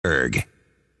Erg.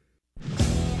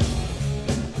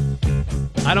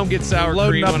 I don't get sour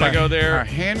cream when I go there. A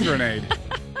hand grenade.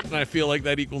 And I feel like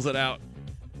that equals it out.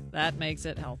 That makes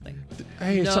it healthy.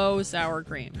 Hey, No sour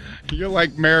cream. You're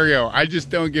like Mario. I just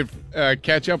don't get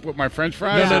ketchup with my French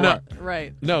fries. No.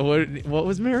 Right. No, what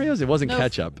was Mario's? It wasn't No,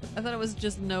 ketchup. I thought it was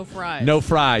just no fries. No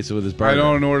fries with his burger. I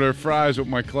don't order fries with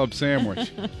my club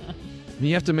sandwich.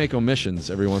 You have to make omissions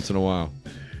every once in a while.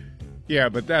 Yeah,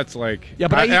 but that's like. Yeah,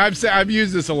 but I've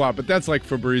used this a lot, but that's like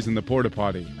Febreze in the porta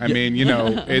potty. I mean,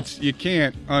 it's you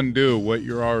can't undo what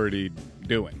you're already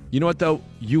doing. You know what though?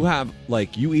 You have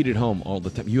you eat at home all the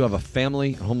time. You have a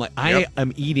family at home. Like I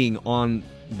am eating on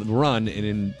the run and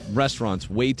in restaurants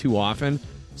way too often.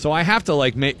 So I have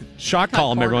to make shot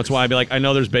column every once in a while. I'd be like, I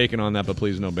know there's bacon on that, but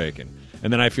please no bacon.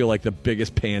 And then I feel like the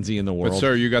biggest pansy in the world. But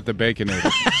sir, you got the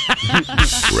Baconator.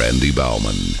 Randy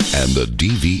Bauman and the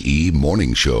DVE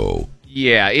Morning Show.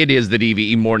 Yeah, it is the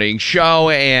DVE Morning Show,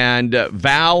 and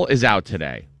Val is out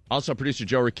today. Also, producer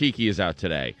Joe Rikiki is out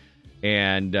today.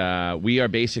 And we are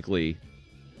basically...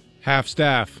 Half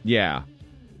staff. Yeah.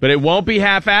 But it won't be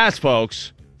half-ass,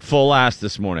 folks. Full ass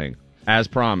this morning, as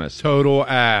promised. Total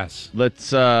ass. Let's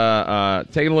take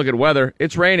a look at weather.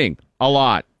 It's raining a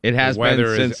lot. It has been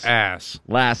since ass.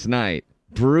 last night.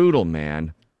 Brutal,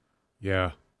 man.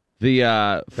 Yeah. The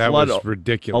that flood was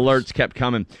ridiculous. Alerts kept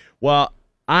coming. Well,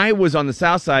 I was on the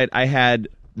south side. I had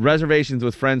reservations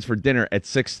with friends for dinner at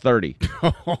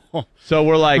 6:30. So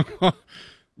we're like,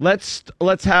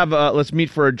 let's meet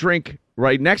for a drink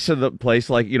right next to the place,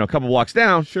 a couple blocks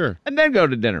down. Sure. And then go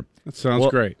to dinner. That sounds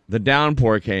great. The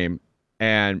downpour came,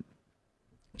 and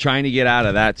trying to get out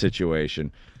of that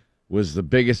situation was the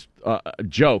biggest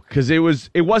joke, because it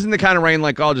wasn't the kind of rain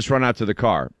like, I'll just run out to the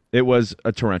car. It was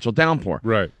a torrential downpour.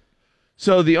 Right.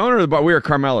 So the owner of the bar, we were at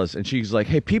Carmela's, and she's like,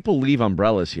 hey, people leave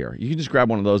umbrellas here. You can just grab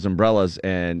one of those umbrellas,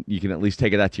 and you can at least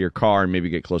take it out to your car and maybe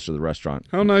get closer to the restaurant.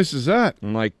 How nice is that?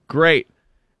 I'm like, great.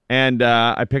 And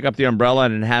I pick up the umbrella,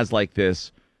 and it has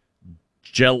this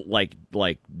gel,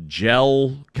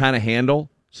 gel kind of handle,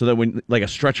 so that when, like a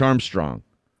Stretch Armstrong.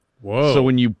 Whoa. So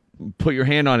when you put your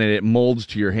hand on it, it molds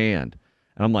to your hand.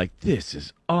 And I'm like, this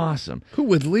is awesome. Who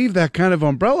would leave that kind of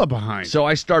umbrella behind? So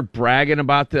I start bragging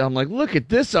about this. I'm like, look at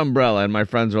this umbrella. And my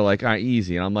friends are like,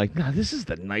 easy. And I'm like, no, this is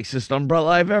the nicest umbrella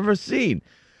I've ever seen.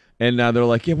 And they're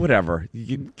like, yeah, whatever.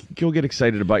 You go get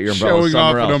excited about your umbrella Showing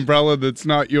somewhere off an else. umbrella that's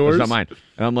not yours. It's not mine.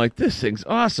 And I'm like, this thing's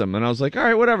awesome. And I was like, all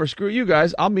right, whatever. Screw you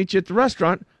guys. I'll meet you at the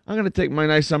restaurant. I'm going to take my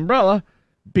nice umbrella,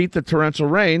 beat the torrential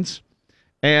rains,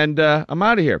 and I'm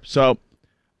out of here. So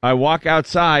I walk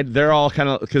outside. They're all kind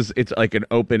of, because it's like an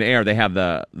open air. They have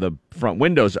the front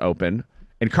windows open,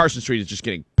 and Carson Street is just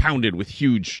getting pounded with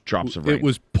huge drops of rain. It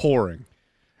was pouring.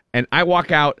 And I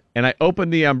walk out, and I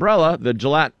open the umbrella, the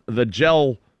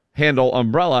gel handle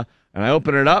umbrella, and I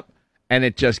open it up, and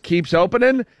it just keeps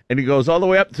opening, and it goes all the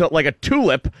way up to like a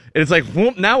tulip, and it's like,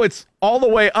 whoop, now it's all the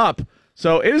way up.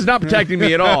 So it is not protecting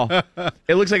me at all.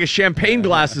 It looks like a champagne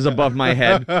glass is above my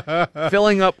head,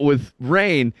 filling up with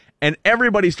rain, and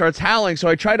everybody starts howling. So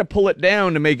I try to pull it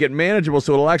down to make it manageable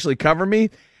so it'll actually cover me,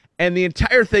 and the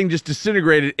entire thing just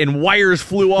disintegrated, and wires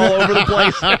flew all over the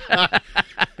place.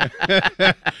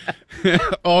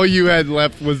 All you had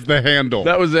left was the handle.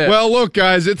 That was it. Well, look,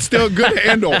 guys, it's still a good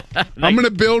handle. I'm going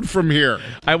to build from here.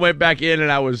 I went back in,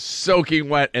 and I was soaking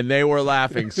wet, and they were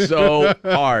laughing so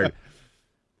hard.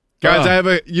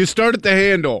 Guys, you start at the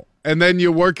handle, and then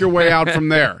you work your way out from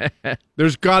there.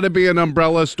 There's got to be an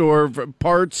umbrella store for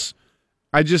parts.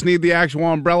 I just need the actual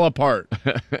umbrella part.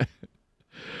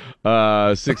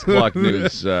 6 o'clock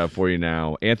news for you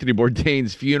now. Anthony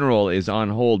Bourdain's funeral is on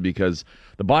hold because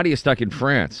the body is stuck in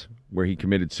France, where he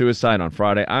committed suicide on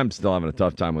Friday. I'm still having a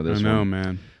tough time with this I know, one.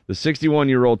 man. The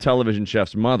 61-year-old television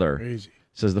chef's mother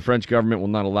says the French government will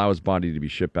not allow his body to be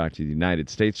shipped back to the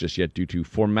United States just yet due to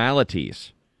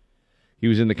formalities. He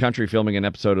was in the country filming an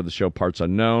episode of the show Parts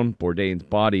Unknown. Bourdain's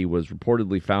body was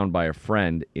reportedly found by a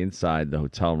friend inside the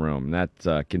hotel room. And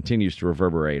that continues to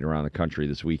reverberate around the country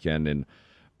this weekend. And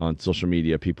on social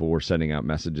media, people were sending out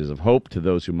messages of hope to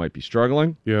those who might be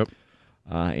struggling. Yep.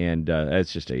 And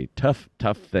it's just a tough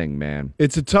thing, man.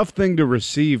 It's a tough thing to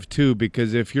receive, too,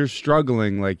 because if you're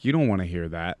struggling, you don't want to hear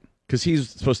that. Because he's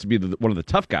supposed to be one of the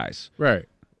tough guys. Right.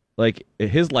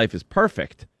 His life is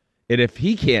perfect. And if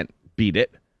he can't beat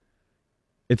it,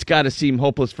 it's got to seem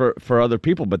hopeless for other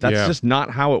people, but that's just not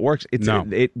how it works.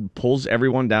 It pulls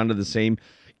everyone down to the same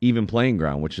even playing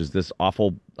ground, which is this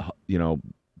awful,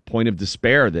 point of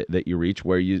despair that you reach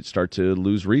where you start to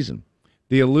lose reason.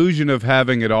 The illusion of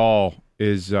having it all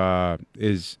is a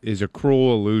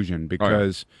cruel illusion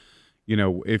because,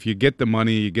 if you get the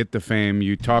money, you get the fame,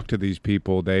 you talk to these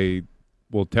people, they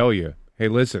will tell you, hey,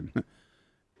 listen,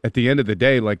 at the end of the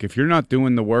day, like if you're not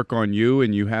doing the work on you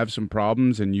and you have some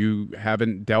problems and you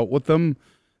haven't dealt with them,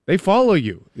 they follow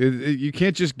you. You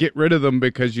can't just get rid of them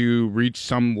because you reach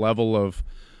some level of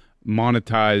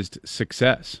monetized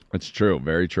success. It's true,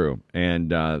 very true.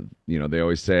 And they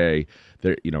always say,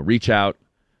 reach out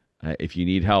if you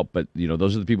need help. But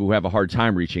those are the people who have a hard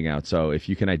time reaching out. So if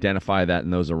you can identify that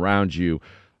in those around you,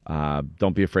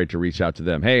 don't be afraid to reach out to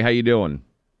them. Hey, how you doing?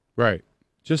 Right.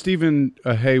 Just even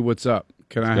a hey, what's up?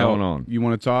 Can I help? What's going on? You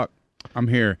want to talk? I'm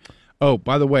here. Oh,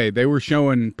 by the way, they were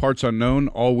showing Parts Unknown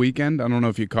all weekend. I don't know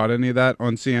if you caught any of that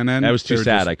on CNN. That was too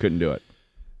sad. I couldn't do it.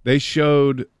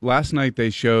 Last night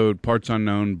they showed Parts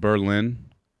Unknown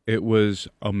Berlin. It was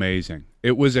amazing.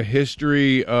 It was a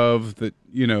history of the,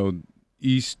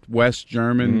 East-West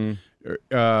Germany,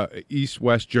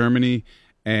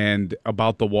 and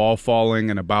about the wall falling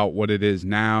and about what it is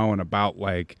now and about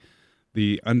like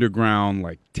the underground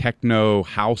like techno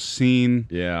house scene.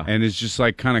 Yeah. And it's just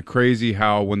like kind of crazy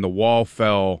how when the wall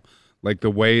fell, like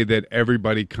the way that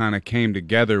everybody kind of came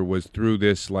together was through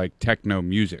this like techno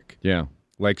music. Yeah.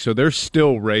 Like, so they're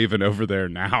still raving over there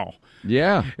now.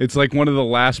 Yeah. It's like one of the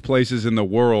last places in the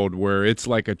world where it's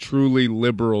like a truly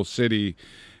liberal city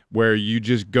where you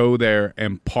just go there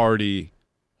and party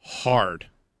hard.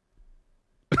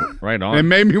 Right on. It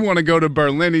made me want to go to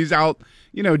Berlin. He's out,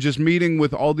 just meeting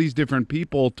with all these different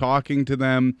people, talking to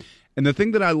them. And the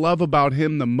thing that I love about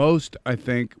him the most, I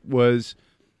think, was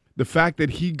the fact that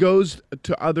he goes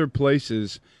to other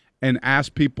places and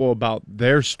ask people about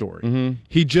their story. Mm-hmm.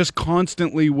 He just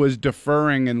constantly was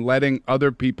deferring and letting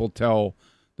other people tell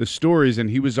the stories, and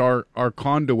he was our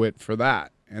conduit for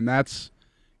that. And that's,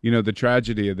 the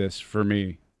tragedy of this for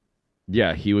me.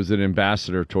 Yeah, he was an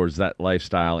ambassador towards that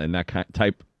lifestyle and that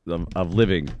type of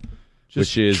living,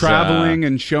 Just which is traveling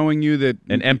and showing you that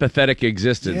an empathetic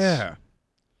existence. Yeah.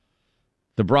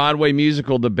 The Broadway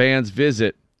musical The Band's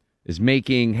Visit is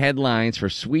making headlines for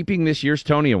sweeping this year's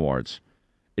Tony Awards.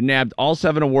 It nabbed all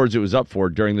 7 awards it was up for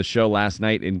during the show last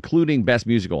night, including Best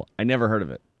Musical. I never heard of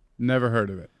it. Never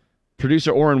heard of it.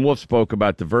 Producer Orrin Wolf spoke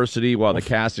about diversity while the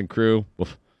cast and crew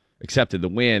accepted the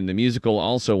win. The musical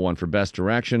also won for Best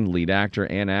Direction, Lead Actor,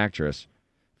 and Actress,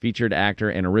 Featured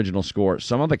Actor, and Original Score.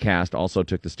 Some of the cast also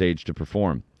took the stage to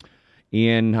perform.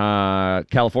 In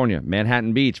California,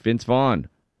 Manhattan Beach, Vince Vaughn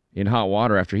in hot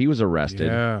water after he was arrested.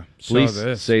 Yeah,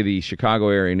 Police say the Chicago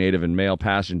area native and male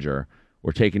passenger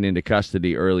were taken into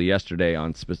custody early yesterday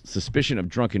on suspicion of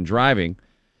drunken driving.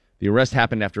 The arrest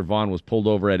happened after Vaughn was pulled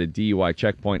over at a DUI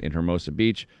checkpoint in Hermosa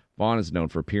Beach. Vaughn is known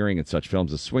for appearing in such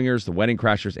films as Swingers, The Wedding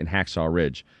Crashers, and Hacksaw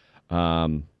Ridge.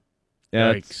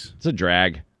 It's a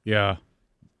drag. Yeah.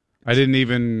 I didn't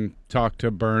even talk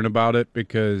to Byrne about it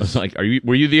because It's like,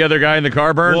 were you the other guy in the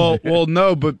car, Byrne? well,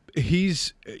 no, but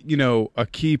he's a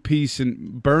key piece,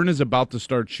 and Byrne is about to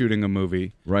start shooting a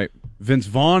movie. Right. Vince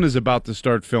Vaughn is about to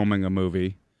start filming a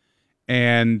movie,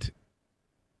 and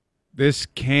this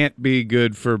can't be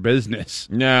good for business.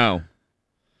 No.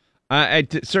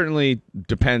 It certainly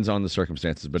depends on the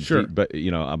circumstances, but Sure.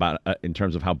 About in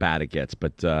terms of how bad it gets.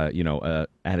 But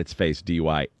at its face,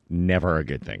 DUI never a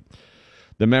good thing.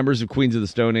 The members of Queens of the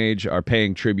Stone Age are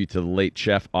paying tribute to the late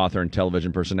chef, author, and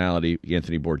television personality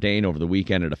Anthony Bourdain over the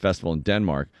weekend at a festival in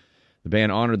Denmark. The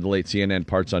band honored the late CNN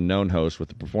Parts Unknown host with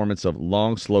the performance of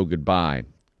Long Slow Goodbye.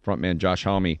 Frontman Josh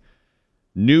Homme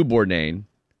knew Bourdain,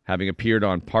 having appeared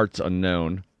on Parts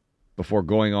Unknown, before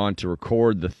going on to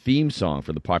record the theme song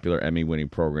for the popular Emmy-winning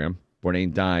program.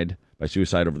 Bourdain died by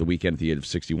suicide over the weekend at the age of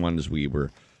 61, as we were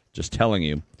just telling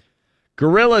you.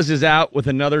 Gorillaz is out with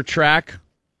another track.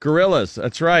 Gorillaz,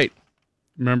 that's right.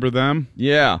 Remember them?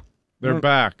 Yeah. They're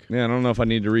back. Yeah, I don't know if I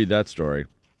need to read that story.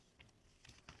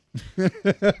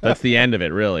 That's the end of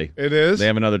it, really. It is? They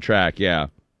have another track, yeah.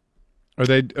 Are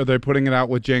they putting it out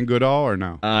with Jane Goodall or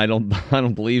no? I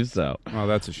don't believe so. Oh,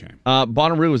 that's a shame.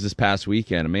 Bonnaroo was this past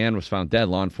weekend. A man was found dead.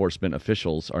 Law enforcement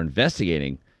officials are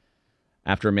investigating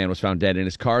after a man was found dead in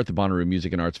his car at the Bonnaroo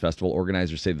Music and Arts Festival.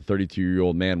 Organizers say the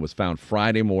 32-year-old man was found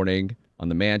Friday morning on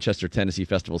the Manchester, Tennessee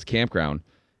Festival's campground.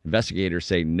 Investigators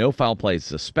say no foul play is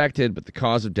suspected, but the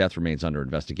cause of death remains under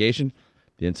investigation.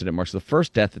 The incident marks the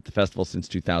first death at the festival since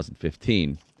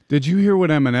 2015. Did you hear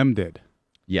what Eminem did?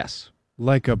 Yes.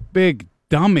 Like a big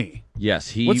dummy. Yes.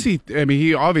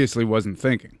 He obviously wasn't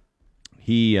thinking.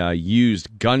 He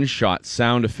used gunshot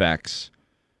sound effects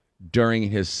during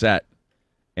his set,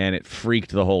 and it freaked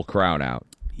the whole crowd out.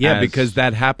 Yeah, because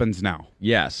that happens now.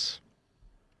 Yes.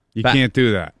 You can't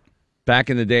do that.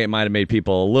 Back in the day, it might have made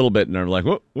people a little bit, and they're like,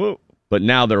 whoa, whoa. But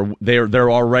now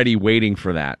they're already waiting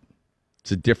for that.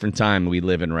 It's a different time we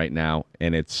live in right now,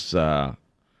 and it's I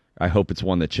hope it's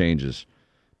one that changes.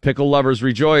 Pickle lovers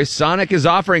rejoice. Sonic is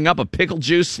offering up a pickle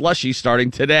juice slushy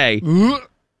starting today. How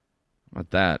about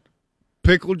that?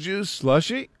 Pickle juice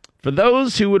slushy? For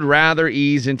those who would rather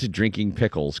ease into drinking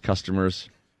pickles, customers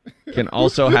can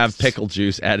also have pickle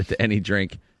juice added to any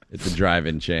drink at the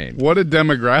drive-in chain. What a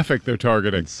demographic they're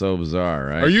targeting. It's so bizarre,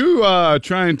 right? Are you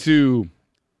trying to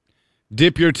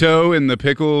dip your toe in the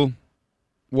pickle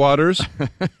waters?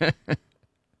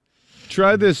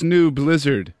 Try this new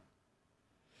Blizzard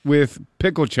with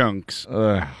pickle chunks.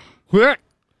 That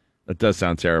does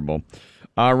sound terrible.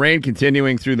 Rain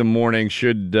continuing through the morning,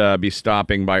 should be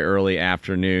stopping by early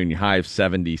afternoon. High of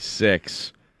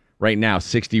 76. Right now,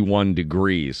 61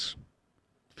 degrees.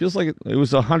 Feels like it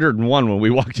was 101 when we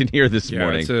walked in here this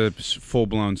morning. Yeah, it's a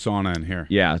full-blown sauna in here.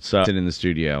 Yeah, it's in the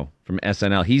studio from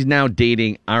SNL. He's now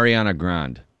dating Ariana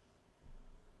Grande.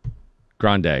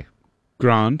 Grande.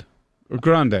 Grand or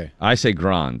Grande? I say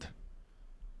Grande.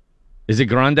 Is it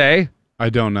Grande? I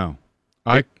don't know.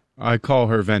 I call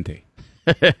her Venti.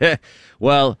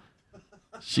 Well,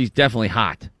 she's definitely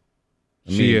hot.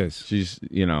 She is. She's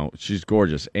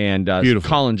gorgeous. And Beautiful.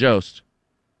 Colin Jost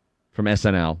from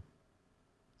SNL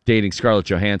dating Scarlett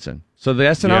Johansson. So the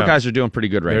SNL guys are doing pretty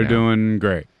good right now. They're doing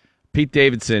great. Pete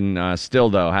Davidson still,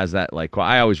 though, has that,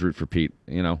 I always root for Pete,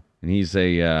 and he's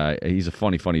a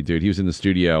funny dude. He was in the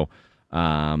studio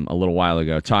a little while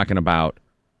ago talking about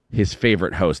his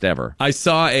favorite host ever. I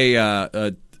saw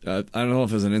I don't know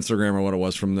if it was an Instagram or what it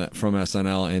was from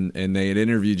SNL, and they had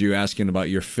interviewed you asking about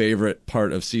your favorite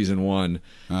part of season 1,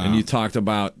 and you talked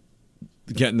about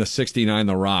getting the 69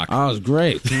 The Rock. Oh, it was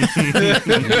great.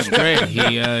 It was great.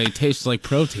 He tastes like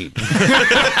protein.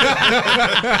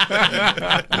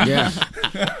 Yeah.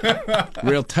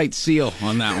 Real tight seal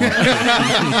on that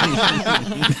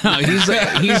one. No,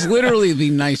 he's literally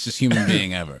the nicest human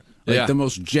being ever. The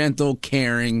most gentle,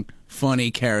 caring,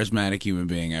 funny, charismatic human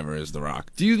being ever is The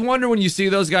Rock. Do you wonder when you see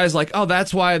those guys oh,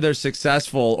 that's why they're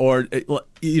successful, or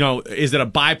is it a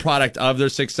byproduct of their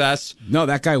success? No,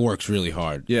 that guy works really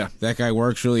hard. Yeah. That guy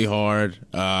works really hard.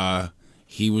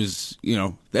 He was,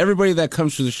 everybody that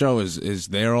comes to the show is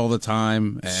there all the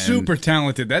time. And super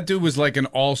talented. That dude was like an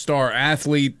all-star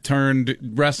athlete turned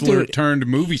wrestler turned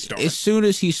movie star. As soon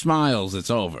as he smiles,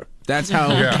 it's over. That's how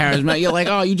charismatic. You're like,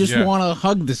 oh, you just want to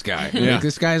hug this guy. Yeah. Like,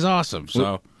 this guy's awesome.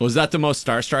 So was that the most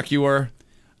starstruck you were?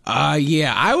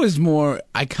 Yeah, I was more.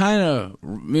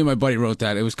 Me and my buddy wrote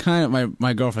that. It was kind of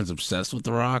my girlfriend's obsessed with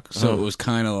The Rock, so it was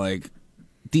kind of like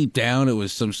deep down, it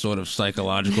was some sort of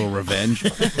psychological revenge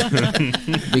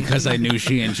because I knew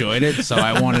she enjoyed it. So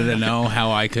I wanted to know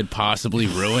how I could possibly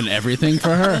ruin everything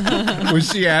for her. Was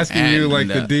she asking you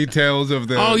the details of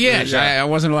the? Oh yeah, I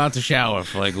wasn't allowed to shower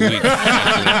for like a week.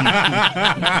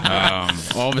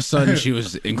 All of a sudden, she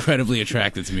was incredibly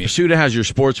attracted to me. Shuda has your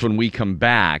sports when we come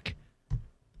back.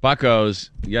 Buccos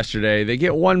yesterday, they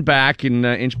get one back and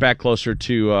inch back closer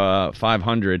to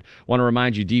 500. Want to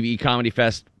remind you, DVE Comedy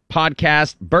Fest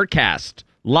podcast, Bertcast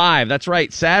live. That's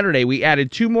right. Saturday, we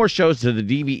added 2 more shows to the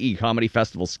DVE Comedy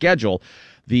Festival schedule.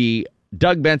 The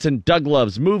Doug Benson, Doug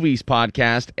Loves Movies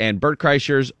podcast and Bert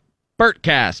Kreischer's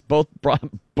Bertcast, both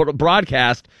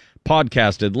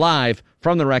podcasted live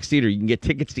from the Rex Theater. You can get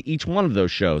tickets to each one of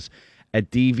those shows at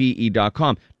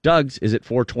dve.com. Doug's is at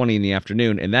 4:20 in the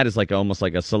afternoon, and that is almost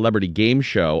like a celebrity game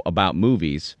show about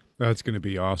movies. That's going to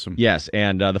be awesome. Yes,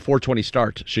 and the 4:20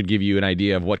 start should give you an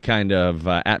idea of what kind of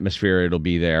atmosphere it'll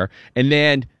be there. And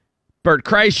then Bert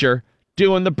Kreischer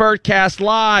doing the Bertcast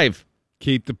live.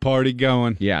 Keep the party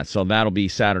going. Yeah, so that'll be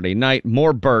Saturday night.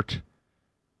 More Bert,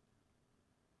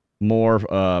 more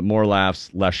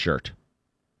laughs, less shirt.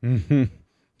 Mm-hmm.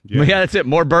 Yeah, that's it.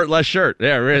 More Bert, less shirt.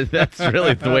 Yeah, that's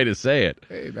really the way to say it.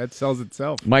 Hey, that sells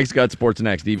itself. Mike's got sports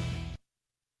next.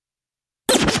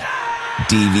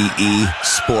 DVE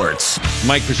Sports.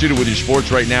 Mike Pursuta with your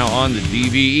sports right now on the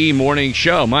DVE Morning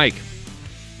Show. Mike.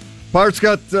 Pirates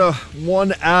got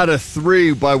 1 out of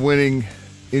 3 by winning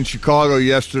in Chicago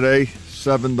yesterday,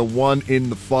 7-1 in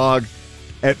the fog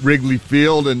at Wrigley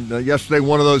Field. And yesterday,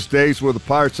 one of those days where the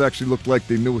Pirates actually looked like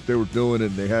they knew what they were doing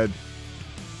and they had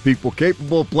people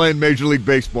capable of playing Major League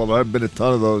Baseball. There haven't been a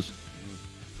ton of those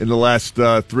in the last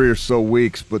 3 or so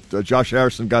weeks. But Josh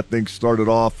Harrison got things started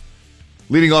off,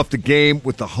 leading off the game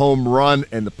with a home run,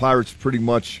 and the Pirates pretty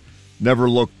much never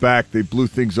looked back. They blew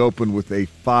things open with a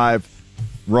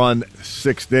 5-run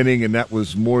 6th inning, and that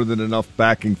was more than enough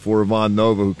backing for Ivan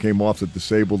Nova, who came off the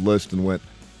disabled list and went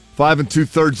 5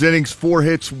 2/3 innings, 4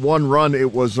 hits, 1 run.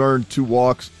 It was earned, 2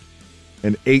 walks,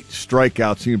 and 8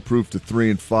 strikeouts. He improved to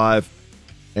 3-5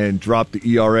 and dropped the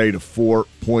ERA to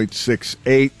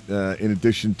 4.68. In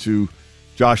addition to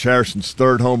Josh Harrison's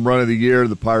 3rd home run of the year,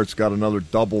 the Pirates got another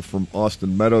double from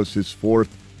Austin Meadows, his 4th.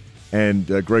 And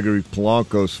Gregory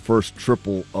Polanco's first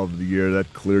triple of the year,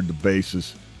 that cleared the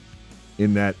bases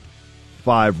in that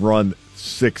 5-run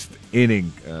sixth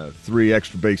inning. 3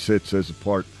 extra base hits as a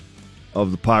part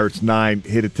of the Pirates'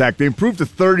 9-hit attack. They improved to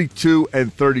 32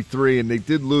 and 33, and they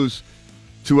did lose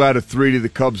 2 out of 3 to the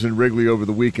Cubs in Wrigley over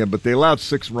the weekend, but they allowed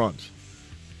 6 runs.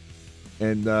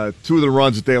 And 2 of the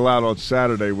runs that they allowed on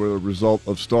Saturday were the result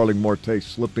of Starling Marte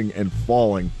slipping and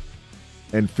falling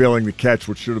and failing to catch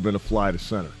what should have been a fly to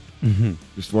center. Mm-hmm.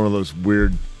 Just one of those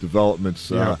weird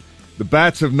developments. Yeah. The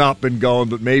bats have not been going,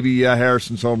 but maybe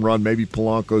Harrison's home run, maybe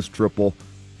Polanco's triple.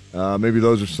 Maybe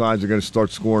those are signs they're going to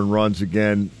start scoring runs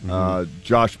again. Mm-hmm.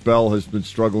 Josh Bell has been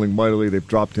struggling mightily. They've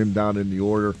dropped him down in the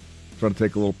order, trying to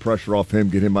take a little pressure off him,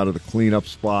 get him out of the cleanup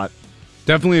spot.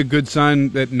 Definitely a good sign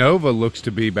that Nova looks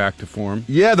to be back to form.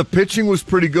 Yeah, the pitching was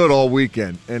pretty good all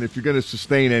weekend, and if you're going to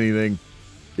sustain anything,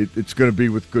 it's going to be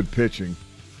with good pitching.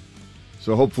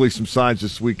 So hopefully some signs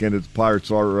this weekend that the Pirates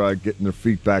are getting their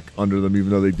feet back under them, even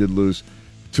though they did lose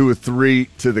 2 of 3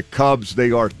 to the Cubs.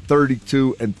 They are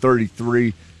 32 and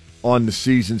 33 on the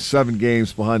season, 7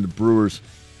 games behind the Brewers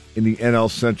in the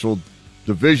NL Central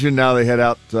Division. Now they head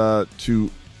out to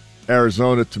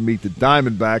Arizona to meet the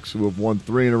Diamondbacks, who have won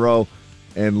 3 in a row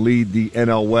and lead the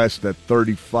NL West at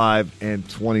 35 and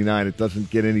 29. It doesn't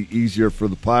get any easier for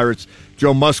the Pirates.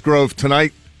 Joe Musgrove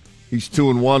tonight, he's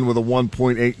 2-1 with a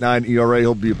 1.89 ERA.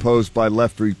 He'll be opposed by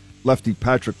lefty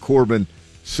Patrick Corbin,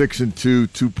 6-2,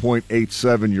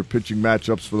 2.87. Your pitching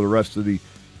matchups for the rest of the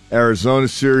Arizona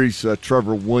series: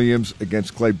 Trevor Williams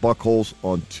against Clay Buchholz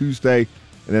on Tuesday,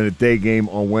 and then a day game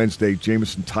on Wednesday,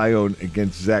 Jameson Taillon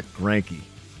against Zach Greinke.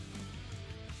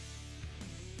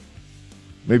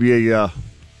 Maybe a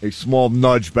small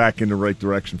nudge back in the right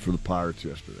direction for the Pirates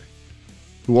yesterday,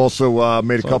 who also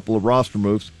made a couple of roster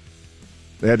moves.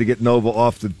 They had to get Nova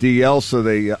off the DL, so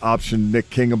they optioned Nick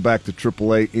Kingham back to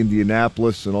AAA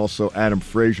Indianapolis, and also Adam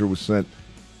Frazier was sent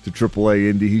to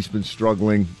AAA Indy. He's been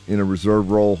struggling in a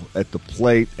reserve role at the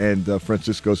plate, and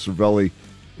Francisco Cervelli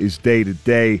is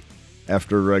day-to-day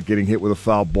after getting hit with a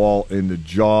foul ball in the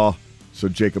jaw. So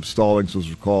Jacob Stallings was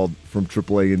recalled from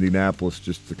AAA Indianapolis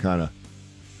just to kind of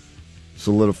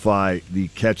solidify the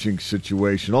catching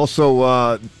situation.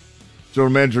 Also,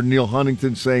 General Manager Neil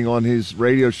Huntington saying on his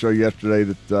radio show yesterday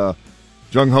that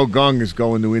Jung Ho Kang is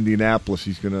going to Indianapolis.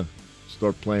 He's going to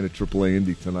start playing at AAA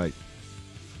Indy tonight.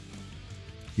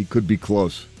 He could be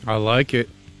close. I like it.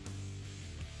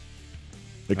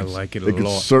 They could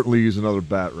lot. certainly use another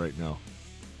bat right now.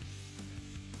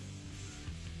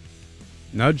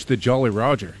 Nudge the Jolly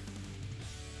Roger.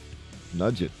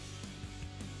 Nudge it.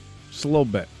 Just a little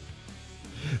bit.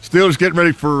 Steelers getting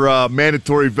ready for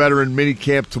mandatory veteran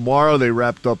minicamp tomorrow. They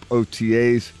wrapped up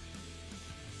OTAs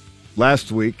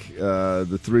last week.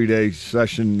 The 3-day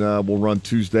session will run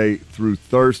Tuesday through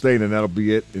Thursday, and then that'll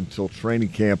be it until training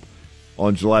camp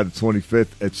on July the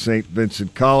 25th at St.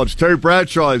 Vincent College. Terry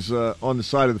Bradshaw is on the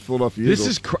side of the Philadelphia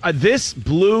Eagles. This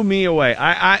blew me away.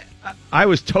 I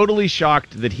was totally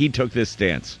shocked that he took this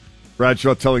stance.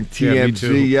 Bradshaw telling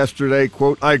TMZ yesterday,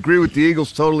 quote, "I agree with the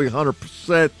Eagles totally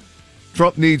 100%.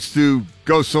 Trump needs to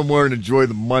go somewhere and enjoy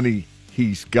the money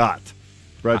he's got."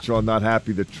 Bradshaw not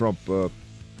happy that Trump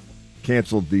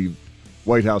canceled the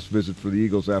White House visit for the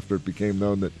Eagles after it became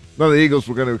known that none of the Eagles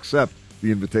were going to accept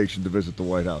the invitation to visit the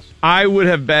White House. I would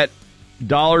have bet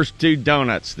dollars to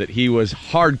donuts that he was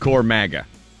hardcore MAGA.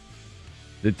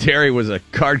 That Terry was a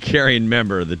card-carrying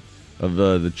member of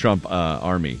the Trump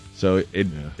army. So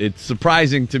it's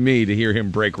surprising to me to hear him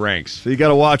break ranks. So you got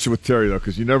to watch it with Terry, though,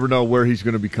 because you never know where he's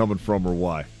going to be coming from or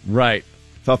why. Right.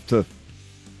 Tough to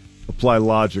apply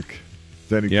logic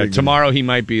to anything. Yeah, tomorrow he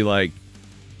might be like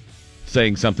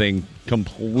saying something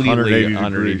completely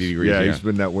 180 degrees. Yeah, he's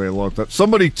been that way a long time.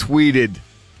 Somebody tweeted,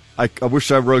 I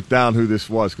wish I wrote down who this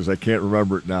was because I can't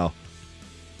remember it now.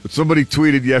 But somebody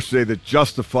tweeted yesterday that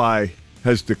Justify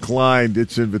has declined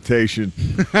its invitation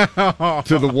to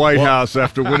the White House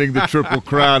after winning the Triple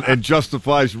Crown, and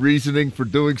Justify's reasoning for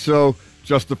doing so.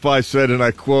 Justify said, and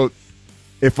I quote,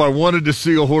 "If I wanted to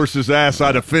see a horse's ass,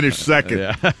 I'd have finished second."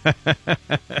 Yeah.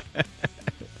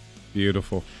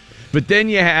 Beautiful. But then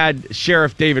you had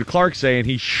Sheriff David Clark saying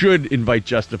he should invite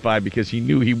Justify because he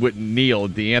knew he wouldn't kneel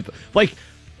at the anthem. Like,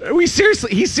 are we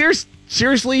seriously? He's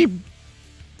seriously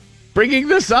bringing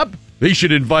this up? He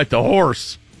should invite the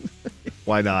horse.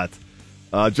 Why not?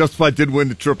 Justify did win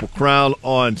the Triple Crown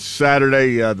on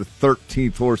Saturday, the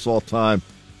 13th horse all time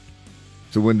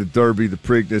to win the Derby, the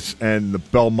Preakness, and the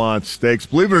Belmont Stakes.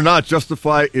 Believe it or not,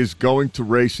 Justify is going to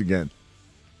race again.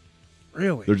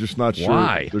 Really? They're just not sure.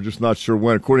 Why? They're just not sure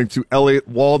when. According to Elliot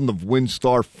Walden of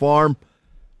Windstar Farm,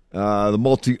 The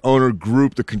multi-owner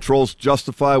group that controls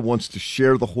Justify wants to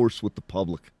share the horse with the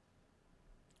public.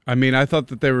 I mean, I thought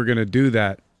that they were going to do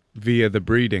that via the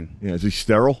breeding. Yeah, is he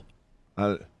sterile?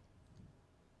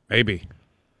 Maybe.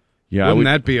 Yeah, Wouldn't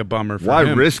that be a bummer for Why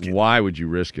him? risk it? Why would you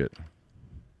risk it?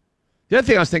 The other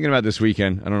thing I was thinking about this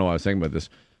weekend, I don't know why I was thinking about this.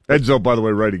 Edzo, by the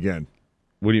way, right again.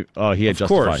 What do you? Oh, he had Of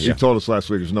Justify. course. He Yeah. told us last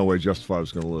week there's no way Justify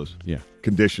was going to lose. Yeah,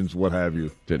 Conditions, what have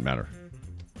you. didn't matter.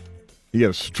 He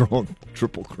had a strong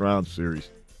Triple Crown series.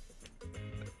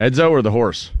 Edzo or the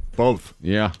horse? Both.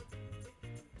 Yeah.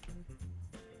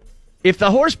 If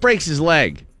the horse breaks his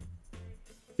leg,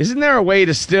 isn't there a way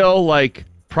to still like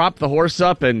prop the horse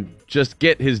up and just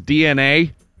get his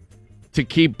DNA to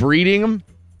keep breeding him?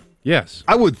 Yes.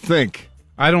 I would think.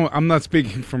 I'm not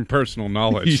speaking from personal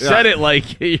knowledge. You said it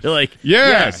like you're like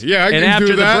Yes. Yeah, I And can after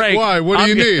do the that. break, Why? What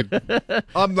do you need?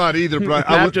 I'm not either, but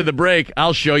I after would, the break,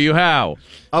 I'll show you how.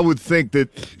 I would think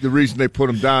that the reason they put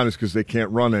him down is because they can't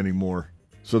run anymore,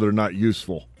 so they're not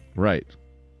useful. Right.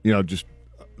 You know, just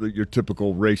your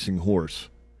typical racing horse.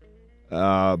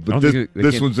 But don't this, think they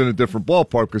this can- one's in a different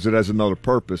ballpark because it has another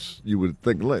purpose. You would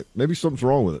think, like, maybe something's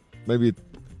wrong with it. Maybe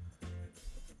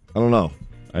I don't know.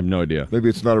 I have no idea. Maybe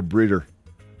it's not a breeder.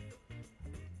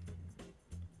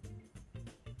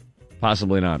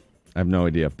 Possibly not. I have no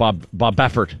idea. Bob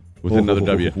Baffert with Oh, another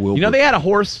W. Wilbur. You know they had a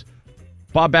horse,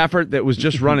 Bob Baffert, that was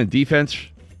just running defense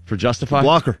for Justify.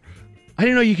 Blocker. I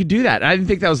didn't know you could do that. I didn't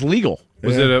think that was legal.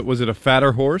 Was it a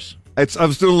fatter horse? I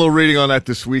was doing a little reading on that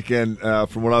this weekend.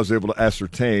 From what I was able to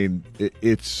ascertain,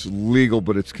 it's legal,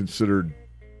 but it's considered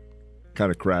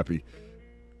kind of crappy.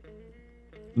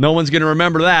 No one's going to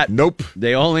remember that. Nope.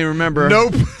 They only remember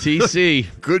Nope. TC.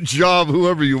 Good job,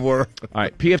 whoever you were. All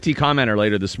right, PFT commenter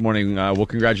later this morning. We'll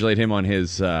congratulate him on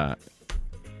his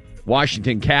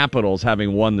Washington Capitals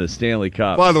having won the Stanley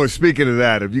Cup. By the way, speaking of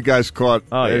that, have you guys caught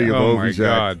Oh, yeah. Eddie Oh my Ovi's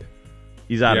act? God!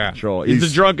 He's out Yeah. of control. He's the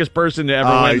He's- drunkest person to ever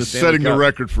win the He's Stanley setting Cup. the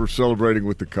record for celebrating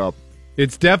with the cup.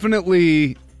 It's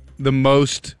definitely the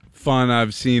most fun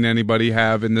I've seen anybody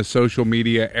have in the social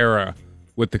media era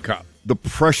with the cup. The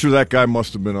pressure that guy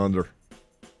must have been under,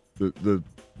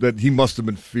 that he must have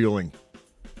been feeling,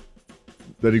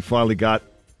 that he finally got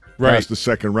Right. past the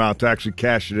second round to actually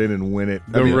cash it in and win it.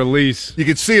 The release. You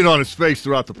could see it on his face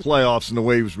throughout the playoffs and the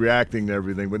way he was reacting to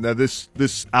everything. But now this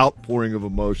outpouring of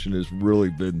emotion has really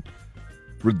been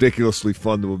ridiculously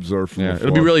fun to observe from Yeah, afar.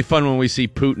 it'll be really fun when we see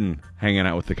Putin hanging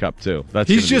out with the cup too. That's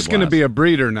He's just going going to be a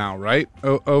breeder now, right,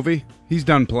 Ovi? He's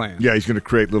done playing. Yeah, he's going to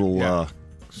create little Yeah.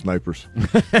 snipers.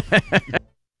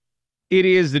 It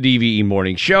is the DVE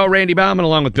Morning Show. Randy Bauman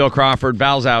along with Bill Crawford.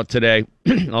 Val's out today.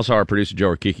 Also, our producer Joe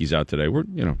Rikiki's out today. We're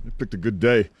He picked a good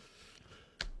day.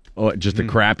 just a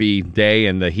crappy day,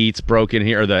 and the heat's broken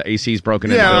here, or the AC's broken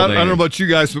in the Yeah, I building. don't know about you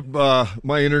guys, but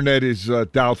my internet is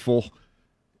doubtful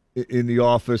in the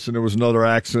office, and there was another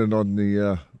accident on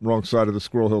the wrong side of the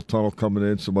Squirrel Hill Tunnel coming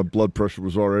in, so my blood pressure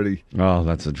was already Oh,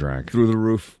 that's a drag. through the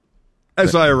roof.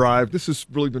 As I arrived, this has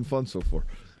really been fun so far.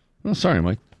 Oh, sorry,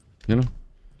 Mike.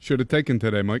 Should have taken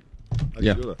today, Mike.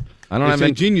 Yeah. Shoulda. I don't They have say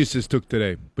any. geniuses took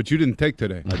today, but you didn't take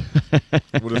today.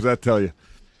 What does that tell you?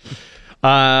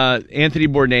 Anthony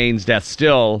Bourdain's death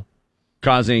still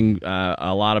causing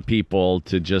a lot of people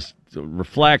to just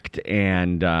reflect,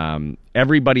 and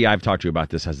everybody I've talked to about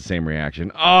this has the same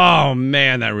reaction. Oh,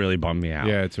 man, that really bummed me out.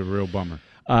 Yeah, it's a real bummer.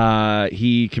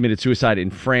 He committed suicide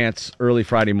in France early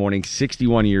Friday morning,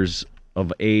 61 years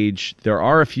of age. There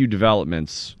are a few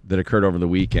developments that occurred over the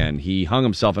weekend. He hung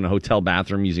himself in a hotel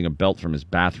bathroom using a belt from his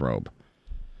bathrobe.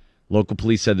 Local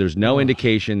police said there's no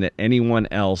indication that anyone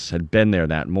else had been there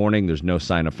that morning. There's no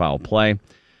sign of foul play.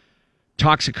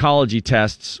 Toxicology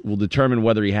tests will determine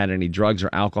whether he had any drugs or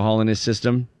alcohol in his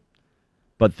system,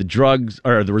 but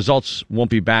the results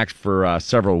won't be back for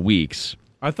several weeks.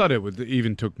 I thought it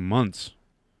even took months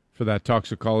for that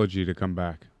toxicology to come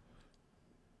back,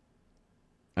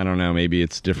 I don't know. Maybe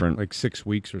it's different. like 6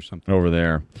 weeks or something. Over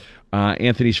there.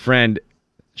 Anthony's friend,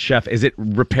 chef, is it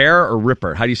Repair or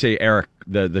Ripper? How do you say Eric,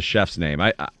 the chef's name?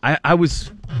 I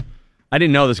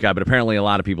didn't know this guy, but apparently a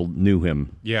lot of people knew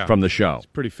him from the show. It's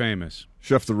pretty famous.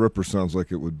 Chef the Ripper sounds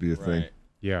like it would be a thing.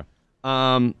 Yeah.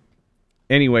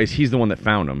 Anyways, he's the one that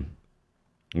found him,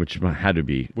 which had to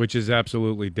be, Which is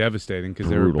absolutely devastating because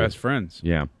they were Brutal. best friends.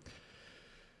 yeah.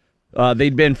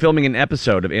 They'd been filming an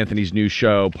episode of Anthony's new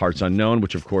show, Parts Unknown,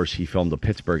 which, of course, he filmed the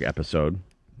Pittsburgh episode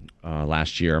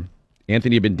last year.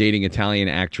 Anthony had been dating Italian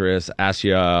actress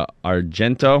Asia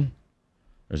Argento.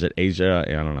 Or is it Asia?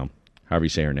 I don't know. However you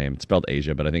say her name. It's spelled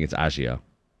Asia, but I think it's Asia.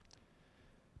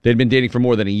 They'd been dating for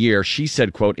more than a year. She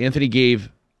said, quote, Anthony gave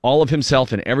all of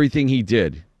himself in everything he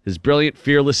did. His brilliant,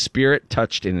 fearless spirit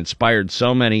touched and inspired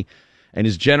so many, and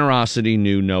his generosity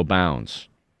knew no bounds.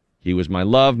 He was my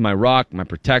love, my rock, my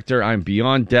protector. I'm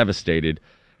beyond devastated.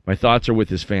 My thoughts are with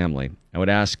his family. I would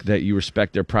ask that you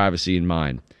respect their privacy and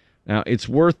mine. Now, it's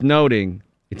worth noting,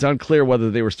 it's unclear whether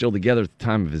they were still together at the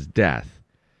time of his death.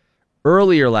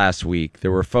 Earlier last week,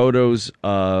 there were photos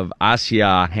of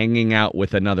Asia hanging out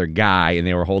with another guy, and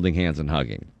they were holding hands and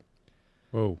hugging.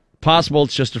 Whoa. Possible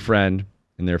it's just a friend,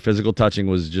 and their physical touching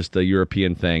was just a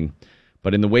European thing.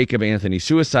 But in the wake of Anthony's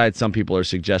suicide, some people are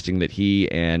suggesting that he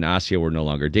and Asia were no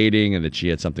longer dating and that she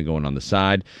had something going on the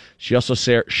side. She also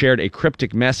shared a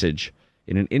cryptic message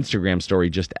in an Instagram story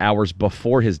just hours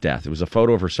before his death. It was a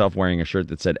photo of herself wearing a shirt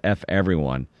that said F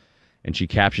everyone, and she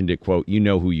captioned it, quote, "You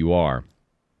know who you are."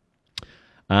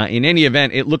 In any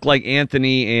event, it looked like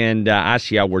Anthony and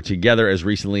Asia were together as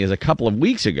recently as a couple of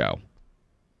weeks ago.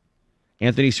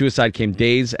 Anthony's suicide came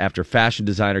days after fashion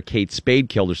designer Kate Spade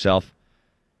killed herself.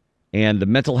 And the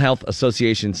Mental Health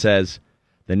Association says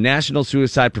the National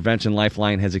Suicide Prevention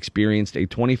Lifeline has experienced a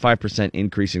 25%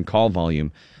 increase in call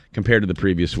volume compared to the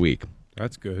previous week.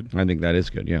 That's good. I think that is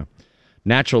good, yeah.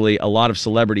 Naturally, a lot of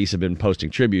celebrities have been posting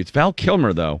tributes. Val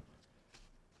Kilmer, though,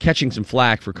 catching some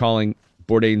flack for calling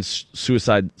Bourdain's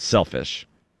suicide selfish.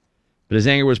 But his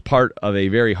anger was part of a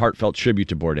very heartfelt tribute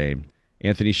to Bourdain.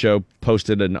 Anthony Show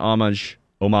posted an homage,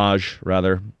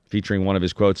 featuring one of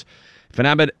his quotes.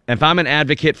 If I'm an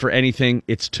advocate for anything,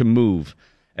 it's to move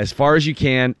as far as you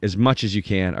can, as much as you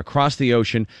can, across the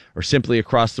ocean or simply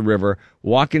across the river,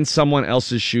 walk in someone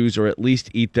else's shoes or at least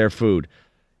eat their food.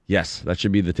 Yes, that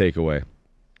should be the takeaway,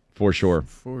 for sure.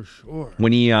 For sure.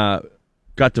 When he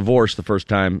got divorced the first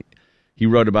time, he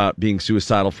wrote about being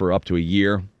suicidal for up to a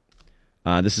year.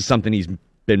 This is something he's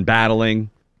been battling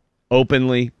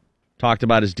openly, talked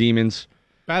about his demons.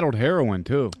 Battled heroin,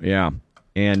 too. Yeah.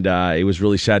 And it was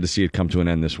really sad to see it come to an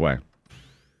end this way.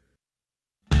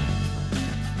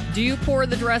 Do you pour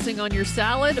the dressing on your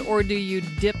salad or do you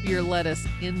dip your lettuce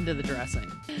into the dressing?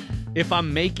 If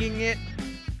I'm making it,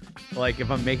 like if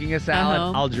I'm making a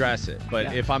salad, I'll dress it.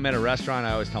 But if I'm at a restaurant,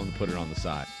 I always tell them to put it on the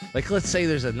side. Like, let's say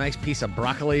there's a nice piece of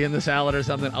broccoli in the salad or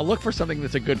something. I'll look for something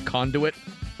that's a good conduit,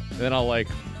 and then I'll, like,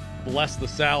 bless the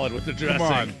salad with the dressing.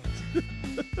 Come on.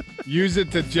 Use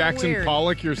it to Jackson Weird.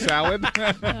 Pollock your salad?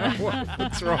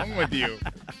 What's wrong with you?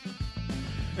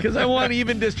 Because I want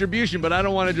even distribution, but I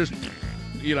don't want to just,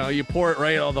 you pour it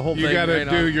right on the whole thing. You got to right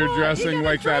do on. your dressing gotta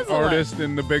like that drizzle it. artist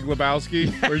in The Big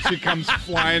Lebowski, where she comes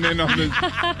flying in on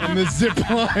the zip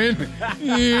line.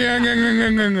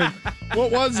 What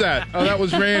was that? Oh, that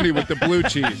was Randy with the blue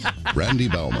cheese. Randy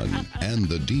Bauman and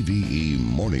the DVE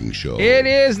Morning Show. It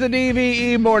is the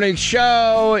DVE Morning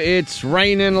Show. It's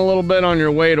raining a little bit on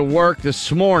your way to work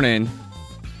this morning,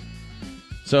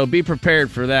 so be prepared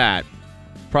for that.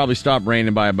 Probably stop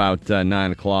raining by about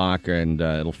 9 o'clock, and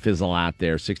it'll fizzle out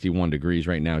there. 61 degrees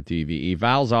right now at DVE.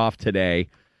 Val's off today,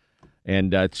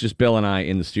 and it's just Bill and I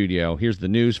in the studio. Here's the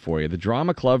news for you. The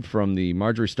drama club from the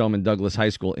Marjorie Stoneman Douglas High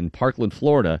School in Parkland,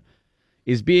 Florida,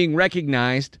 is being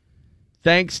recognized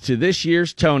thanks to this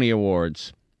year's Tony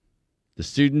Awards. The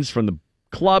students from the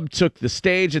club took the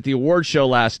stage at the award show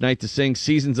last night to sing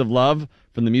Seasons of Love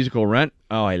from the musical Rent.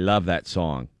 Oh, I love that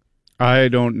song. I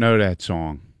don't know that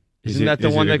song. Isn't that the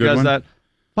is one it a that good goes one? that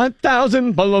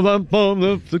 5,000,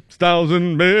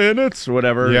 6,000 minutes,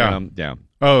 whatever? Yeah. Yeah.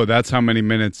 Oh, that's how many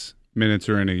minutes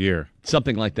are in a year.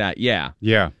 Something like that, yeah.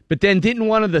 Yeah. But then didn't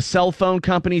one of the cell phone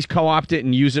companies co-opt it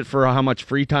and use it for how much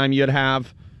free time you'd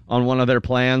have on one of their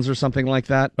plans or something like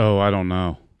that? Oh, I don't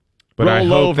know. But I Roll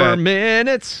hope over that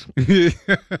minutes.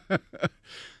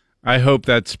 I hope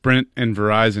that Sprint and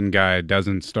Verizon guy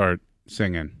doesn't start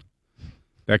singing.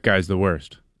 That guy's the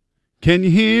worst. Can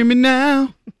you hear me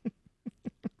now?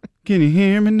 Can you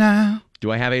hear me now?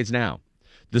 Do I have AIDS now?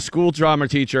 The school drama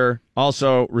teacher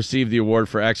also received the award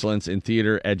for excellence in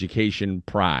theater education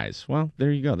prize. Well, there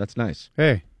you go. That's nice.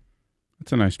 Hey,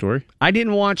 that's a nice story. I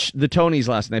didn't watch the Tonys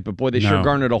last night, but boy, they sure No.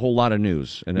 garnered a whole lot of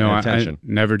news and No, I attention.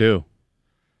 never do.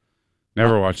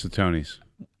 Never watch the Tonys.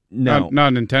 No.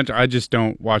 Not intentional. I just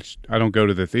don't watch. I don't go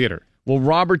to the theater. Well,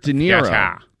 Robert De Niro,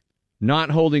 Yata.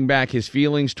 not holding back his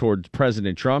feelings towards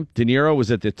President Trump, De Niro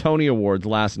was at the Tony Awards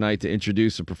last night to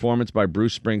introduce a performance by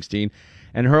Bruce Springsteen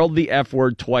and hurled the F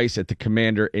word twice at the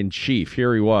commander-in-chief.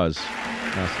 Here he was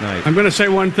last night. I'm going to say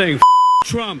one thing.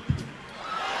 Trump.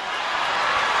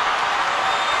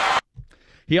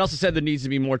 He also said there needs to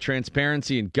be more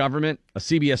transparency in government. A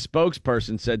CBS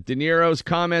spokesperson said De Niro's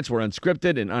comments were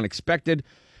unscripted and unexpected.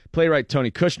 Playwright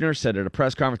Tony Kushner said at a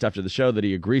press conference after the show that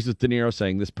he agrees with De Niro,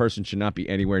 saying this person should not be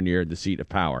anywhere near the seat of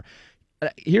power.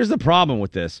 Here's the problem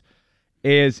with this,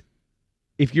 is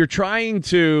if you're trying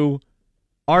to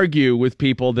argue with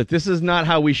people that this is not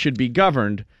how we should be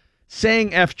governed.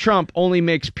 Saying F Trump only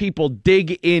makes people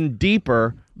dig in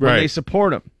deeper when they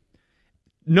support him.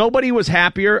 Nobody was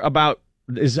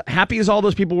as happy as all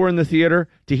those people were in the theater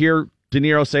to hear De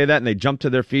Niro say that and they jumped to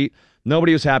their feet.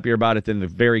 Nobody was happier about it than the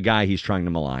very guy he's trying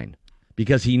to malign,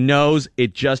 because he knows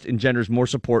it just engenders more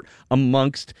support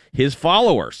amongst his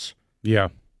followers. Yeah.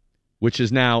 Which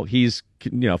is now, he's,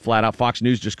 flat out, Fox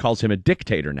News just calls him a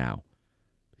dictator now.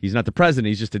 He's not the president,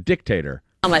 he's just a dictator.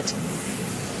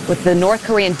 With the North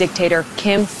Korean dictator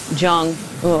Kim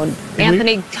Jong-un.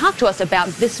 Anthony, talk to us about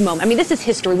this moment. I mean, this is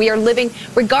history. We are living,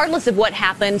 regardless of what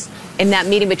happens in that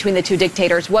meeting between the two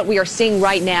dictators, what we are seeing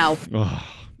right now.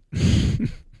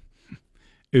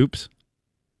 Oops.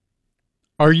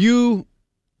 Are you,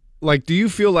 do you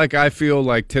feel like I feel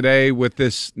like today with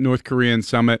this North Korean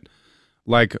summit,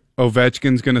 like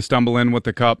Ovechkin's going to stumble in with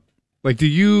the cup? Do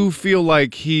you feel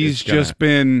like he's just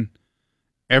been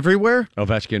everywhere?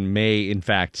 Ovechkin may, in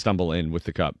fact, stumble in with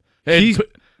the cup.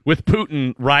 With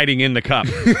Putin riding in the cup.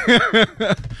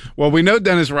 Well, we know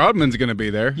Dennis Rodman's going to be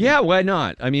there. Yeah, why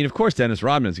not? I mean, of course Dennis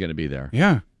Rodman's going to be there.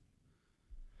 Yeah.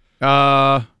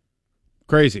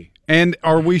 Crazy. And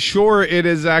are we sure it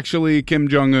is actually Kim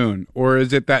Jong-un, or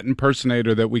is it that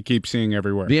impersonator that we keep seeing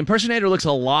everywhere? The impersonator looks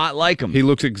a lot like him. He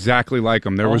looks exactly like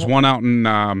him. There was one out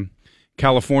in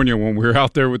California when we were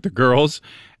out there with the girls,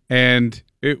 and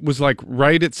it was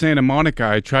right at Santa Monica.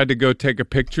 I tried to go take a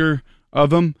picture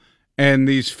of him, and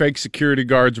these fake security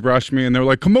guards rushed me, and they're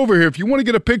like, "Come over here. If you want to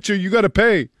get a picture, you got to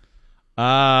pay."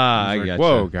 I gotcha.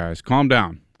 Whoa, guys, calm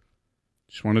down.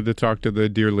 Just wanted to talk to the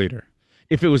dear leader.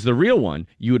 If it was the real one,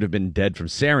 you would have been dead from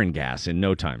sarin gas in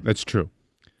no time. That's true.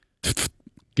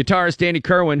 Guitarist Danny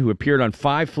Kirwan, who appeared on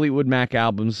 5 Fleetwood Mac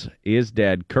albums, is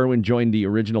dead. Kirwan joined the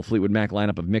original Fleetwood Mac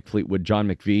lineup of Mick Fleetwood, John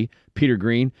McVie, Peter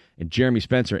Green, and Jeremy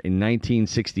Spencer in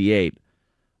 1968.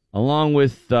 Along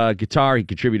with guitar, he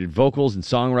contributed vocals and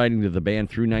songwriting to the band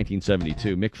through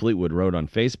 1972. Mick Fleetwood wrote on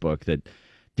Facebook that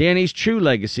Danny's true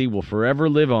legacy will forever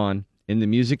live on in the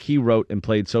music he wrote and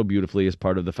played so beautifully as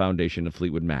part of the foundation of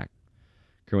Fleetwood Mac.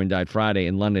 Kirwan died Friday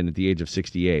in London at the age of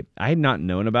 68. I had not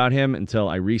known about him until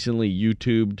I recently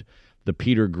YouTubed the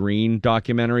Peter Green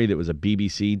documentary that was a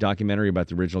BBC documentary about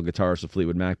the original guitarist of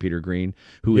Fleetwood Mac, Peter Green,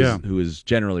 who is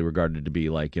generally regarded to be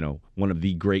one of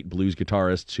the great blues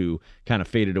guitarists who kind of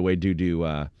faded away due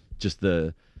to just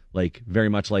the very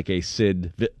much like a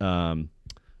Sid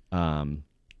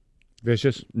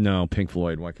Vicious? No, Pink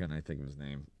Floyd. Why can't I think of his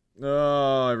name?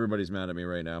 Oh, everybody's mad at me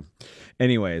right now.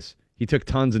 Anyways, he took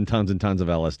tons and tons and tons of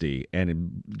LSD, and it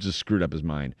just screwed up his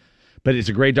mind. But it's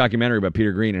a great documentary about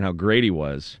Peter Green and how great he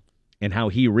was, and how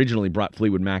he originally brought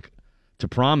Fleetwood Mac to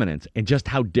prominence, and just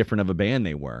how different of a band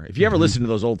they were. If you ever listen to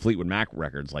those old Fleetwood Mac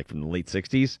records, from the late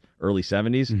 60s, early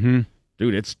 70s,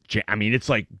 dude, it's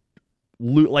like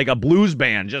a blues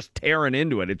band just tearing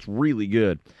into it. It's really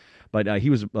good. But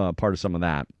he was part of some of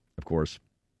that, of course.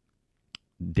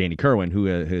 Danny Kirwan, who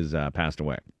has passed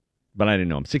away. But I didn't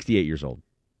know him. 68 years old.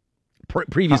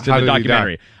 Previous to the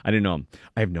documentary, I didn't know him.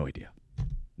 I have no idea.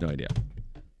 No idea.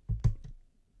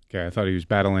 Okay, I thought he was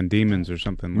battling demons or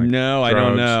something like No, drugs, I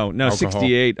don't know. No, alcohol.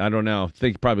 68, I don't know. I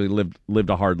think he probably lived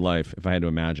a hard life, if I had to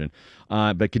imagine.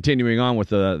 But continuing on with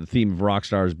the theme of rock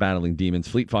stars battling demons,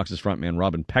 Fleet Foxes frontman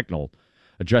Robin Pecknold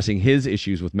addressing his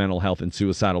issues with mental health and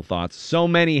suicidal thoughts. So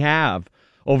many have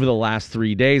over the last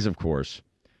 3 days, of course.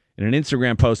 In an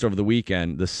Instagram post over the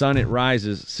weekend, the Sun It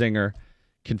Rises singer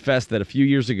confessed that a few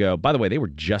years ago, by the way, they were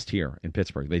just here in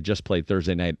Pittsburgh. They just played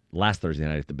last Thursday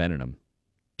night at the Benningham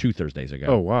 2 Thursdays ago.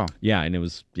 Oh, wow. Yeah, and it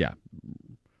was,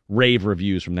 rave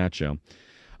reviews from that show.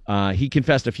 He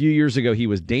confessed a few years ago he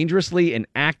was dangerously and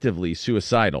actively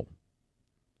suicidal.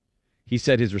 He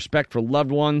said his respect for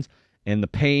loved ones and the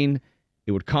pain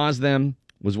it would cause them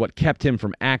was what kept him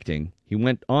from acting. He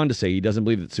went on to say he doesn't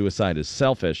believe that suicide is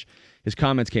selfish. His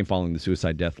comments came following the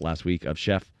suicide death last week of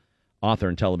chef, author,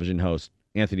 and television host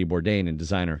Anthony Bourdain and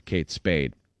designer Kate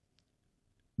Spade.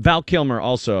 Val Kilmer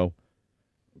also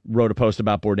wrote a post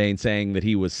about Bourdain saying that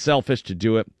he was selfish to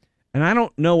do it. And I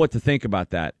don't know what to think about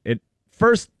that.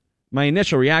 First, my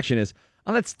initial reaction is,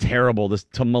 oh, that's terrible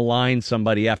to malign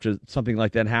somebody after something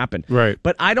like that happened. Right.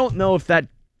 But I don't know if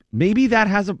maybe that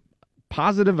has a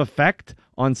positive effect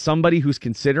on somebody who's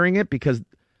considering it, because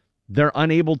they're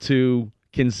unable to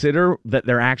consider that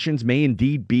their actions may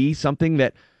indeed be something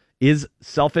that is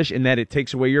selfish and that it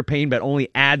takes away your pain but only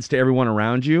adds to everyone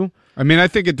around you. I mean, I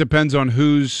think it depends on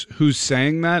who's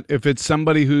saying that. If it's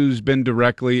somebody who's been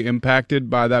directly impacted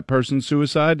by that person's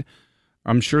suicide,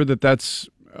 I'm sure that's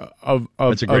a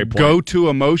great point. go-to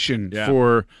emotion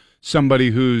for somebody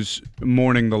who's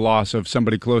mourning the loss of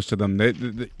somebody close to them.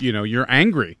 You're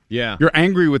angry. Yeah. You're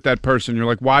angry with that person. You're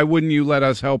like, why wouldn't you let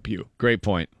us help you? Great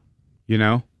point.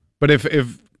 But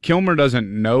if Kilmer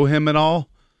doesn't know him at all,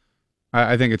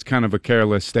 I think it's kind of a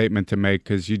careless statement to make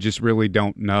because you just really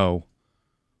don't know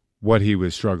what he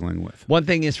was struggling with. One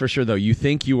thing is for sure, though, you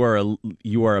think you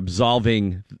are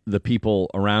absolving the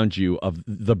people around you of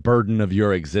the burden of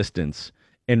your existence,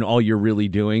 and all you're really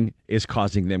doing is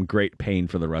causing them great pain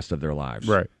for the rest of their lives.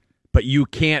 Right. But you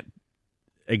can't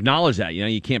acknowledge that.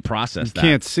 You can't process that. You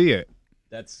can't see it.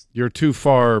 You're too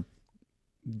far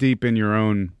deep in your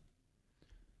own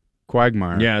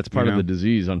quagmire. Yeah, it's part of the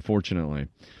disease, unfortunately.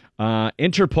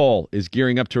 Interpol is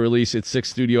gearing up to release its 6th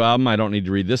studio album. I don't need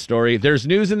to read this story. There's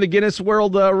news in the Guinness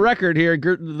World Record here,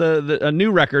 a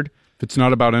new record. If it's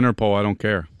not about Interpol, I don't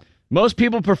care. Most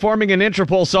people performing an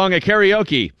Interpol song at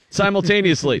karaoke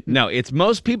simultaneously. No, it's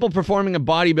most people performing a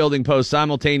bodybuilding pose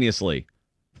simultaneously.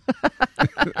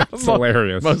 That's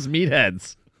hilarious. Most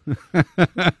meatheads.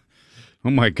 Oh,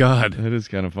 my God. That is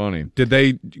kind of funny. Did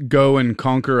they go and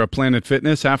conquer a Planet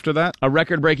Fitness after that? A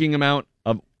record-breaking amount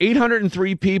of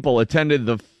 803 people attended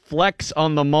the Flex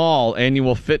on the Mall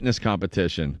annual fitness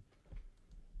competition.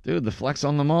 Dude, the Flex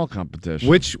on the Mall competition.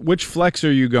 Which flex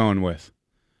are you going with?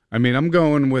 I mean, I'm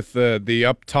going with the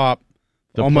up top,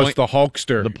 the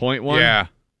Hulkster. The point one? Yeah.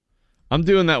 I'm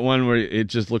doing that one where it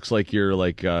just looks like you're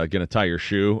like going to tie your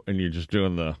shoe and you're just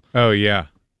doing the... Oh, yeah.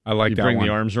 I like that one. You bring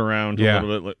the arms around a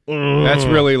little bit. That's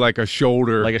really like a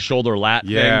shoulder. Like a shoulder lat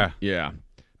thing. Yeah.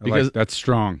 Because that's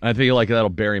strong. I feel like that'll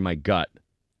bury my gut.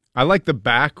 I like the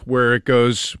back where it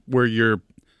goes, where you're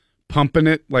pumping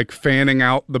it, like fanning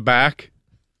out the back.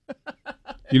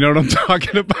 You know what I'm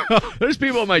talking about? There's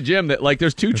people at my gym that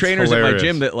there's two trainers hilarious. at my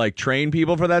gym that train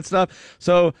people for that stuff.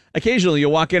 So occasionally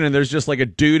you'll walk in and there's just like a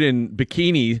dude in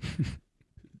bikini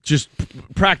just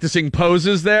practicing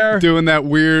poses there. Doing that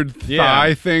weird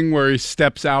thigh thing where he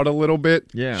steps out a little bit,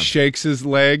 shakes his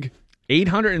leg.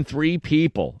 803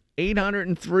 people.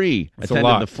 803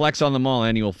 attended the Flex on the Mall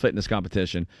annual fitness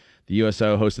competition. The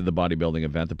USO hosted the bodybuilding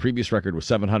event. The previous record was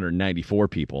 794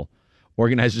 people.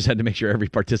 Organizers had to make sure every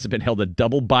participant held a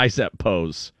double bicep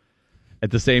pose at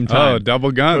the same time. Oh,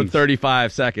 double guns. For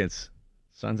 35 seconds.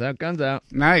 Sun's out, guns out.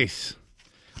 Nice.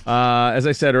 As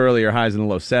I said earlier, highs in the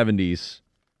low 70s.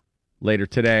 Later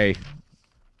today,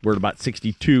 we're at about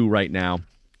 62 right now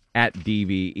at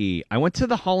DVE. I went to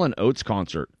the Hall & Oates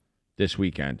concert this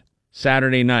weekend,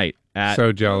 Saturday night at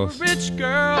so jealous.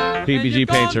 PPG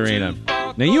Paints Arena.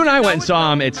 Now, you and I went and saw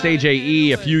them at Stage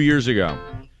AE a few years ago.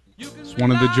 It's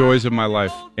one of the joys of my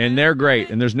life. And they're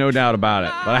great, and there's no doubt about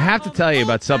it. But I have to tell you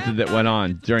about something that went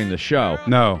on during the show.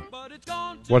 No.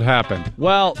 What happened?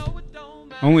 Well,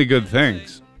 only good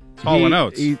things. Hall &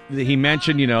 Oates. He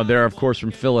mentioned, they're, of course,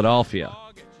 from Philadelphia.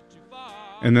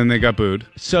 And then they got booed.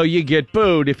 So you get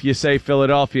booed if you say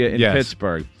Philadelphia in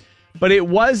Pittsburgh. But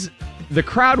the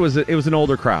crowd was an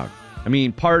older crowd. I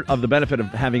mean, part of the benefit of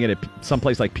having it at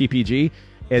someplace like PPG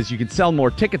is you can sell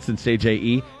more tickets than Stage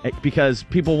AE because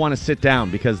people want to sit down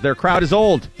because their crowd is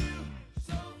old.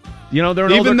 They're an older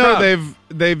crowd. Even though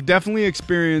they've definitely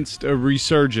experienced a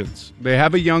resurgence. They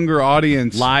have a younger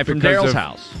audience. Live from Daryl's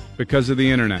house. Because of the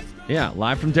internet. Yeah,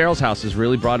 Live from Daryl's house has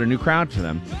really brought a new crowd to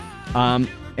them.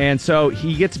 And so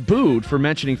he gets booed for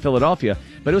mentioning Philadelphia,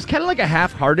 but it was kind of like a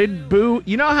half-hearted boo.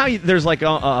 You know how there's like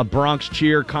a Bronx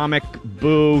cheer comic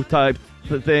boo type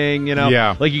thing,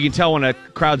 Yeah. Like you can tell when a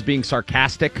crowd's being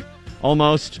sarcastic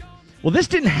almost. Well, this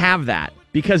didn't have that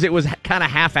because it was kind of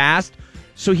half-assed.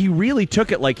 So he really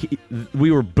took it like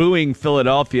we were booing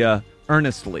Philadelphia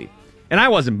earnestly. And I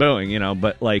wasn't booing,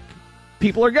 but like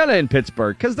people are gonna in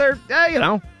Pittsburgh because they're,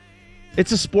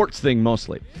 it's a sports thing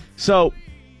mostly. So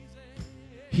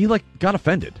he got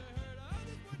offended.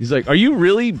 He's like, "Are you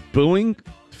really booing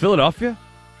Philadelphia?"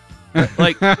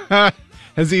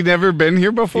 Has he never been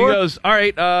here before? He goes, "All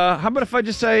right, how about if I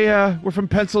just say we're from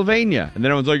Pennsylvania?" And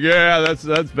then everyone's like, "Yeah,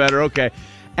 that's better, okay."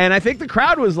 And I think the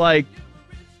crowd was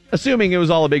assuming it was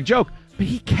all a big joke, but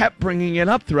he kept bringing it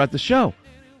up throughout the show.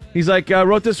 He's like,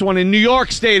 "Wrote this one in New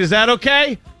York State. Is that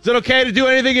okay? Is it okay to do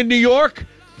anything in New York?"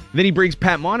 And then he brings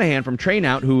Pat Monahan from Train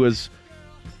Out, who was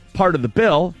part of the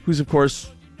bill, who's of course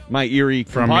my Erie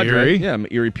compadre. Erie? Yeah, I'm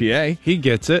Erie, PA. He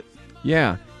gets it.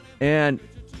 Yeah. And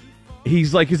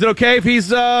he's like, "Is it okay if he's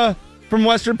from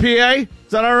Western PA? Is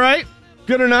that all right?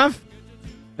 Good enough?"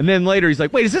 And then later he's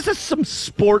like, "Wait, is this some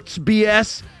sports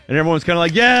BS?" And everyone's kind of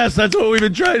like, "Yes, that's what we've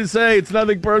been trying to say. It's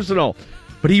nothing personal."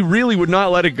 But he really would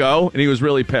not let it go, and he was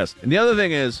really pissed. And the other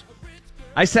thing is,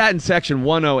 I sat in section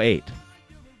 108.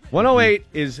 108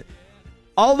 is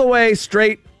all the way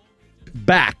straight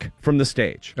back from the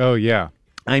stage. Oh, yeah.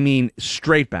 I mean,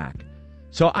 straight back.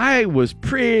 So I was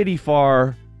pretty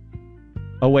far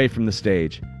away from the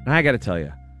stage. And I got to tell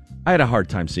you, I had a hard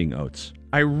time seeing Oates.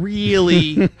 I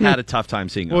really had a tough time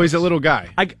seeing Oates. Well, he's a little guy.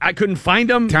 I couldn't find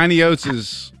him. Tiny Oates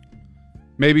is...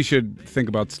 Maybe should think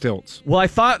about stilts. Well, I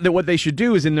thought that what they should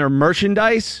do is in their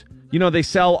merchandise, you know, they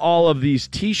sell all of these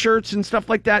T-shirts and stuff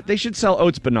like that. They should sell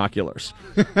Oates binoculars.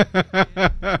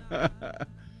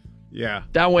 Yeah.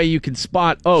 That way you can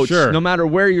spot Oates no matter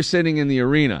where you're sitting in the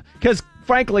arena. Because,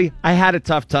 frankly, I had a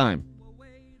tough time.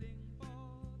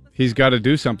 He's got to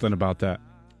do something about that.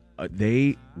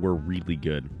 They were really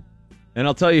good. And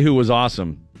I'll tell you who was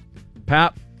awesome.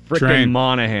 Pat frickin'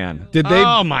 Monahan. Did they?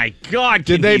 Oh, my God.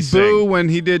 Did they boo when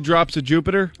he did Drops of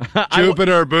Jupiter?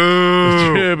 Jupiter,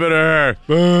 boo. Jupiter.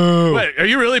 Boo. Wait, are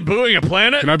you really booing a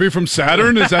planet? Can I be from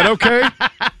Saturn? Is that okay?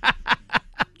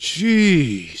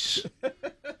 Jeez. You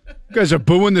guys are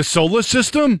booing the solar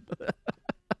system?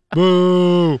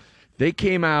 Boo. They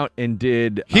came out and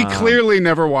did... He clearly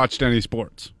never watched any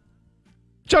sports.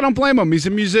 Which I don't blame him. He's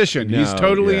a musician. He's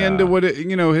totally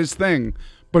into his thing.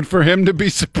 But for him to be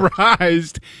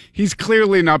surprised, he's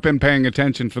clearly not been paying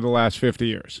attention for the last 50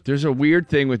 years. There's a weird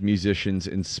thing with musicians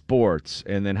in sports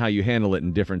and then how you handle it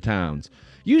in different towns.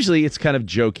 Usually it's kind of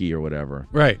jokey or whatever.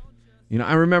 Right. You know,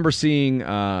 I remember seeing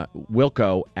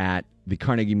Wilco at the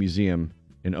Carnegie Museum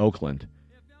in Oakland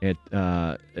at,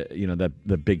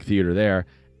 the big theater there.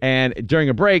 And during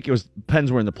a break, it was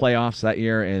Pens were in the playoffs that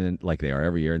year, and like they are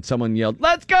every year, and someone yelled,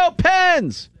 "Let's go,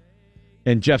 Pens!"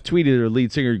 And Jeff Tweedy, their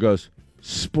lead singer, goes,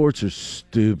 "Sports are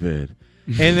stupid."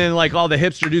 And then like all the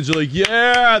hipster dudes are like,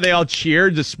 "Yeah!" They all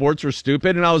cheered. The sports were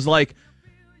stupid, and I was like,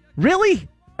 "Really?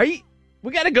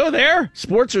 We got to go there?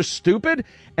 Sports are stupid?"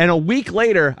 And a week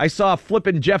later, I saw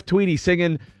flipping Jeff Tweedy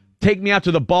singing "Take Me Out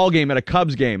to the Ball Game" at a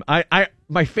Cubs game.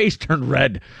 My face turned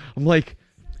red. I'm like,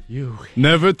 "You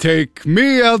never take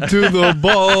me out to the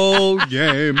ball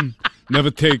game. Never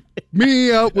take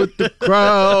me out with the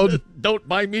crowd. Don't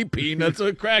buy me peanuts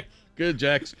or crack. Good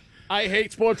Jacks. I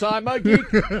hate sports. I'm a geek."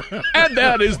 And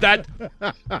that is that.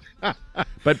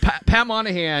 But Pat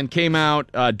Monahan came out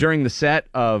during the set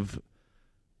of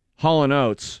Hall &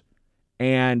 Oates,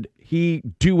 and he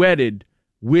duetted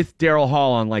with Daryl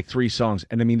Hall on like 3 songs.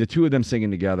 And I mean, the two of them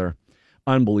singing together,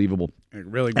 unbelievable.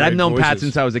 Really great and I've known voices. Pat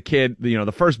since I was a kid. You know,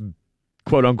 the first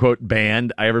quote unquote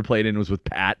band I ever played in was with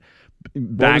Pat.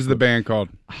 What was the band called?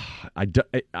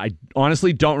 I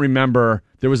honestly don't remember.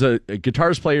 There was a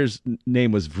guitarist player's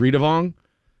name was Vredevong.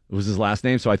 It was his last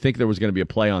name, so I think there was going to be a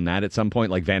play on that at some point,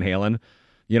 like Van Halen,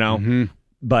 you know. Mm-hmm.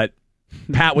 But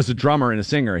Pat was a drummer and a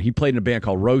singer. He played in a band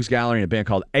called Rogues Gallery and a band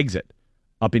called Exit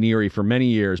up in Erie for many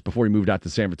years before he moved out to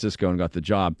San Francisco and got the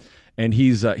job. And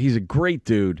he's a great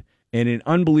dude and an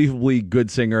unbelievably good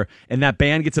singer. And that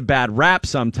band gets a bad rap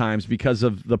sometimes because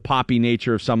of the poppy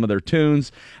nature of some of their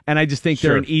tunes. And I just think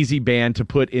they're an easy band to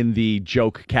put in the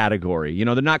joke category. You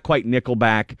know, they're not quite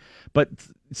Nickelback, but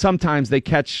sometimes they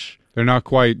catch... They're not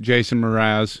quite Jason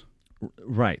Mraz.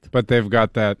 Right. But they've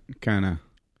got that kind of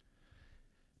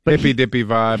hippy-dippy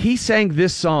vibe. He sang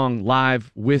this song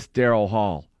live with Daryl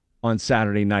Hall on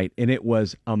Saturday night, and it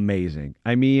was amazing.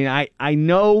 I mean, I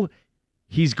know...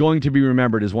 he's going to be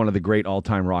remembered as one of the great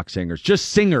all-time rock singers, just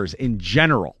singers in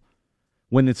general,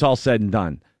 when it's all said and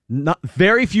done.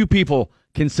 Very few people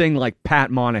can sing like Pat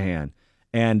Monahan,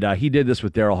 and he did this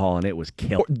with Daryl Hall, and it was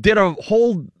killer. Did a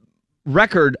whole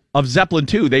record of Zeppelin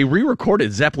 2. They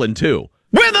re-recorded Zeppelin 2.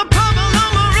 With a pump in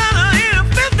a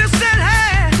 50-cent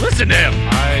hat. Listen to him.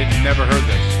 I never heard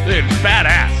this. Dude,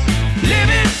 badass. Live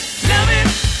it, love it,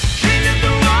 change it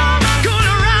the world. Going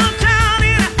around town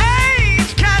in an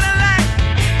age Cadillac.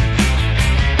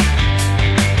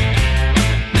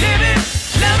 Live it,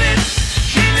 love it,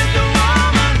 change it the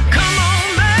world. Come on,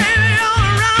 baby, all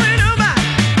around in a bike.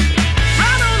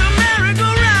 Ride on a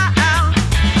merry-go-round.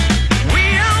 We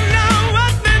all know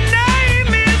what the name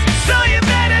is, so you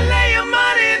better lay your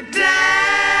money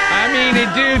down. I mean, the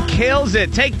dude kills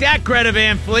it. Take that, Greta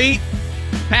Van Fleet.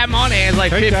 Pat Monahan's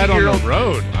like 50-year-old. Take that on the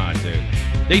road. Oh, dude.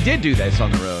 They did do this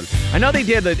on the road. I know they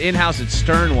did the in-house at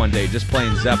Stern one day just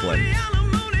playing Zeppelin.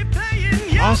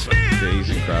 Awesome. Yeah, he's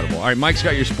incredible. All right, Mike's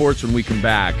got your sports when we come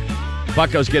back.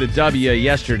 Buccos get a W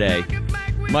yesterday.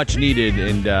 Much needed,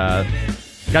 and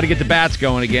got to get the bats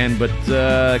going again, but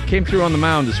came through on the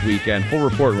mound this weekend. Full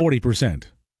report. 40%.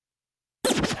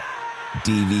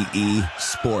 DVE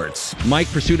Sports. Mike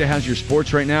Pursuta has your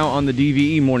sports right now on the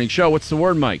DVE Morning Show. What's the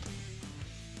word, Mike?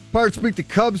 Pirates beat the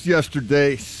Cubs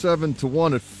yesterday,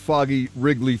 7-1 at foggy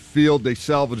Wrigley Field. They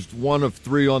salvaged 1 of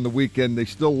 3 on the weekend. They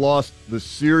still lost the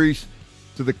series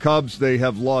to the Cubs. They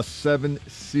have lost 7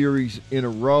 series in a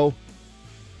row.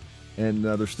 and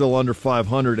they're still under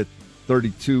 500 at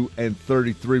 32 and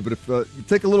 33. But if you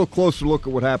take a little closer look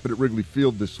at what happened at Wrigley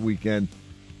Field this weekend,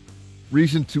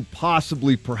 reason to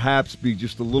possibly perhaps be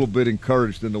just a little bit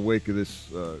encouraged in the wake of this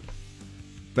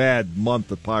bad month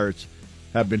the Pirates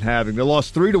have been having. They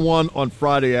lost 3-1 on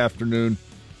Friday afternoon.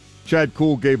 Chad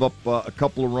Kuhl gave up a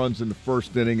couple of runs in the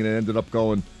first inning, and it ended up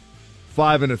going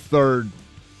 5 1/3,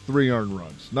 3 earned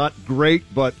runs. Not great,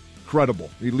 but credible.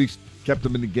 He at least kept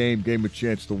them in the game, gave him a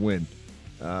chance to win.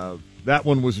 That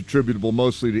one was attributable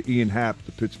mostly to Ian Happ,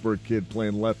 the Pittsburgh kid,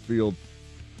 playing left field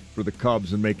for the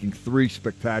Cubs and making 3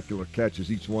 spectacular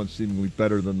catches, each one seemingly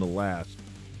better than the last,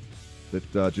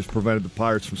 that just prevented the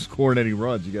Pirates from scoring any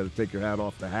runs. You got to take your hat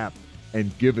off to Happ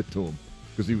and give it to him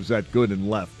because he was that good and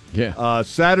left. Yeah.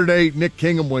 Saturday, Nick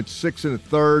Kingham went 6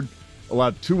 1/3,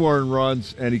 allowed 2 earned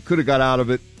runs, and he could have got out of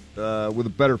it with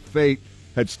a better fate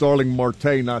had Starling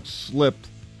Marte not slipped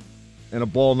and a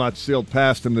ball not sailed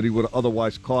past him that he would have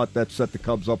otherwise caught. That set the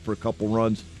Cubs up for a couple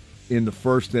runs in the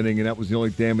first inning, and that was the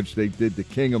only damage they did to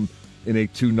Kingham in a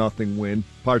 2-0 win.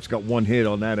 Pirates got 1 hit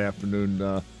on that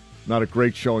afternoon. Not a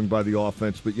great showing by the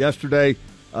offense. But yesterday,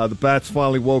 the bats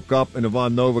finally woke up, and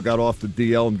Ivan Nova got off the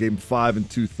DL and gave him 5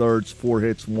 2/3, 4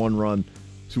 hits, 1 run,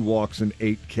 2 walks, and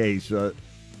 8 Ks.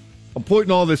 I'm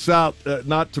pointing all this out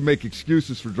not to make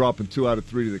excuses for dropping 2 out of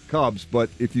 3 to the Cubs, but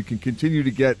if you can continue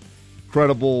to get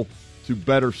credible to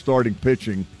better starting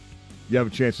pitching, you have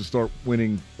a chance to start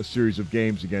winning a series of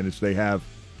games again, as they have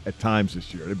at times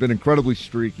this year. They've been incredibly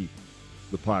streaky,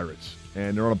 the Pirates,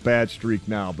 and they're on a bad streak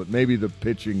now, but maybe the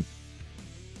pitching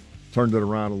turned it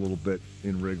around a little bit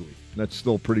in Wrigley. And that's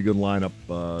still a pretty good lineup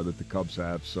that the Cubs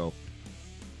have, so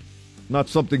not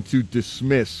something to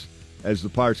dismiss as the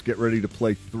Pirates get ready to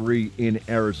play 3 in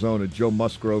Arizona. Joe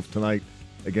Musgrove tonight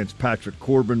against Patrick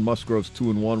Corbin. Musgrove's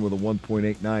 2-1 with a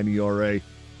 1.89 ERA.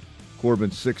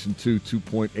 Corbin 6-2,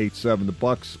 2.87. The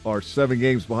Bucks are 7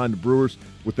 games behind the Brewers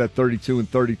with that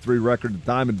 32-33 record.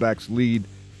 The Diamondbacks lead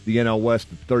the NL West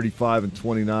at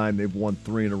 35-29. They've won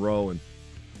 3 in a row, and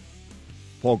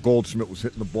Paul Goldschmidt was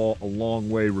hitting the ball a long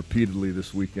way repeatedly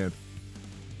this weekend.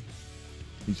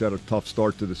 He's had a tough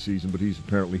start to the season, but he's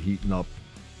apparently heating up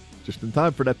just in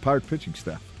time for that Pirate pitching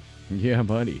staff. Yeah,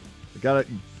 buddy. You gotta,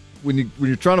 when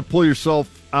you're trying to pull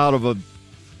yourself out of a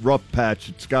rough patch,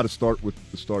 it's got to start with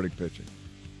the starting pitching.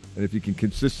 And if you can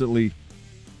consistently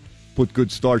put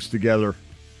good starts together,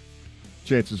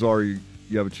 chances are you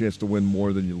have a chance to win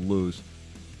more than you lose.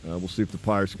 We'll see if the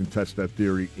Pirates can test that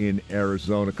theory in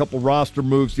Arizona. A couple roster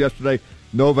moves yesterday.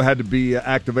 Nova had to be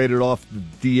activated off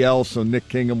the DL, so Nick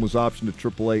Kingham was optioned to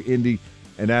AAA Indy,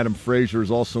 and Adam Frazier is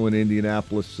also in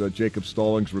Indianapolis. Jacob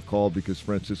Stallings recalled because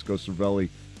Francisco Cervelli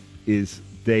is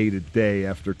day-to-day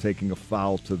after taking a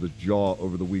foul to the jaw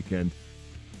over the weekend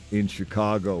in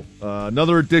Chicago.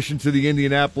 Another addition to the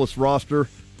Indianapolis roster,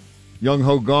 Young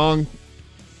Ho Gong,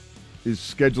 is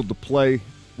scheduled to play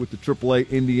with the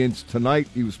AAA Indians tonight.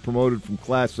 He was promoted from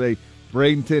Class A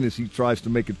Bradenton as he tries to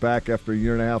make it back after a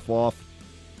year and a half off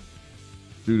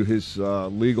due to his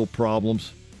legal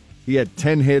problems. He had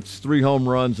 10 hits, 3 home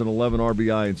runs, and 11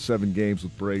 RBI in 7 games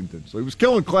with Bradenton. So he was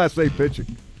killing Class A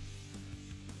pitching.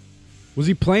 Was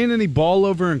he playing any ball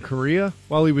over in Korea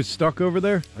while he was stuck over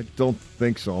there? I don't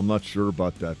think so. I'm not sure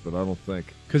about that, but I don't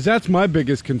think. Because that's my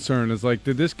biggest concern is, like,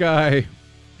 did this guy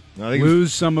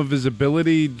lose some of his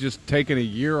ability just taking a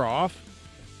year off?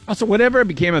 Also, whatever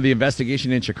became of the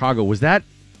investigation in Chicago, was that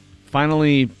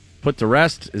finally put to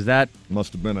rest? Is that...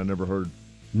 Must have been. I never heard.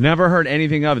 Never heard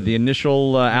anything of it. The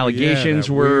initial allegations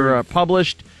were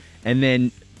published, and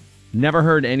then never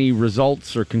heard any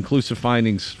results or conclusive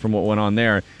findings from what went on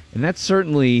there. And that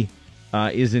certainly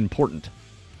is important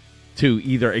to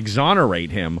either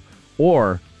exonerate him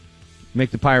or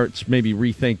make the Pirates maybe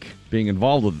rethink being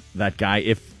involved with that guy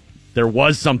if there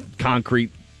was some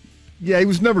concrete... Yeah, he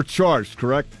was never charged,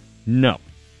 correct? No.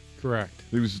 Correct.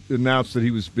 It was announced that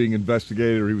he was being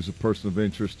investigated or he was a person of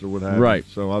interest or what have you. Right.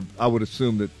 So I would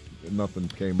assume that nothing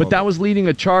came But of that it. was leading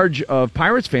a charge of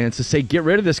Pirates fans to say, get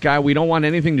rid of this guy. We don't want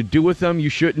anything to do with him. You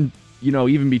shouldn't,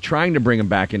 even be trying to bring him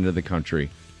back into the country.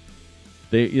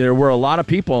 There were a lot of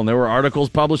people, and there were articles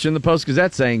published in the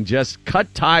Post-Gazette saying, just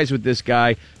cut ties with this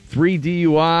guy. 3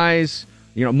 DUIs,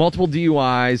 multiple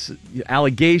DUIs,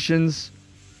 allegations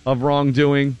of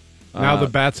wrongdoing. Now the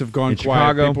bats have gone in quiet.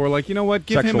 Chicago. People are like, you know what?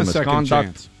 Give him a second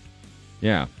chance.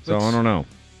 Yeah, so I don't know.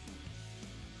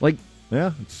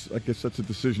 Yeah, I guess that's a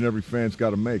decision every fan's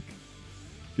got to make.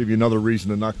 Give you another reason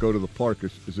to not go to the park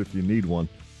as if you need one.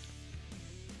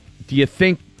 Do you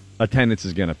think attendance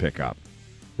is going to pick up?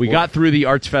 We got through the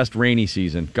Arts Fest rainy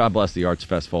season. God bless the Arts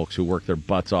Fest folks who work their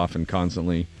butts off and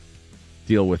constantly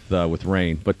deal with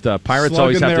rain. But Pirates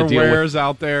always Slugging have to their deal wares with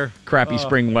out there. crappy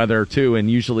spring weather too, and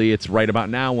usually it's right about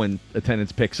now when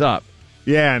attendance picks up.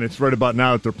 Yeah, and it's right about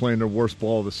now that they're playing their worst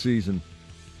ball of the season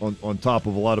on top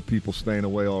of a lot of people staying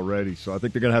away already. So I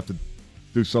think they're going to have to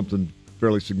do something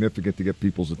fairly significant to get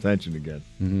people's attention again.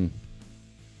 Mm-hmm.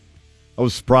 I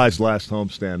was surprised last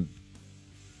homestand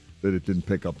that it didn't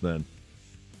pick up then.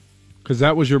 Because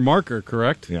that was your marker,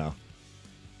 correct? Yeah.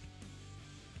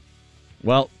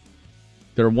 Well,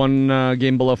 they're one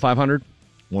game below 500.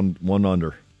 One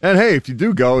under. And, hey, if you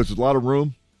do go, there's a lot of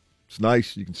room. It's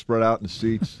nice. You can spread out in the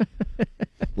seats.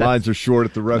 Lines are short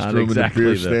at the restroom exactly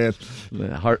and the beer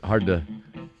stand. Hard to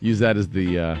use that as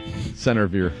the center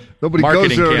of your Nobody marketing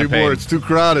goes there campaign. anymore. It's too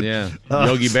crowded. Yeah,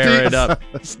 Yogi Bear it up.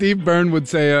 Steve Byrne would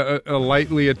say a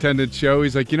lightly attended show.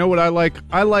 He's like, you know what I like?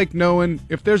 I like knowing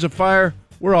if there's a fire,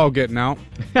 we're all getting out.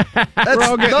 We're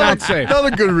all getting out safe.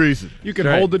 Another good reason. You can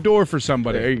hold the door for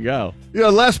somebody. There you go. You know,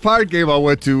 last Pirate game I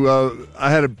went to,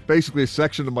 I had basically a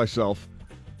section to myself.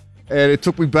 And it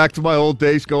took me back to my old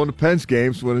days going to Penn's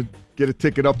games when I'd get a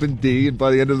ticket up in D, and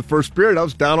by the end of the first period, I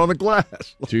was down on the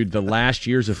glass. Dude, the last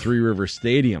years of Three River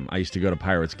Stadium, I used to go to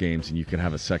Pirates games, and you could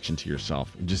have a section to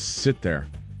yourself and just sit there.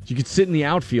 You could sit in the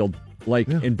outfield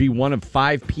and be one of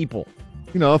 5 people.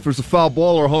 You know, if there's a foul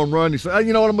ball or a home run, you say,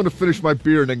 you know what, I'm going to finish my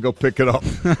beer and then go pick it up.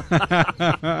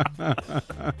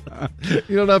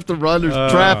 You don't have to run.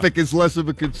 There's traffic is less of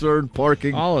a concern,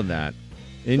 parking. All of that.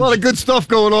 A lot of good stuff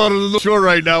going on the shore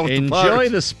right now with the Enjoy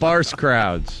Pirates. the sparse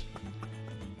crowds.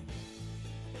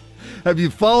 Have you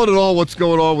followed at all what's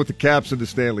going on with the Caps in the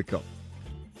Stanley Cup?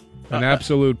 An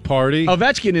absolute party.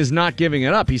 Ovechkin is not giving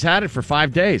it up. He's had it for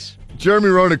 5 days. Jeremy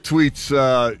Roenick tweets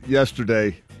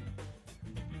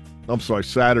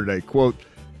Saturday, quote,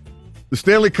 "The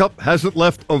Stanley Cup hasn't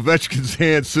left Ovechkin's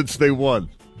hands since they won.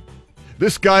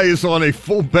 This guy is on a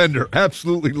full bender,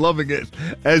 absolutely loving it,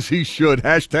 as he should.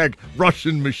 Hashtag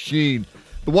Russian machine."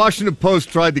 The Washington Post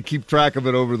tried to keep track of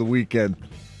it over the weekend.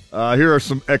 Here are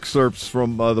some excerpts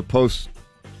from the Post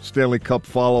Stanley Cup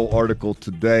Follow article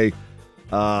today.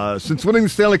 Since winning the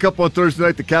Stanley Cup on Thursday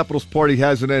night, the Capitals' party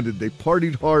hasn't ended. They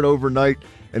partied hard overnight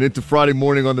and into Friday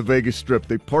morning on the Vegas Strip.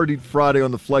 They partied Friday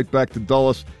on the flight back to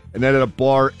Dulles and then at a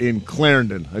bar in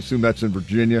Clarendon. I assume that's in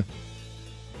Virginia.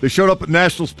 They showed up at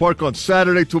Nationals Park on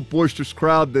Saturday to a boisterous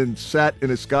crowd, then sat in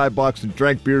a skybox and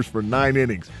drank beers for 9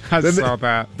 innings. I saw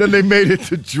that. Then they made it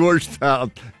to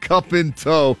Georgetown, cup in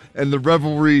tow, and the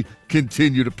revelry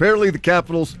continued. Apparently, the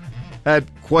Capitals had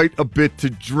quite a bit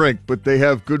to drink, but they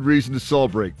have good reason to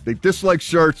celebrate. They dislike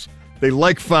shirts. They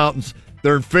like fountains.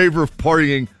 They're in favor of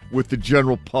partying with the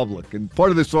general public. And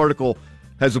part of this article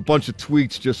has a bunch of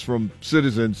tweets just from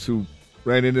citizens who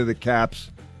ran into the Caps.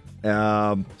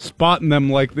 Spotting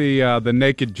them like the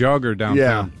naked jogger downtown.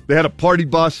 Yeah, they had a party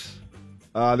bus.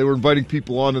 They were inviting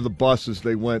people onto the bus as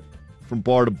they went from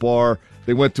bar to bar.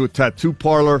 They went to a tattoo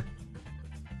parlor.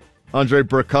 Andrei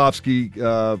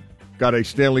Burakovsky got a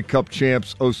Stanley Cup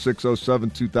champs 06, 07,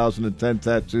 2010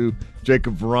 tattoo.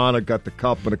 Jacob Verana got the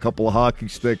cup and a couple of hockey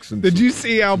sticks. And Did you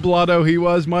see how blotto he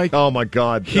was, Mike? Oh, my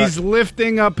God. He's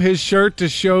lifting up his shirt to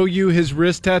show you his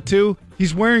wrist tattoo.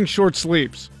 He's wearing short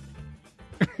sleeves.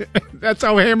 That's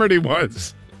how hammered he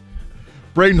was.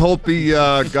 Braden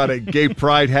Holtby got a gay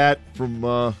pride hat from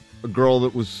a girl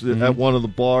that was at one of the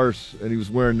bars, and he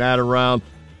was wearing that around.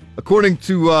 According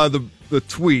to the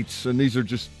tweets, and these are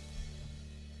just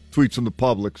tweets from the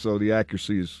public, so the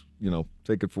accuracy is,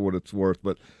 take it for what it's worth.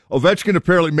 But Ovechkin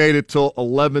apparently made it till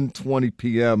 11:20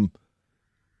 p.m.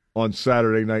 on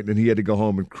Saturday night, and then he had to go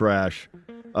home and crash.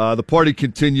 The party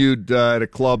continued at a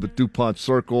club at DuPont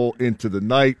Circle into the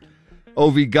night.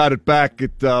 Ovi got it back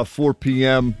at 4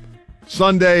 p.m.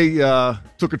 Sunday,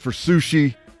 took it for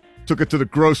sushi, took it to the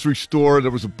grocery store.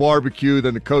 There was a barbecue.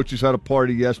 Then the coaches had a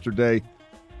party yesterday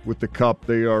with the cup.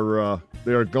 They are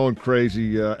going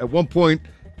crazy. At one point,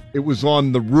 it was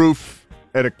on the roof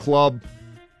at a club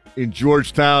in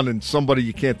Georgetown, and somebody,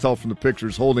 you can't tell from the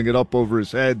pictures, holding it up over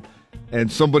his head. And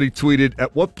somebody tweeted,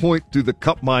 "At what point do the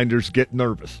cup minders get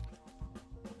nervous?"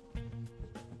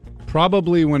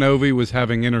 Probably when Ovi was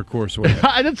having intercourse with it.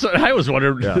 That's what I was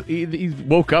wondering. Yeah. He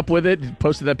woke up with it,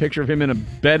 posted that picture of him in a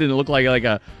bed, and it looked like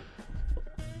a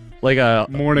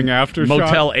morning after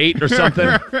Motel 8 or something.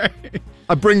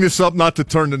 I bring this up not to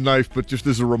turn the knife, but just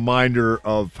as a reminder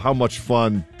of how much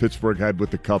fun Pittsburgh had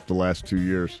with the cup the last 2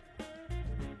 years.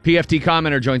 PFT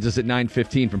commenter joins us at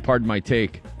 9:15 from Pardon My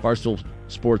Take, Barstool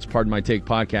Sports Pardon My Take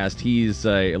podcast. He's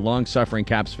a long-suffering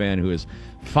Caps fan who is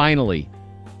finally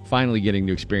finally getting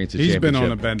to experience a He's championship.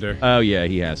 been on a bender. Oh, yeah,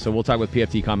 he has. So we'll talk with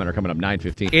PFT commenter coming up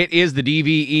 9:15. It is the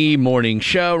DVE Morning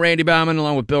Show. Randy Bauman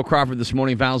along with Bill Crawford this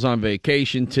morning. Val's on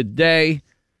vacation today.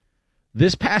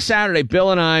 This past Saturday,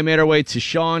 Bill and I made our way to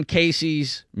Sean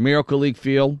Casey's Miracle League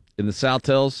Field in the South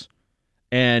Hills,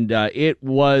 and it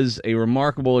was a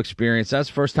remarkable experience. That's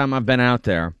the first time I've been out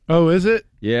there. Oh, is it?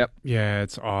 Yep. Yeah,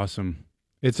 it's awesome.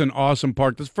 It's an awesome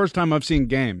park. This is the first time I've seen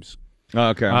games.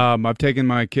 Okay. I've taken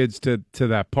my kids to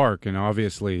that park, and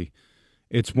obviously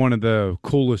it's one of the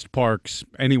coolest parks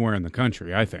anywhere in the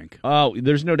country, I think. Oh,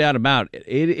 there's no doubt about it.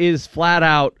 It is flat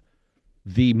out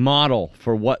the model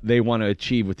for what they want to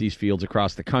achieve with these fields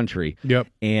across the country. Yep.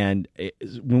 And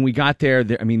when we got there,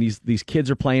 I mean, these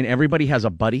kids are playing. Everybody has a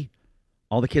buddy.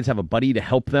 All the kids have a buddy to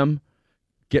help them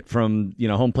get from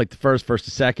home plate to first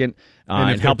to second, And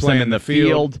if and they're helps them playing in the the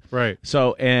field. right.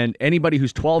 So, and anybody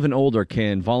who's 12 and older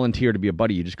can volunteer to be a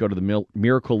buddy. You just go to the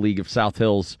Miracle League of South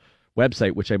Hills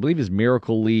website, which I believe is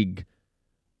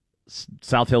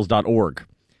miracleleaguesouthhills.org.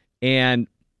 And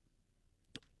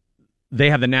they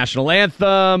have the national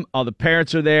anthem. All the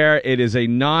parents are there. It is a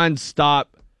nonstop,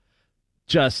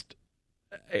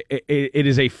 it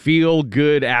is a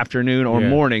feel-good afternoon or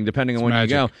morning, depending on when you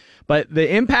go. But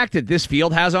the impact that this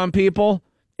field has on people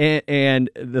and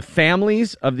the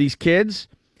families of these kids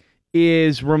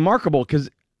is remarkable because,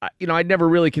 I'd never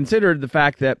really considered the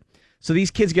fact that, so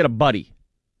these kids get a buddy.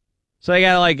 So they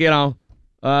got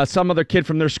some other kid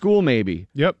from their school maybe.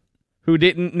 Yep. Who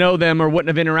didn't know them or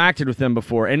wouldn't have interacted with them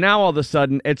before. And now all of a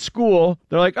sudden at school,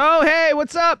 they're like, oh, hey,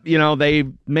 what's up? They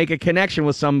make a connection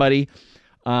with somebody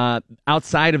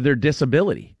outside of their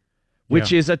disability,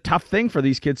 which is a tough thing for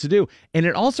these kids to do. And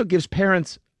it also gives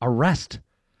parents a rest.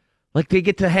 Like they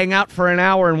get to hang out for an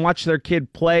hour and watch their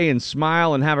kid play and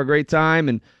smile and have a great time.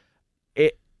 And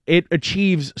it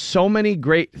achieves so many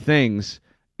great things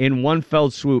in one fell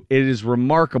swoop. It is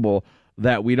remarkable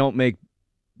that we don't make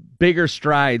bigger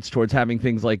strides towards having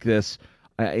things like this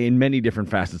in many different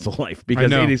facets of life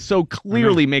because it is so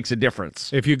clearly makes a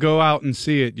difference. If you go out and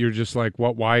see it, you're just like,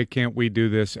 "What? Why can't we do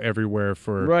this everywhere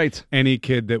for any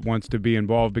kid that wants to be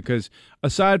involved?" Because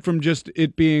aside from just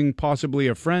it being possibly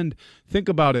a friend, think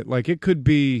about it. Like it could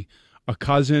be a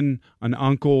cousin, an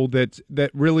uncle that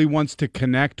really wants to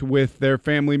connect with their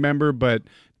family member, but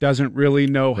doesn't really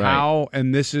know how.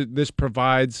 And this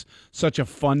provides such a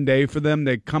fun day for them.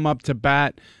 They come up to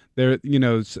bat. There,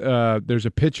 there's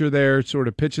a pitcher there sort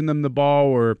of pitching them the ball,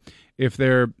 or if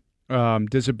their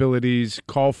disabilities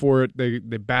call for it, they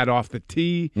bat off the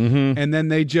tee, and then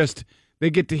they get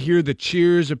to hear the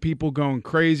cheers of people going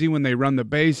crazy when they run the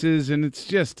bases, and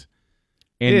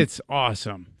it's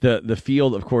awesome. The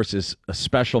field, of course, is a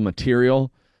special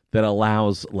material that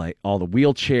allows like all the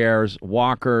wheelchairs,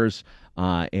 walkers,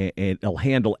 and it'll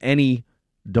handle any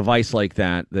device like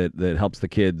that helps the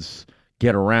kids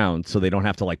get around so they don't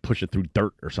have to like push it through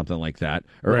dirt or something like that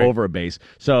or over a base.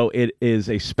 So it is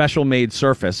a special made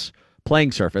surface,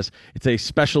 playing surface. It's a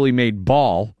specially made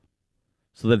ball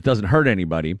so that it doesn't hurt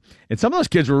anybody. And some of those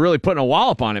kids were really putting a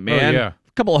wallop on it, man. Oh, yeah.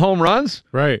 A couple of home runs.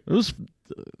 Right. It was,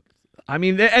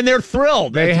 and they're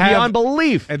thrilled. It's beyond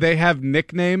belief. And they have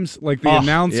nicknames. Like the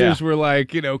announcers were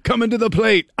like, coming to the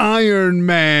plate, Iron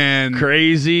Man.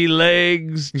 Crazy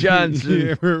Legs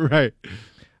Johnson. Right.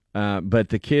 But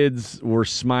the kids were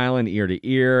smiling ear to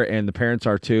ear, and the parents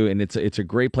are too. And it's a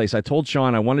great place. I told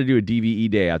Sean I want to do a DVE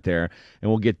day out there,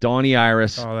 and we'll get Donnie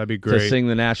Iris that'd be great. to sing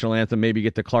the national anthem. Maybe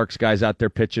get the Clark's guys out there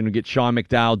pitching, and get Sean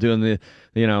McDowell doing the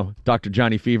Dr.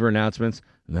 Johnny Fever announcements.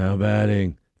 Now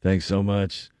batting. Thanks so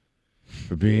much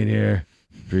for being here.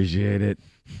 Appreciate it.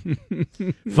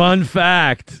 Fun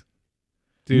fact.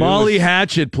 Dude, Molly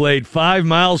Hatchet played 5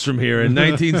 miles from here in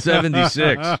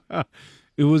 1976.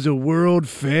 It was a world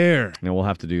fair. And we'll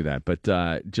have to do that. But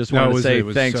just wanted to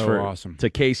say thanks awesome. to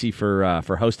Casey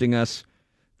for hosting us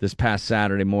this past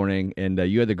Saturday morning. And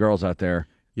you had the girls out there.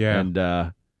 Yeah. And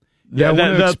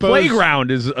the playground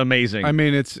is amazing. I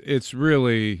mean, it's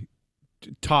really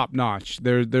top notch.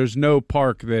 There's no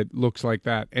park that looks like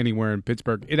that anywhere in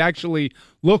Pittsburgh. It actually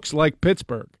looks like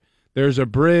Pittsburgh. There's a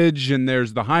bridge, and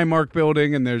there's the Highmark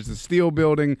building, and there's the Steel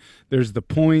building. There's the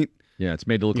Point. Yeah, it's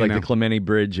made to look like the Clemente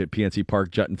Bridge at PNC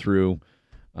Park jutting through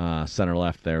center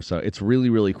left there. So it's really,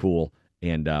 really cool.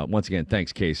 And once again,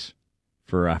 thanks, Case,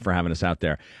 for having us out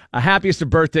there. Happiest of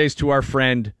birthdays to our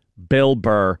friend Bill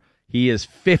Burr. He is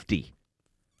 50.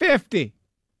 50.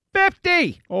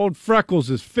 50! Old Freckles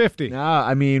is 50.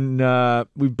 I mean,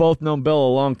 we've both known Bill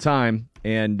a long time,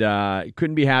 and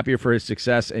couldn't be happier for his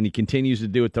success, and he continues to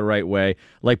do it the right way.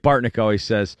 Like Bartnick always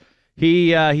says,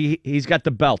 he's got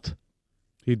the belt.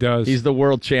 He does. He's the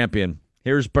world champion.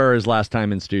 Here's Burr's last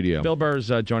time in studio. Bill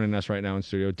Burr's joining us right now in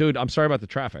studio. Dude, I'm sorry about the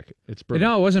traffic. It's brutal.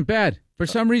 No, it wasn't bad. For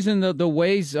some reason, the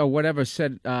Waze or whatever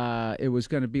said it was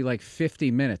going to be like 50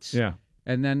 minutes. Yeah.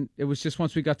 And then it was just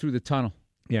once we got through the tunnel.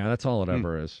 Yeah, that's all it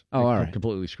ever is. Oh, It all right.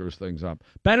 completely screws things up.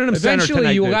 Benham Center Eventually,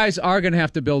 tonight, you dude. guys are going to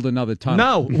have to build another tunnel.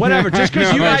 No, whatever. Just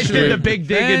because you guys did the big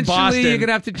dig in Boston. Eventually, you're going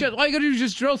to have to all you got to do is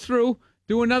just drill through,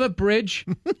 do another bridge,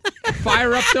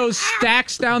 fire up those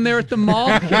stacks down there at the mall,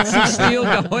 get some steel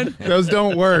going. Those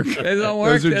don't work. They don't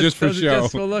work. Those are just for Those are show.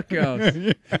 just for lookouts.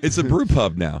 It's a brew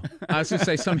pub now. I was going to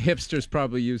say some hipsters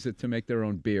probably use it to make their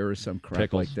own beer or some crap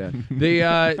Pickles. like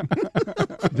that.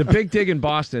 The big dig in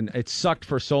Boston, it sucked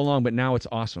for so long, but now it's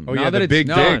awesome. Oh, now yeah, that the it's big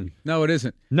done. dig. No, it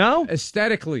isn't. No?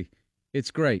 Aesthetically,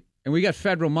 it's great. And we got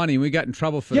federal money, and we got in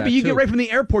trouble for Yeah, that, but you too. get right from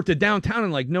the airport to downtown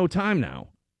in like no time now.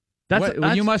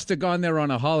 Well, you must have gone there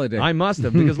on a holiday. I must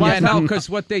have, because last time... because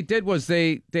what they did was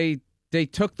they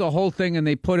took the whole thing and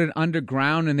they put it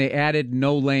underground and they added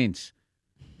no lanes.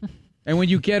 And when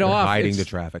you get off, hiding the it's-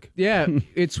 traffic. Yeah,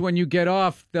 it's when you get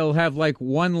off, they'll have like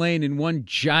one lane and one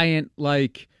giant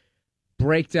like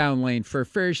breakdown lane for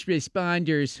first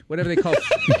responders, whatever they call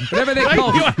whatever they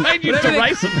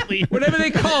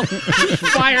call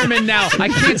firemen now. I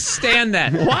can't stand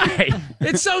that. Why?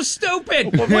 It's so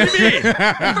stupid. What do you mean?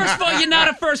 First of all, you're not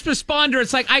a first responder.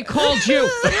 It's like I called you. All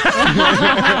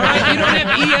right, you don't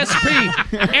have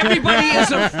ESP.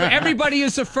 Everybody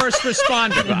is a first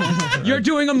responder. You're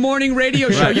doing a morning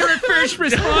radio show. You're a first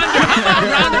responder. How about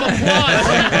a round of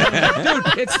applause?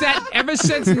 Dude, it's that ever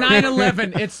since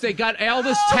 9/11, they got all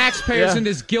this taxpayers in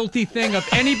this guilty thing of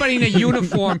anybody in a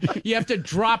uniform, you have to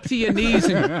drop to your knees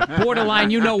and borderline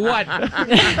you know what.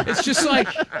 It's just like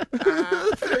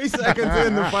 3 seconds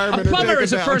in, the firemen a plumber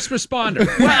is a first responder.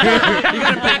 You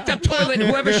got a backed up toilet, and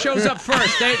whoever shows up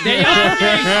first, they are.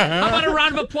 How about a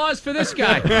round of applause for this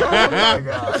guy?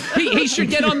 He should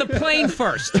get on the plane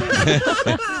first.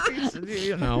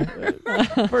 You know,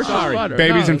 first Sorry. responder.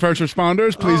 Babies and first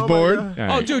responders, please board.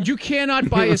 Oh, dude, you cannot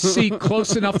buy a seat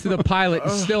close enough to the pilot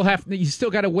and you still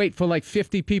got to wait for like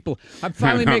 50 people. I'm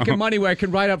finally making money where I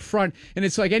can ride up front, and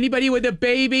it's like anybody with a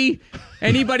baby,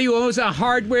 anybody who owns a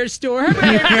hardware store, how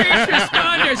about your first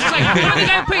responders? It's like, I think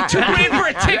I paid $2,000 for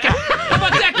a ticket. How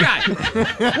about that guy?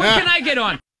 What can I get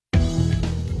on?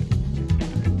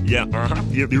 Yeah,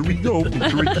 yeah, there we go.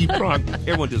 Kermit the Frog.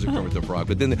 Everyone does a Kermit the Frog,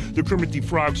 but then the Kermit the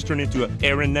Frogs turn into an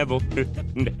Aaron Neville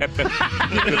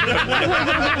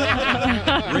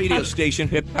radio station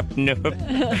to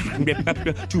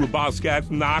a boss guy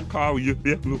from the I call you,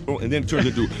 and then turns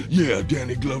into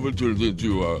Danny Glover turns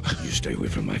into you stay away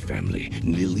from my family,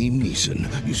 Liam Neeson.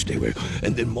 You stay away,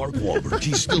 and then Mark Wahlberg.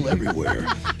 He's still everywhere.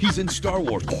 He's in Star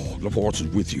Wars. Oh, the Force is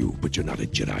with you, but you're not a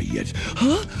Jedi yet,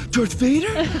 huh? Darth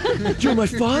Vader? You're my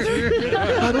father?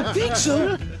 I don't think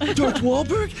so. Darth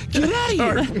Wahlberg? Get out of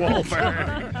here. Darth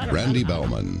Wahlberg. Randy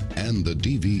Bauman and the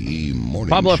DVE Morning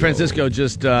Pablo Show. Francisco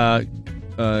just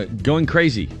going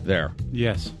crazy there.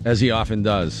 Yes. As he often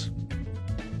does.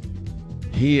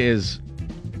 He is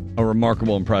a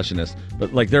remarkable impressionist.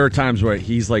 But like there are times where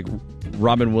he's like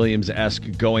Robin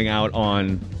Williams-esque going out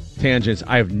on tangents.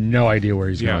 I have no idea where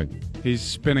he's going. He's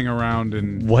spinning around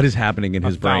and what is happening in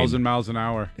his brain? 1,000 miles an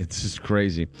hour. It's just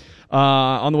crazy.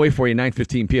 On the way for you,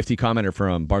 9:15 PFT commenter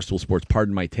from Barstool Sports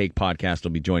Pardon My Take podcast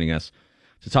will be joining us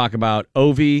to talk about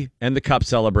Ovi and the Cup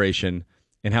celebration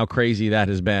and how crazy that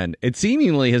has been. It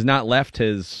seemingly has not left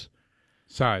his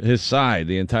side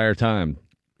the entire time.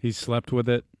 He slept with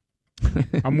it.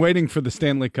 I'm waiting for the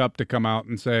Stanley Cup to come out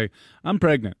and say, I'm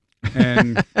pregnant,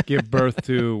 and give birth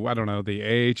to, I don't know,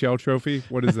 the AHL trophy.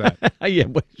 What is that? Yeah,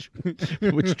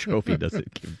 which trophy does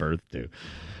it give birth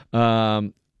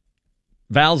to?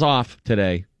 Val's off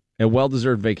today, a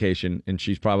well-deserved vacation, and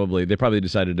they probably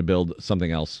decided to build something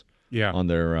else on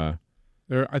their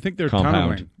I think they're compound.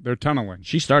 tunneling. They're tunneling.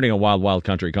 She's starting a wild, wild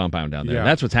country compound down there. Yeah.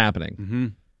 That's what's happening. Mm-hmm.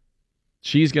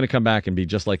 She's going to come back and be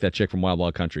just like that chick from Wild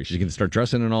Wild Country. She's going to start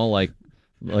dressing in all like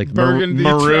Burgundy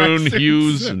maroon tracksuits.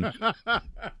 hues. And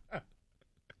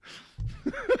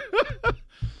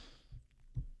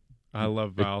I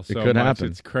love Val It so could much. happen.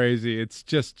 It's crazy. It's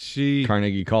just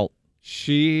Carnegie cult.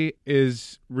 She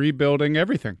is rebuilding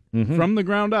everything from the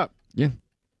ground up. Yeah.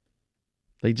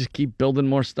 They just keep building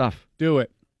more stuff. Do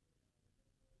it.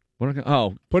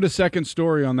 Put a second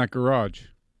story on that garage.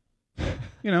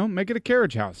 Make it a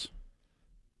carriage house.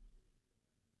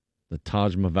 The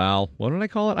Taj Mahal. What did I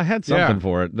call it? I had something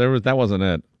for it. That wasn't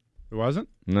it. It wasn't?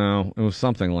 No, it was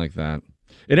something like that.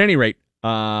 At any rate,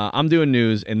 I'm doing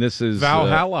news, and this is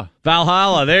Valhalla.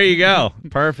 Valhalla. There you go.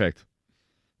 Perfect.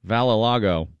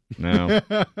 Valalago. No.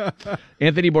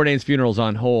 Anthony Bourdain's funeral's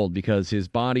on hold because his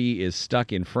body is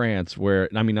stuck in France where,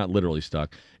 I mean, not literally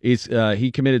stuck.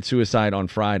 He committed suicide on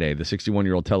Friday. The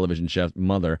 61-year-old television chef's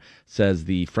mother says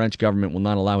the French government will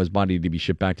not allow his body to be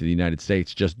shipped back to the United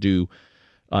States just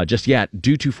yet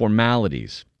due to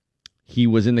formalities. He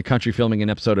was in the country filming an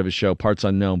episode of his show, Parts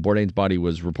Unknown. Bourdain's body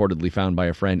was reportedly found by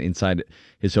a friend inside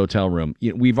his hotel room.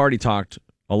 We've already talked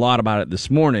a lot about it this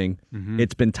morning. Mm-hmm.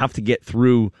 It's been tough to get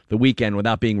through the weekend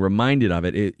without being reminded of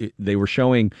it. They were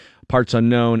showing Parts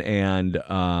Unknown and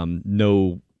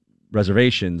No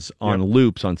Reservations on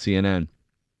loops on CNN.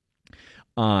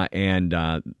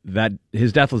 That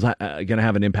his death was going to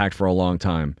have an impact for a long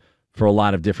time for a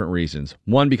lot of different reasons.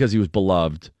 One, because he was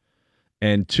beloved.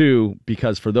 And two,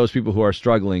 because for those people who are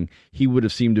struggling, he would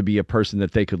have seemed to be a person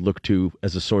that they could look to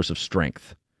as a source of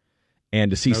strength.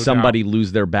 And to see somebody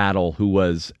lose their battle who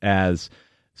was as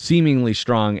seemingly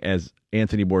strong as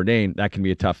Anthony Bourdain, that can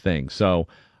be a tough thing. So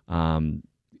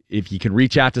if you can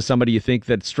reach out to somebody you think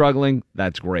that's struggling,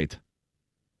 that's great.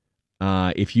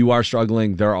 If you are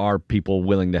struggling, there are people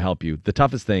willing to help you. The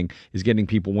toughest thing is getting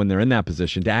people when they're in that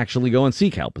position to actually go and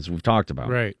seek help, as we've talked about.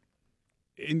 Right.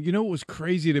 And you know what was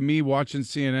crazy to me watching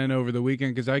CNN over the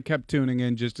weekend, because I kept tuning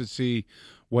in just to see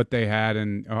what they had,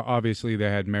 and obviously they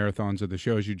had marathons of the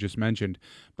shows you just mentioned,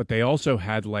 but they also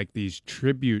had like these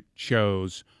tribute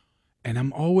shows, and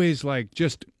I'm always like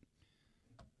just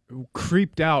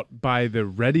creeped out by the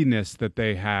readiness that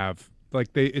they have. Like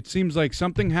it seems like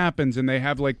something happens and they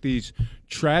have like these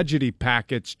tragedy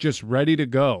packets just ready to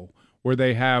go, where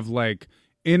they have like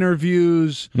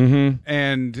interviews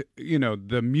and, you know,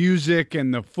 the music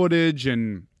and the footage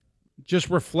and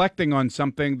just reflecting on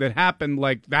something that happened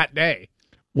like that day.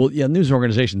 Well, yeah, news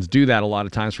organizations do that a lot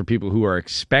of times for people who are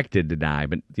expected to die.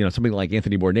 But, you know, something like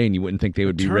Anthony Bourdain, you wouldn't think they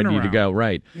would be ready to go.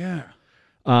 Right. Yeah.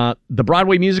 The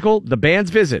Broadway musical, The Band's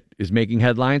Visit, is making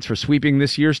headlines for sweeping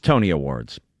this year's Tony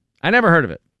Awards. I never heard of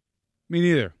it. Me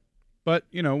neither. But,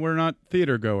 you know, we're not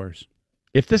theater goers.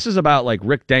 If this is about like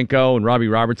Rick Denko and Robbie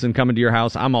Robertson coming to your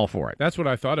house, I'm all for it. That's what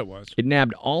I thought it was. It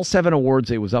nabbed all 7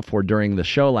 awards it was up for during the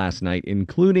show last night,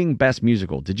 including Best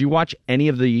Musical. Did you watch any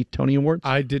of the Tony Awards?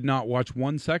 I did not watch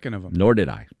 1 second of them. Nor did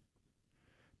I.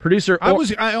 Producer,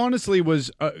 I honestly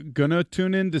was gonna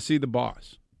tune in to see The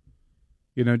Boss.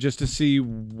 You know, just to see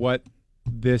what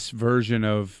this version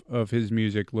of his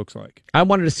music looks like. I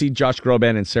wanted to see Josh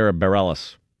Groban and Sarah Bareilles.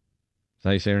 Is that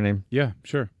how you say her name? Yeah,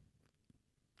 sure.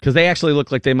 Because they actually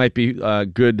look like they might be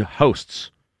good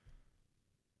hosts.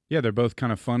 Yeah, they're both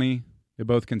kind of funny. They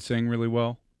both can sing really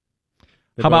well.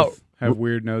 They How about both have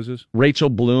weird noses? Rachel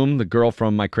Bloom, the girl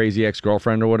from My Crazy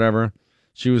Ex-Girlfriend or whatever?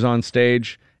 She was on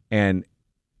stage, and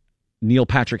Neil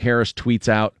Patrick Harris tweets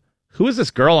out, "Who is this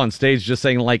girl on stage just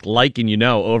saying like and you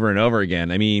know over and over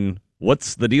again? I mean,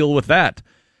 what's the deal with that?"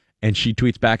 And she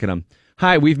tweets back at him,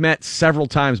 "Hi, we've met several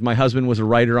times. My husband was a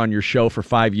writer on your show for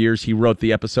 5 years. He wrote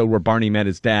the episode where Barney met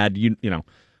his dad. You know,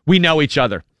 we know each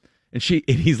other." And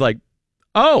he's like,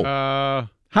 "Oh,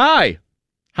 hi.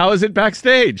 How is it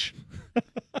backstage?"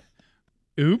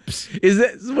 Oops.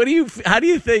 How do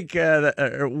you think,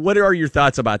 what are your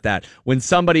thoughts about that? When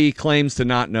somebody claims to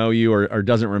not know you or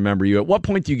doesn't remember you, at what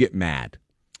point do you get mad?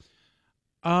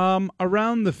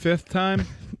 Around the 5th time,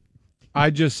 I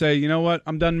just say, you know what?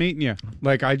 I'm done meeting you.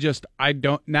 Like, I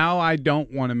don't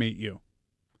want to meet you.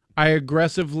 I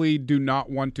aggressively do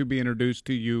not want to be introduced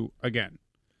to you again.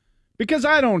 Because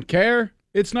I don't care.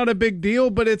 It's not a big deal,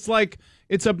 but it's like,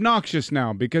 it's obnoxious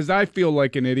now because I feel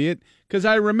like an idiot because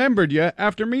I remembered you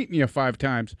after meeting you 5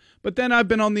 times. But then I've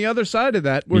been on the other side of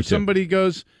that where somebody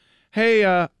goes, hey,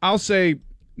 I'll say,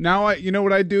 now you know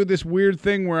what I do? This weird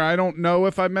thing where I don't know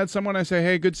if I met someone. I say,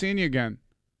 hey, good seeing you again.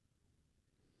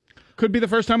 Could be the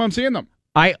first time I'm seeing them.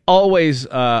 I always,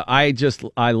 I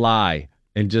lie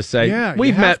and just say, yeah,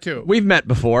 we've met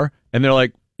before. And they're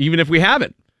like, even if we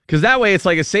haven't, because that way it's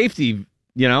like a safety,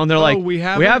 you know, and they're like, we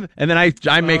have, and then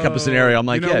I make up a scenario. I'm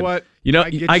like, you know what? You know,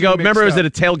 I go, remember it was at a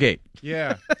tailgate.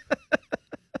 Yeah.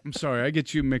 I'm sorry. I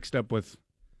get you mixed up with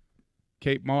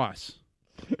Kate Moss.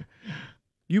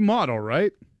 You model,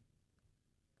 right?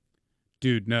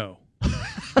 Dude, no.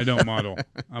 I don't model.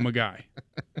 I'm a guy.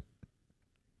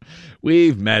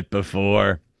 We've met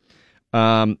before.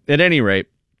 At any rate,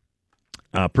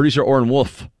 producer Orrin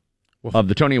Wolf of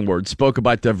the Tony Awards spoke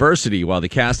about diversity while the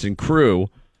cast and crew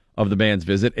of The Band's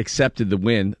Visit accepted the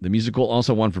win. The musical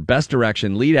also won for Best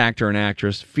Direction, Lead Actor and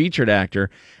Actress, Featured Actor,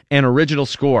 and Original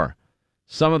Score.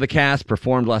 Some of the cast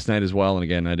performed last night as well, and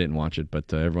again, I didn't watch it,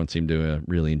 but everyone seemed to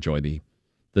really enjoy the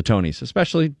Tonys,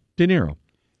 especially De Niro.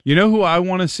 You know who I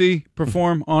want to see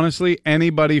perform, honestly?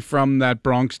 Anybody from that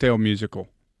Bronx Tale musical.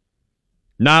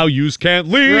 Now yous can't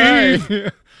leave.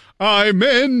 Right. I'm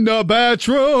in the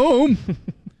bathroom.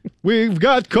 We've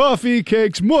got coffee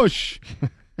cakes mush.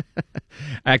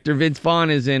 Actor Vince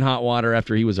Vaughn is in hot water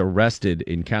after he was arrested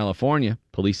in California.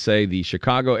 Police say the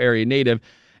Chicago area native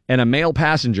and a male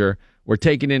passenger were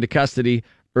taken into custody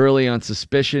early on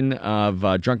suspicion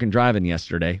of drunken driving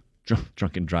yesterday.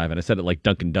 Drunken driving. I said it like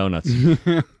Dunkin' Donuts.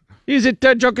 Is it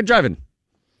drunken driving?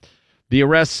 The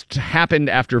arrest happened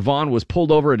after Vaughn was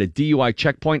pulled over at a DUI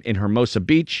checkpoint in Hermosa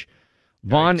Beach.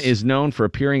 Vaughn is known for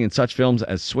appearing in such films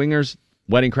as Swingers,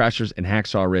 Wedding Crashers, and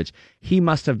Hacksaw Ridge. He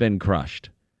must have been crushed.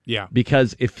 Yeah.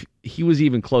 Because if he was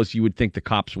even close, you would think the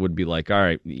cops would be like, all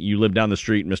right, you live down the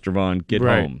street, Mr. Vaughn, get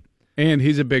Right. home. And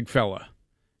he's a big fella.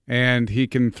 And he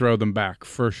can throw them back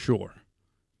for sure.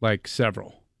 Like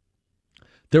several.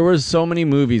 There was so many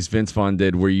movies Vince Vaughn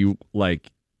did where you, like,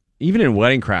 even in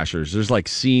Wedding Crashers, there's like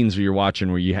scenes where you're watching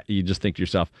where you just think to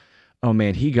yourself, oh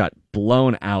man, he got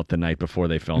blown out the night before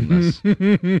they filmed this.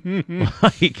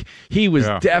 Like, he was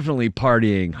definitely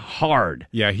partying hard.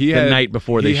 Yeah, he the had night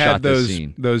before they shot those, this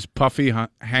scene. Those puffy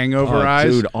hangover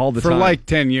eyes, dude, all the for time. like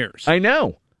 10 years. I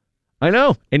know,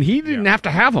 and he didn't have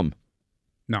to have them.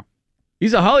 No,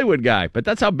 he's a Hollywood guy, but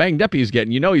that's how banged up he's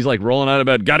getting. You know, he's like rolling out of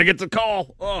bed. Got to get the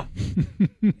call. Oh.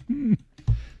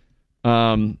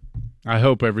 I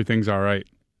hope everything's all right.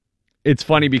 It's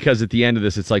funny because at the end of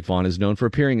this, it's like Vaughn is known for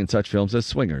appearing in such films as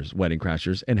Swingers, Wedding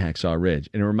Crashers, and Hacksaw Ridge.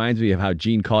 And it reminds me of how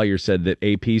Gene Collier said that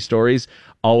AP stories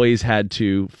always had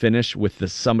to finish with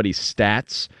somebody's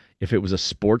stats if it was a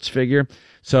sports figure.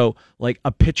 So, like,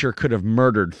 a pitcher could have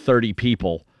murdered 30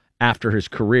 people after his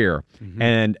career. Mm-hmm.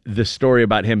 And the story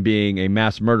about him being a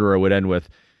mass murderer would end with,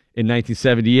 in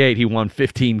 1978, he won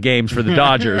 15 games for the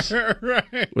Dodgers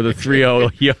right. with a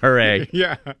 3.0 ERA.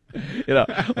 Yeah. You know,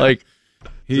 like...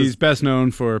 He's best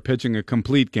known for pitching a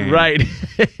complete game right.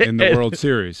 in the World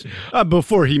Series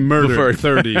before he murdered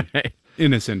 30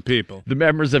 innocent people. The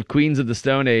members of Queens of the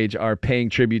Stone Age are paying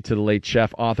tribute to the late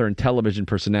chef, author, and television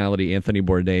personality Anthony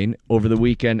Bourdain. Over the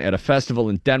weekend at a festival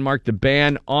in Denmark, the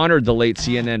band honored the late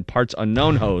CNN Parts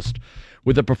Unknown host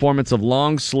with a performance of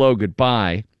Long Slow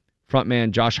Goodbye.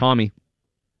 Frontman Josh Homme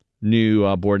knew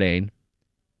Bourdain,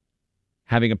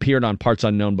 having appeared on Parts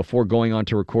Unknown before going on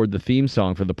to record the theme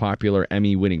song for the popular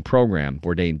Emmy-winning program.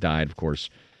 Bourdain died, of course,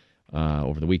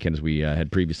 over the weekend, as we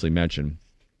had previously mentioned.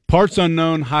 Parts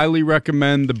Unknown, highly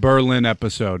recommend the Berlin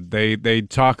episode. They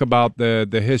talk about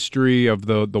the history of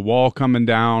the wall coming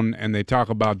down, and they talk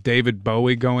about David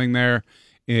Bowie going there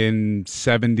in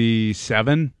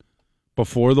 1977,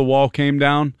 before the wall came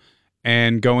down,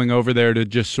 and going over there to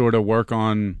just sort of work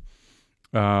on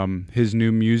his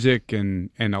new music, and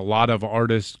a lot of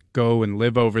artists go and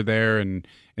live over there and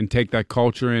take that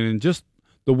culture in, and just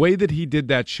the way that he did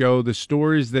that show, the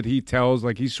stories that he tells,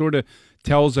 like he sort of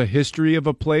tells a history of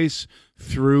a place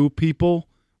through people.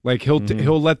 Like he'll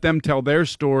let them tell their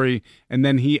story, and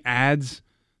then he adds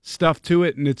stuff to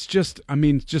it, and it's just, I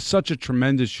mean, it's just such a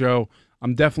tremendous show.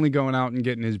 I'm definitely going out and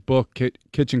getting his book,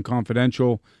 Kitchen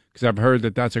Confidential, because I've heard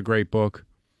that that's a great book.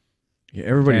 Yeah,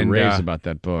 everybody raves about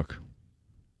that book.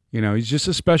 You know, he's just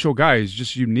a special guy. He's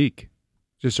just unique.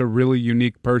 Just a really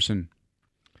unique person.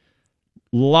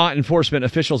 Law enforcement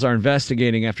officials are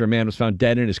investigating after a man was found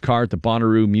dead in his car at the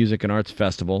Bonnaroo Music and Arts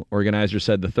Festival. Organizers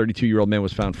said the 32-year-old man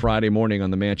was found Friday morning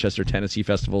on the Manchester, Tennessee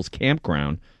Festival's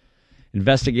campground.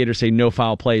 Investigators say no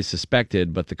foul play is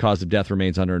suspected, but the cause of death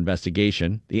remains under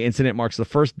investigation. The incident marks the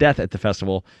first death at the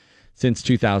festival since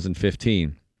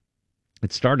 2015.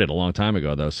 It started a long time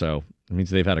ago, though, so it means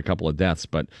they've had a couple of deaths,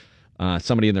 but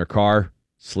somebody in their car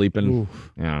sleeping.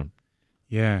 Oof. Yeah.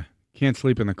 Yeah. Can't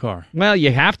sleep in the car. Well,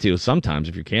 you have to sometimes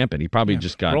if you're camping. He probably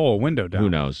just got... Roll a window down. Who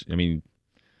knows? I mean,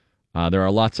 there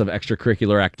are lots of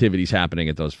extracurricular activities happening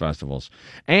at those festivals.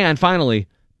 And finally,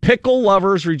 pickle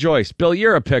lovers rejoice. Bill,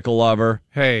 you're a pickle lover.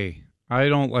 Hey, I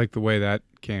don't like the way that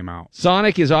came out.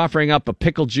 Sonic is offering up a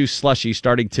pickle juice slushie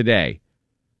starting today.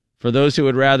 For those who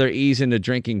would rather ease into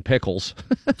drinking pickles...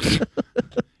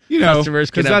 You know,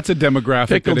 because that's a demographic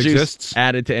pickle that juice exists.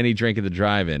 Added to any drink at the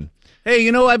drive-in. Hey, you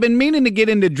know, I've been meaning to get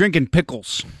into drinking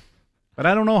pickles, but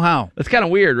I don't know how. That's kind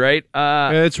of weird, right?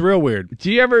 It's real weird. Do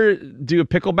you ever do a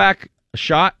pickleback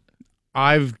shot?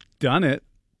 I've done it.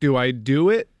 Do I do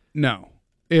it? No.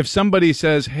 If somebody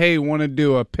says, hey, want to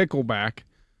do a pickleback.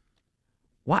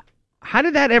 What? How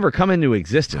did that ever come into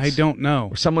existence? I don't know.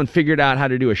 Or someone figured out how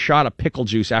to do a shot of pickle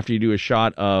juice after you do a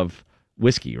shot of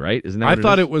whiskey, right? Isn't that what I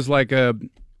thought it was like a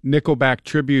Nickelback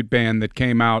tribute band that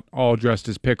came out all dressed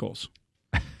as pickles.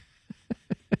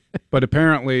 But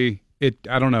apparently,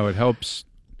 I don't know, it helps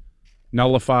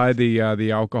nullify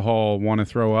the alcohol want to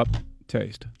throw up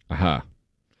taste. Uh-huh.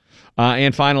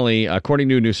 And finally, according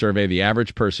to a new survey, the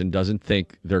average person doesn't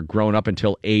think they're grown up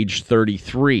until age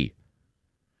 33.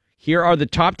 Here are the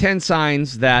top 10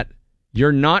 signs that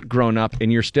you're not grown up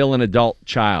and you're still an adult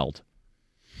child.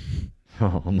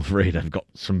 Oh, I'm afraid I've got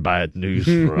some bad news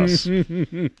for us.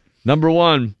 Number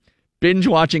 1, binge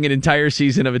watching an entire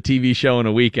season of a TV show in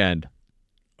a weekend.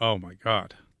 Oh, my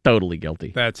God. Totally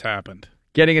guilty. That's happened.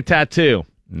 Getting a tattoo.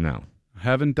 No. I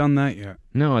haven't done that yet.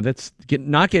 No,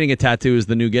 not getting a tattoo is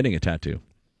the new getting a tattoo.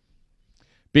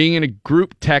 Being in a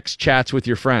group text chats with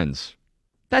your friends.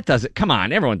 That does it. Come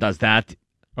on, everyone does that.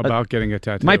 About getting a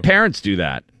tattoo. My parents do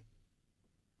that.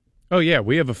 Oh, yeah,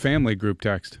 we have a family group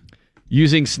text.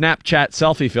 Using Snapchat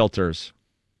selfie filters.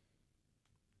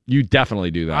 You definitely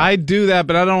do that. I do that,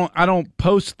 but I don't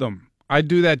post them. I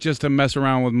do that just to mess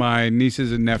around with my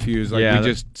nieces and nephews. Like, we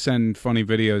just send funny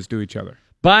videos to each other.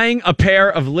 Buying a pair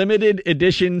of limited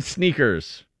edition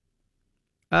sneakers.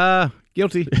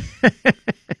 Guilty.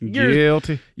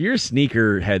 Guilty. You're a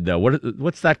sneakerhead, though.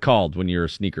 What's that called when you're a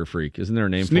sneaker freak? Isn't there a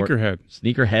name for it? Sneakerhead.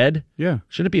 Sneakerhead? Yeah.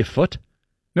 Shouldn't it be a foot?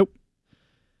 Nope.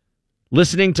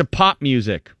 Listening to pop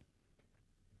music.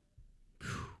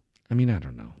 I mean, I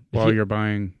don't know. While you're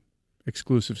buying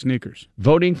exclusive sneakers.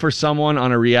 Voting for someone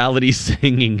on a reality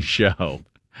singing show.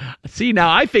 See,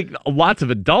 now I think lots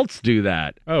of adults do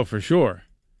that. Oh, for sure.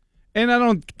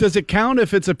 And does it count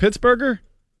if it's a Pittsburgher?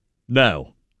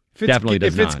 No. Definitely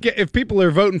does not. If people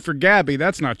are voting for Gabby,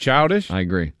 that's not childish. I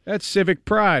agree. That's civic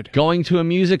pride. Going to a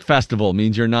music festival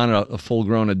means you're not a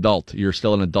full-grown adult. You're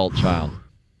still an adult child.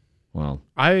 Well,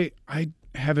 I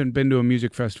haven't been to a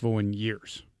music festival in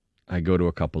years. I go to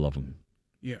a couple of them.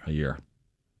 Yeah. A year.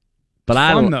 But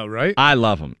it's fun, though, right? I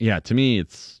love them. Yeah, to me,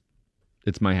 it's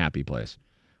my happy place.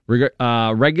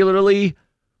 Regularly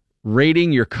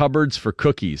rating your cupboards for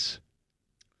cookies.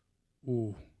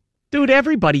 Ooh. Dude,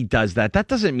 everybody does that. That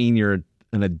doesn't mean you're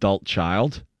an adult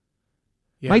child.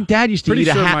 Yeah. My dad used to eat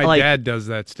a half. My dad does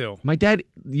that still. My dad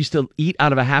used to eat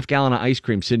out of a half gallon of ice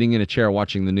cream sitting in a chair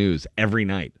watching the news every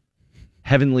night.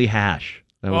 Heavenly Hash.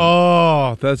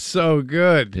 That's so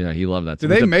good. Yeah, he loved that. Do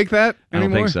they make that anymore?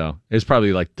 I don't think so. There's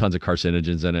probably like tons of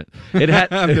carcinogens in it. It had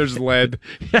there's lead.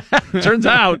 Turns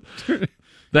out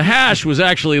the hash was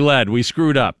actually lead. We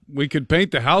screwed up. We could paint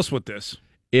the house with this.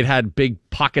 It had big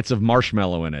pockets of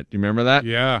marshmallow in it. Do you remember that?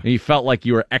 Yeah. And you felt like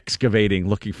you were excavating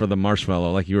looking for the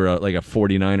marshmallow, like you were like a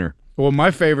 49er. Well,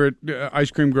 my favorite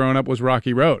ice cream growing up was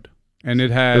Rocky Road. And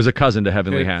it was a cousin to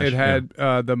Heavenly Hash. It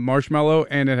had the marshmallow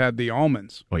and it had the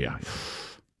almonds. Oh, yeah.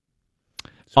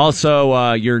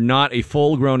 Also, you're not a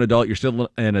full-grown adult. You're still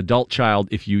an adult child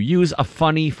if you use a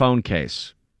funny phone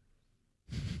case.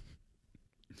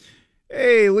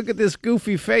 Hey, look at this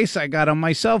goofy face I got on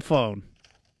my cell phone.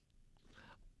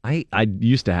 I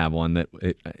used to have one that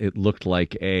it looked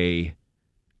like a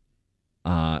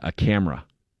camera,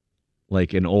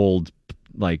 like an old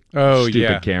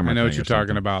stupid camera. I know what you're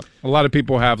talking about. A lot of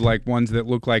people have like ones that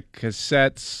look like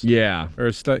cassettes. Yeah,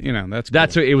 or stuff. You know,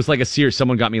 that's what it was like a series.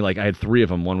 Someone got me like I had 3 of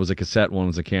them. One was a cassette, one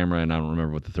was a camera, and I don't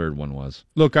remember what the third one was.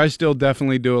 Look, I still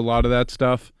definitely do a lot of that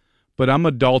stuff, but I'm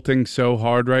adulting so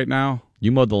hard right now.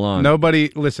 You mowed the lawn.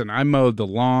 Listen, I mowed the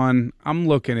lawn. I'm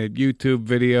looking at YouTube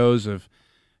videos of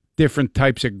different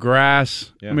types of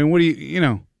grass. Yeah. I mean, what do you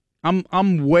know?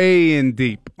 I'm way in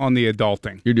deep on the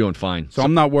adulting. You're doing fine. So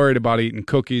I'm not worried about eating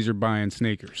cookies or buying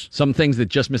sneakers. Some things that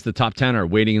just missed the top 10 are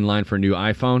waiting in line for a new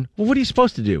iPhone. Well, what are you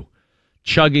supposed to do?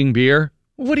 Chugging beer?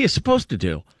 Well, what are you supposed to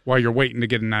do? While you're waiting to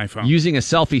get an iPhone. Using a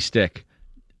selfie stick.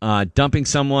 Dumping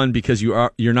someone because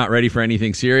you're not ready for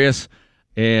anything serious.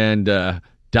 And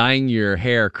dyeing your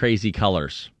hair crazy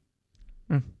colors.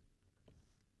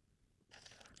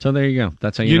 So there you go.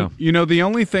 That's how you know. You know, the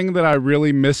only thing that I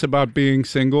really miss about being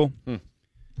single,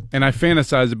 and I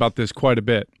fantasize about this quite a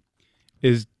bit,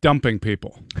 is dumping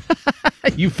people.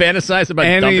 You fantasize about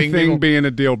dumping people? Anything being a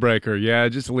deal breaker. Yeah,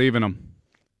 just leaving them.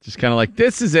 Just kind of like,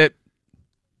 this is it.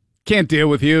 Can't deal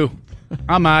with you.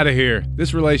 I'm out of here.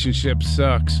 This relationship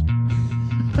sucks.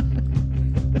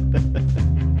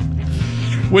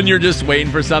 When you're just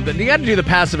waiting for something, you got to do the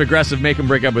passive aggressive, make them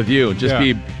break up with you.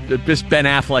 Just Ben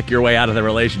Affleck your way out of the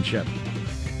relationship.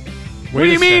 What do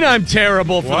you mean I'm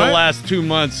terrible for the last 2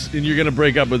 months and you're going to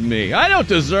break up with me? I don't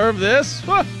deserve this.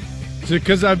 What? Is it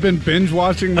because I've been binge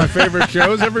watching my favorite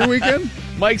shows every weekend?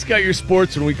 Mike's got your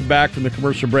sports when we come back from the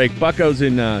commercial break. Bucco's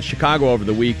in Chicago over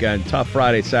the weekend. Tough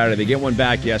Friday, Saturday. They get one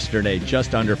back yesterday,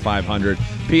 just under 500.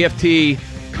 PFT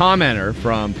commenter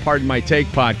from Pardon My Take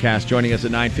podcast joining us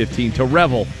at 9:15 to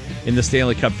revel in the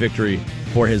Stanley Cup victory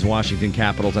for his Washington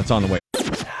Capitals. That's on the way.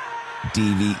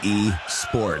 DVE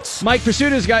Sports. Mike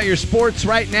Pursuita's got your sports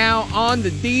right now on the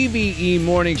DVE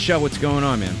Morning Show. What's going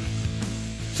on, man?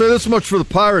 Say this much for the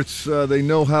Pirates. They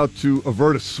know how to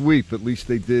avert a sweep. At least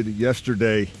they did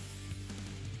yesterday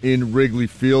in Wrigley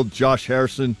Field. Josh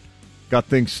Harrison got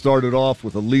things started off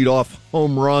with a leadoff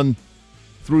home run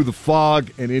through the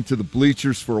fog and into the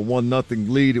bleachers for a 1-0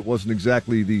 lead. It wasn't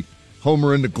exactly the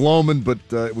homer into Gloman, but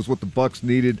it was what the Bucks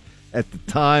needed at the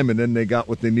time, and then they got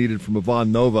what they needed from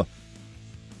Ivan Nova.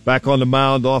 Back on the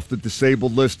mound off the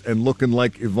disabled list and looking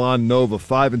like Ivan Nova.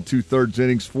 5 2/3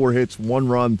 innings, 4 hits, 1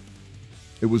 run.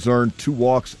 It was earned, 2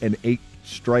 walks and 8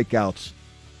 strikeouts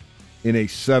in a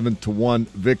 7-1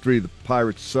 victory. The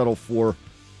Pirates settle for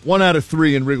 1 out of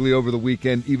 3 in Wrigley over the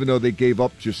weekend, even though they gave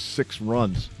up just 6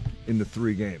 runs in the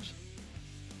 3 games.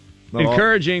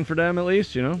 Encouraging for them, at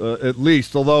least, at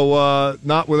least, although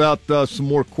not without some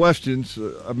more questions.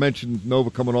 I mentioned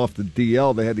Nova coming off the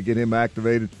DL. They had to get him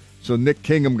activated. So Nick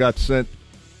Kingham got sent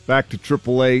back to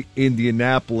AAA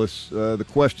Indianapolis. The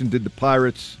question, did the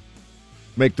Pirates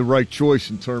make the right choice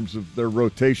in terms of their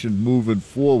rotation moving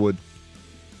forward?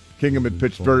 Kingham had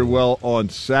pitched very well on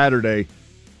Saturday.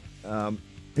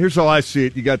 Here's how I see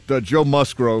it. You got Joe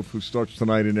Musgrove, who starts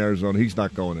tonight in Arizona. He's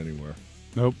not going anywhere.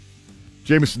 Nope.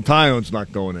 Jamison Tyone's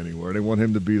not going anywhere. They want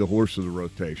him to be the horse of the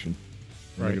rotation.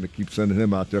 Right. They're going to keep sending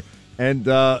him out there. And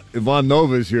Ivan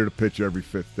Nova is here to pitch every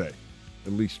 5th day,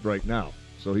 at least right now.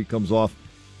 So he comes off.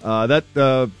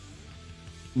 That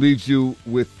leaves you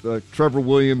with Trevor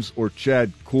Williams or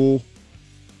Chad Kuhl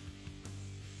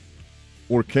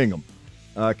or Kingham.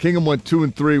 Kingham went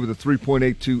 2-3 with a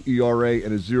 3.82 ERA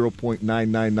and a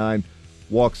 0.999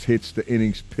 walks, hits to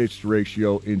innings pitched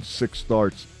ratio in 6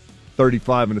 starts,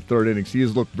 35 1/3 innings. He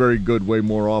has looked very good way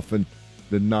more often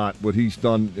than not. What he's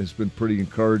done has been pretty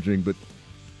encouraging. But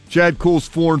Chad Kuhl's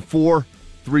 4-4,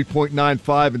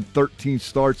 3.95 in 13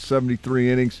 starts, 73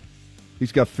 innings.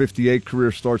 He's got 58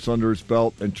 career starts under his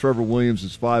belt. And Trevor Williams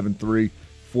is 5-3,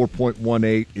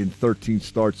 4.18 in 13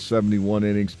 starts, 71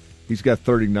 innings. He's got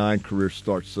 39 career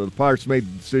starts. So the Pirates made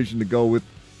the decision to go with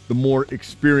the more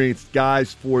experienced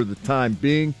guys for the time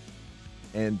being.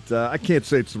 And I can't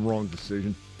say it's the wrong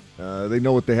decision. They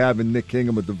know what they have in Nick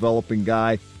Kingham, a developing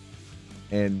guy.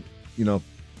 And,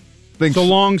 it's a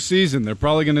long season. They're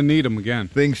probably going to need him again.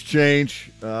 Things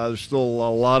change. There's still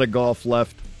a lot of golf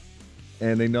left.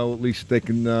 And they know at least they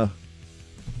can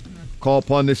call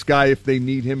upon this guy if they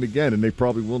need him again. And they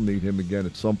probably will need him again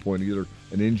at some point, either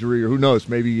an injury or who knows.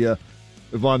 Maybe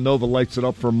Ivan Nova lights it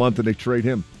up for a month and they trade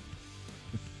him.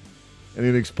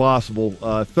 Anything's possible.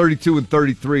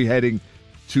 32-33 heading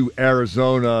to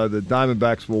Arizona. The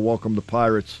Diamondbacks will welcome the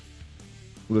Pirates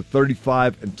with a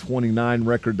 35-29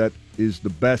 record. That is the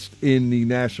best in the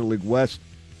National League West.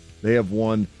 They have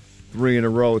won 3 in a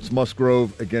row. It's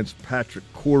Musgrove against Patrick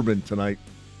Corbin tonight.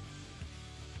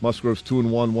 Musgrove's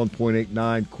 2-1,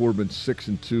 1.89. Corbin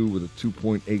 6-2 with a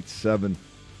 2.87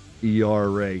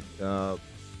 ERA.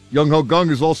 Young Ho Gung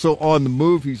is also on the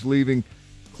move. He's leaving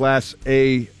Class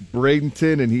A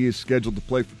Bradenton, and he is scheduled to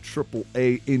play for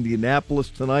Triple-A Indianapolis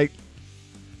tonight.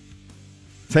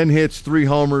 10 hits, 3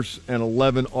 homers, and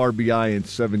 11 RBI in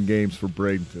 7 games for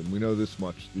Bradenton. We know this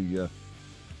much. The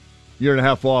year and a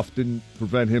half off didn't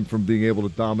prevent him from being able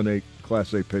to dominate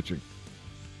Class A pitching.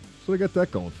 So they got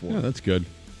that going for them. Yeah, that's good.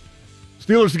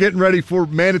 Steelers are getting ready for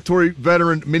mandatory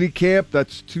veteran minicamp.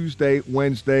 That's Tuesday,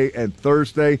 Wednesday, and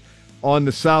Thursday. On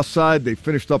the south side, they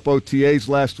finished up OTAs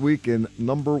last week, and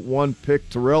number 1 pick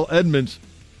Terrell Edmonds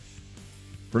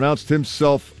pronounced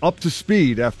himself up to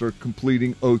speed after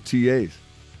completing OTAs.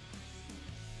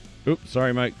 Oops,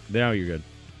 sorry, Mike. Now you're good.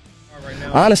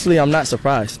 Honestly, I'm not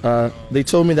surprised. They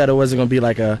told me that it wasn't going to be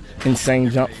like a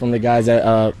insane jump from the guys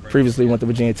that previously went to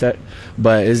Virginia Tech,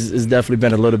 but it's definitely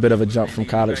been a little bit of a jump from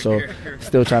college, so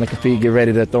still trying to compete, get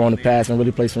ready to throw on the pass, and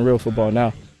really play some real football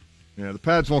now. Yeah, the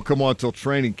pads won't come on until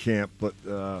training camp, but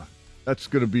that's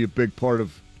going to be a big part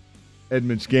of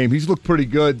Edmonds' game. He's looked pretty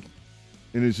good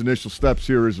in his initial steps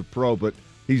here as a pro, but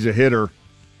he's a hitter,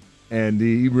 and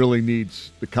he really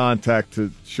needs the contact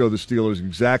to show the Steelers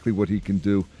exactly what he can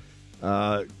do.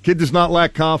 Kid does not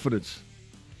lack confidence.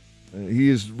 He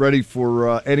is ready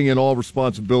for any and all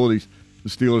responsibilities the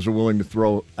Steelers are willing to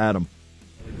throw at him.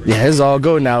 Yeah, it's all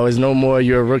go now. It's no more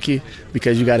you're a rookie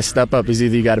because you got to step up. It's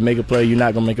either you got to make a play, you're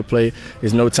not going to make a play.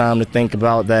 There's no time to think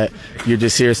about that. You're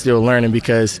just here still learning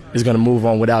because it's going to move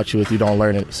on without you if you don't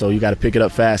learn it. So you got to pick it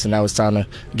up fast, and now it's time to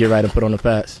get right and put on the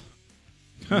pads.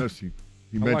 Yes, he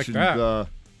mentioned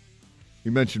he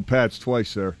mentioned pads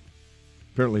twice there.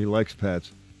 Apparently he likes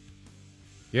pads.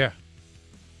 Yeah.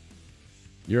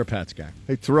 You're a Pats guy.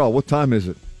 Hey, Terrell, what time is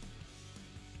it?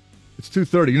 It's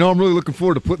 2:30. I'm really looking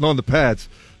forward to putting on the pads,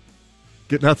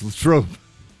 getting out to the Latrobe.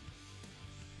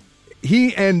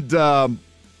 He and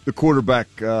the quarterback,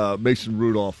 Mason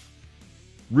Rudolph,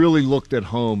 really looked at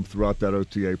home throughout that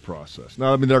OTA process.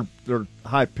 Now, I mean, they're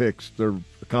high picks. They're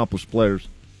accomplished players.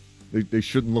 They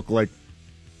shouldn't look like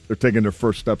they're taking their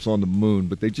first steps on the moon,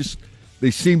 but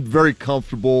they seemed very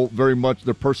comfortable, very much.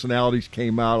 Their personalities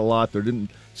came out a lot. There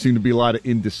didn't seem to be a lot of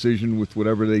indecision with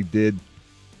whatever they did.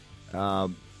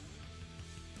 In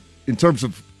terms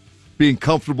of being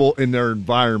comfortable in their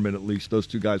environment, at least, those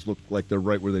two guys look like they're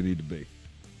right where they need to be.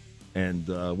 And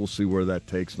we'll see where that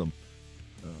takes them.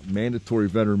 Mandatory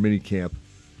veteran minicamp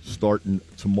starting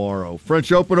tomorrow.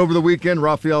 French Open over the weekend.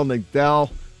 Rafael Nadal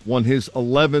won his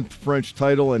 11th French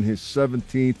title and his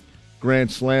 17th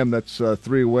Grand Slam. That's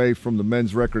 3 away from the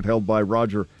men's record held by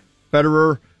Roger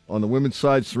Federer. On the women's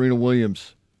side, Serena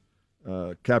Williams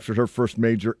captured her first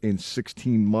major in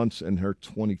 16 months and her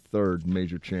 23rd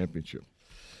major championship.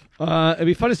 It'd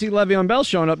be fun to see Le'Veon Bell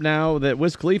showing up now that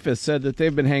Wiz Khalifa said that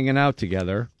they've been hanging out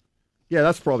together. Yeah,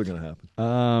 that's probably going to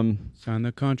happen. Sign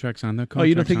the contract. Oh,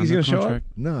 you don't think he's going to show up?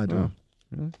 No, I don't.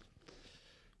 Oh.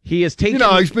 He has taken...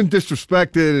 he's been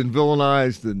disrespected and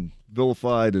villainized and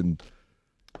vilified.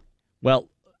 Well,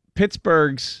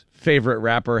 Pittsburgh's favorite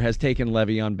rapper has taken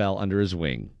Le'Veon Bell under his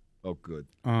wing. Oh, good.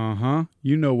 Uh-huh.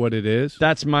 You know what it is.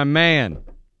 That's my man,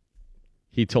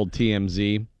 he told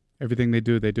TMZ. Everything they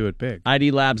do it big.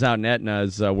 ID Labs out in Etna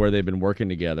is where they've been working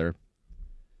together.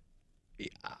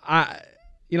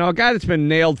 A guy that's been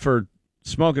nailed for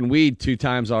smoking weed 2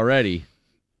 times already,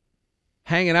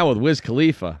 hanging out with Wiz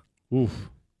Khalifa. Oof.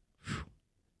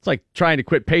 It's like trying to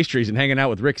quit pastries and hanging out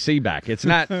with Rick Seaback. It's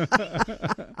not.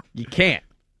 You can't.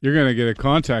 You're going to get a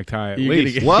contact high at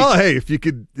least. Well, hey, if you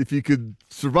could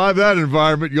survive that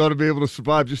environment, you ought to be able to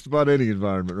survive just about any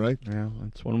environment, right? Yeah,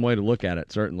 that's one way to look at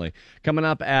it, certainly. Coming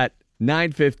up at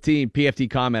 9:15, PFT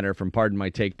commenter from Pardon My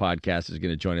Take podcast is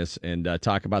going to join us and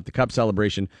talk about the Cup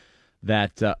celebration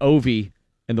that Ovi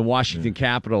and the Washington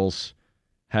Capitals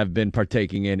have been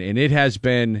partaking in, and it has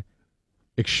been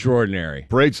extraordinary.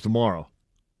 Braves tomorrow.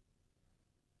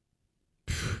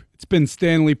 It's been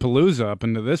Stanley Palooza up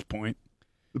until this point.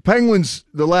 The Penguins,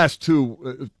 the last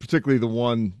 2, particularly the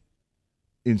one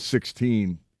in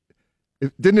 16,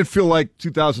 didn't it feel like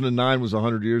 2009 was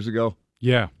 100 years ago?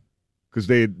 Yeah. Because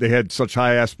they had such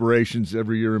high aspirations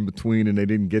every year in between, and they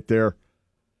didn't get there.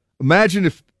 Imagine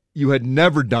if you had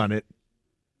never done it,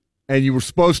 and you were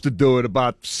supposed to do it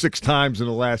about 6 times in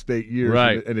the last 8 years,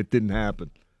 right, and it didn't happen.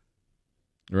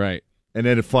 Right. And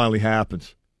then it finally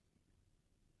happens.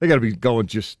 They got to be going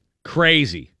just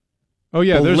crazy. Oh,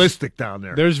 yeah. Ballistic down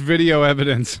there. There's video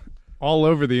evidence all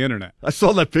over the internet. I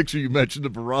saw that picture you mentioned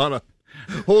of Verana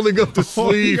holding up the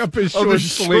sleeve up his of his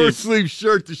short short sleeve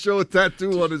shirt to show a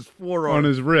tattoo on his forearm. On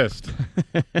his wrist.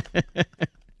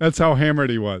 That's how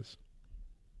hammered he was.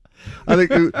 I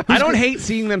think I don't hate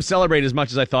seeing them celebrate as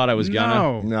much as I thought I was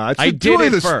gonna. No, it's I the joy did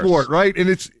of the at first. sport, right?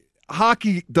 And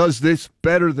hockey does this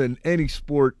better than any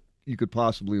sport you could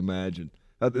possibly imagine.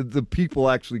 The people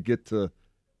actually get to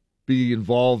be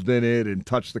involved in it and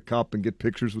touch the cup and get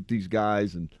pictures with these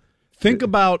guys. And think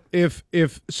about if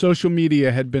social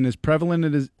media had been as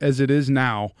prevalent as it is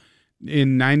now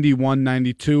in 91,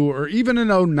 92, or even in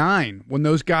 09, when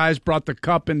those guys brought the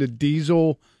cup into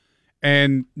Diesel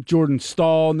and Jordan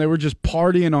Stahl, and they were just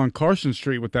partying on Carson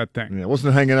Street with that thing. Yeah,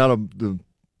 wasn't hanging out of the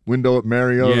window at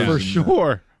Mario's. Yeah, for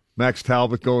sure. Max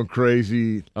Talbot going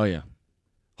crazy. Oh, yeah.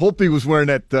 Holtby was wearing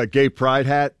that gay pride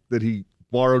hat that he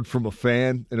borrowed from a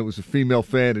fan, and it was a female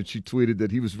fan, and she tweeted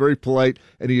that he was very polite,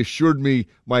 and he assured me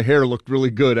my hair looked really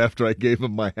good after I gave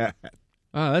him my hat.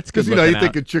 Oh, that's good. Because, you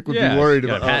think a chick would be worried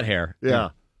about hat hair. Yeah.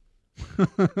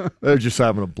 They're just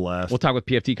having a blast. We'll talk with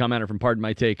PFT commenter from Pardon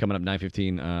My Take coming up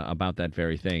 9:15 about that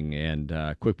very thing. And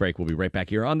quick break. We'll be right back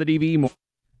here on the DVE.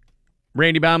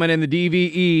 Randy Bauman and the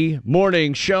DVE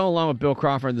Morning Show, along with Bill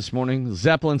Crawford this morning.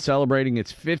 Zeppelin celebrating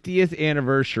its 50th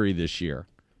anniversary this year.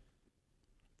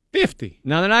 50.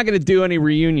 Now, they're not going to do any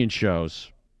reunion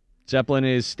shows. Zeppelin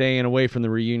is staying away from the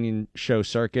reunion show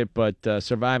circuit, but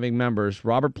surviving members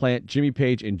Robert Plant, Jimmy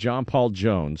Page, and John Paul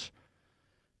Jones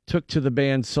took to the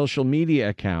band's social media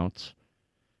accounts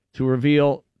to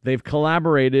reveal they've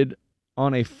collaborated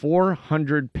on a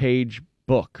 400-page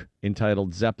book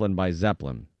entitled Zeppelin by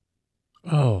Zeppelin.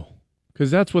 Oh,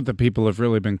 because that's what the people have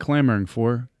really been clamoring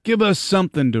for. Give us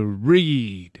something to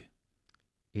read.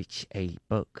 It's a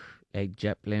book, Led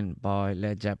Zeppelin by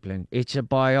Led Zeppelin. It's a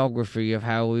biography of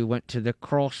how we went to the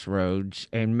crossroads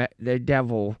and met the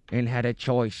devil and had a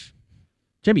choice.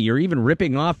 Jimmy, you're even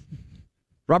ripping off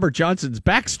Robert Johnson's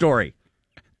backstory.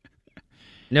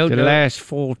 No, the no. last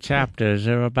 4 chapters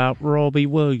are about Robbie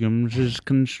Williams'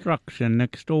 construction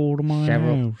next door to my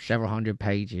house. Several hundred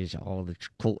pages, all the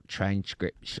court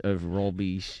transcripts of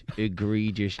Robbie's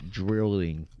egregious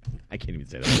drilling. I can't even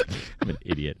say that. I'm an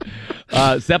idiot.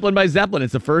 Zeppelin by Zeppelin.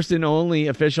 It's the first and only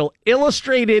official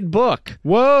illustrated book.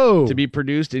 Whoa! To be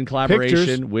produced in collaboration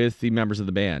Pictures. with the members of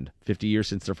the band. 50 years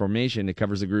since their formation, it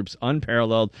covers the group's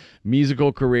unparalleled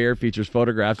musical career, features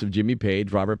photographs of Jimmy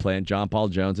Page, Robert Plant, John Paul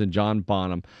Jones, and John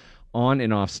Bonham on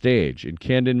and off stage, in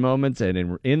candid moments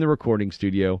and in the recording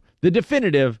studio. The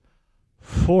definitive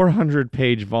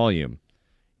 400-page volume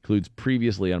includes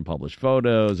previously unpublished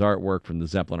photos, artwork from the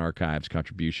Zeppelin archives,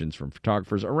 contributions from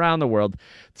photographers around the world,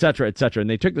 etc., etc. And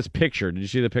they took this picture. Did you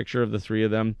see the picture of the three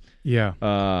of them? Yeah.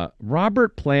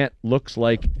 Robert Plant looks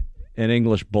like an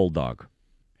English bulldog.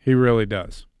 He really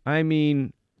does. I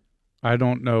mean, I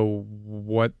don't know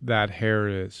what that hair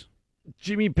is.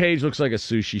 Jimmy Page looks like a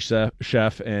sushi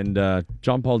chef, and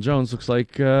John Paul Jones looks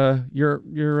like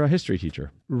your history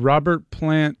teacher. Robert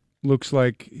Plant looks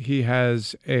like he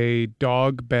has a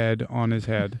dog bed on his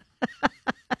head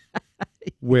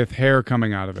with hair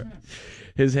coming out of it.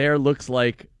 His hair looks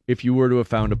like if you were to have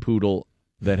found a poodle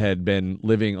that had been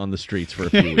living on the streets for a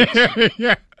few weeks.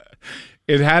 Yeah.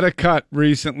 It had a cut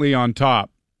recently on top,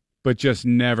 but just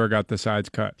never got the sides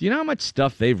cut. Do you know how much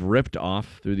stuff they've ripped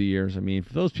off through the years? I mean,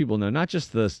 for those people know, not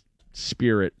just the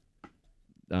Spirit,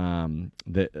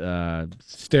 Stairway.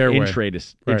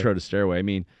 Intro to Stairway. I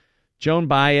mean, Joan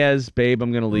Baez, Babe,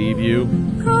 I'm Gonna Leave You.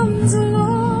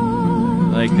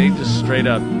 Like, they just straight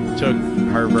up took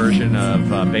her version of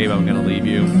Babe, I'm Gonna Leave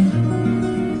You.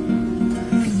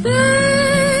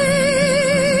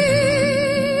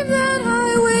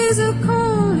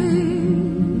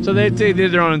 So they did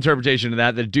their own interpretation of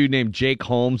that. The dude named Jake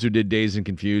Holmes, who did Dazed and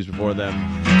Confused before them.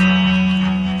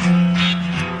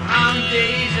 I'm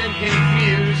dazed and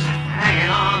confused, hanging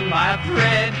on by a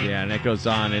thread. Yeah, and it goes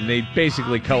on. And they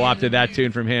basically co-opted that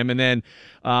tune from him. And then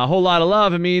A Whole Lot of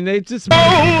Love. I mean, they just...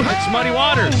 it's Muddy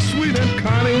Waters. Sweet and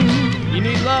cunning. You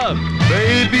need love.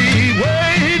 Baby,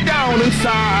 way down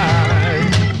inside.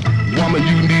 Woman,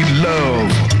 you need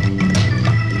love.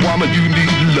 Woman, you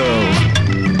need love.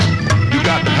 You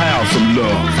got to have some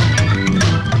love.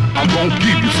 I'm gonna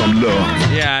give you some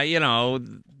love. Yeah, you know,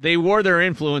 they wore their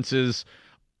influences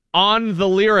on the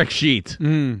lyric sheet.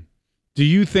 Do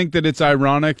you think that it's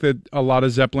ironic that a lot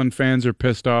of Zeppelin fans are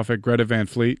pissed off at Greta Van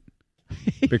Fleet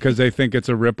because they think it's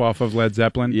a ripoff of Led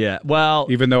Zeppelin? Yeah, well...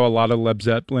 even though a lot of Led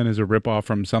Zeppelin is a ripoff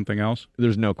from something else?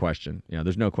 There's no question. Yeah,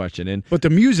 there's no question. But the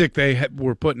music they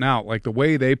were putting out, like the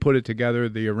way they put it together,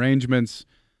 the arrangements,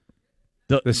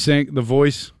 the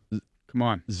voice... Come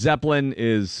on. Zeppelin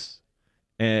is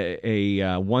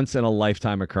a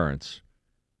once-in-a-lifetime occurrence.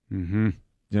 Mm-hmm.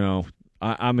 You know,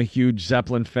 I'm a huge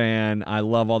Zeppelin fan. I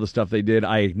love all the stuff they did.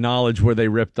 I acknowledge where they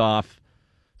ripped off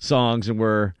songs and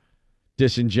were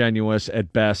disingenuous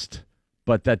at best,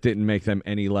 but that didn't make them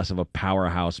any less of a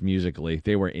powerhouse musically.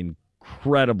 They were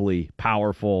incredibly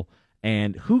powerful.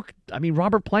 And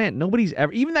Robert Plant, nobody's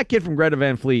ever... even that kid from Greta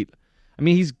Van Fleet, I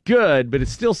mean, he's good, but it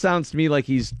still sounds to me like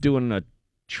he's doing a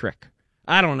trick.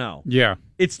 I don't know. Yeah.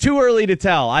 It's too early to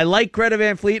tell. I like Greta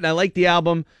Van Fleet and I like the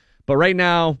album, but right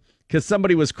now, because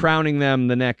somebody was crowning them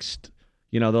the next,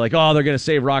 they're like, oh, they're going to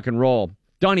save rock and roll.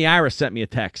 Donnie Iris sent me a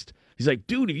text. He's like,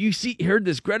 dude, have you heard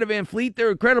this Greta Van Fleet?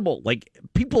 They're incredible. Like,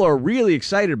 people are really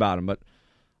excited about them, but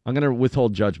I'm going to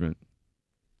withhold judgment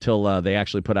till they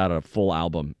actually put out a full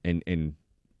album and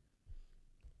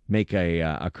make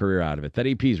a career out of it. That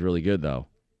EP is really good, though.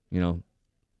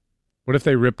 What if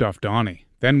they ripped off Donnie?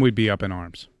 Then we'd be up in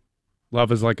arms.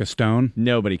 Love is like a stone.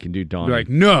 Nobody can do Donnie. You're like,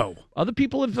 no. Other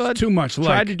people have too much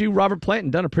tried to do Robert Plant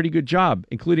and done a pretty good job,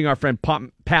 including our friend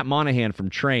Pat Monahan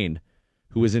from Train,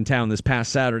 who was in town this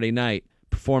past Saturday night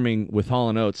performing with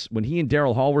Hall & Oates. When he and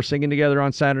Daryl Hall were singing together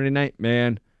on Saturday night,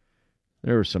 man,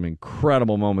 there were some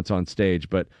incredible moments on stage.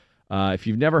 But if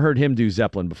you've never heard him do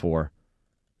Zeppelin before,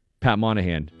 Pat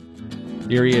Monahan,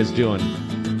 here he is doing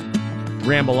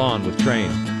Ramble On with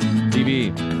Train.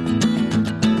 DVE.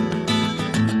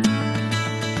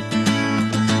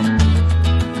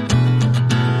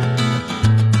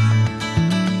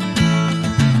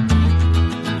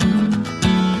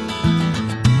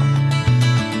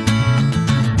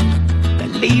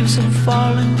 Leaves are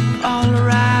falling all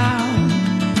around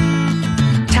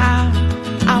town.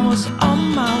 I was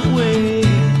on my way.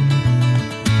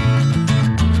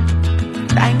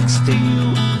 Thanks to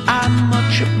you, I'm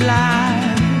much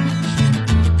obliged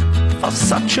for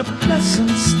such a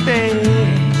pleasant stay.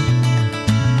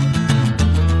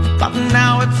 But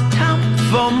now it's time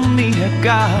for me to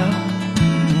go.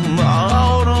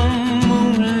 Autumn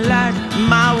moonlight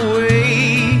my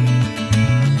way.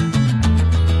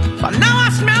 But now I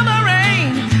smell the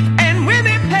rain and with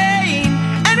it pain,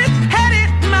 and it's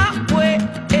headed my way.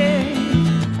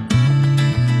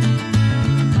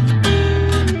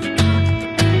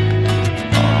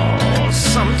 Oh,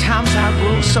 sometimes I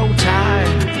grow so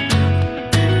tired,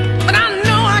 but I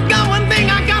know I got one thing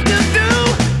I got to do.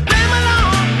 Play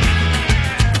along.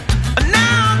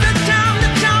 Now the time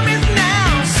is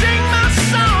now. Sing my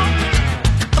song.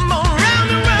 I'm all around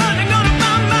the world and gonna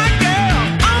find my girl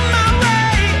on my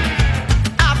way.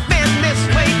 I've been this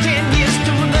way 10 years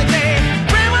to the day.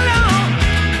 Play along.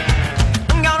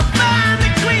 I'm gonna find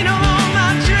the queen of all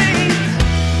my dreams.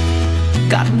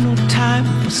 Got no time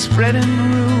for spreading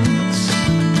roots.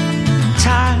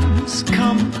 Time's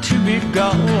come to be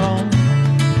gone.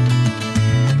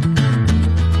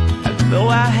 And though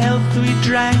our health we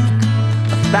drank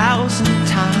 1,000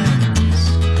 times,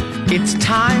 it's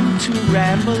time to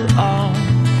ramble on.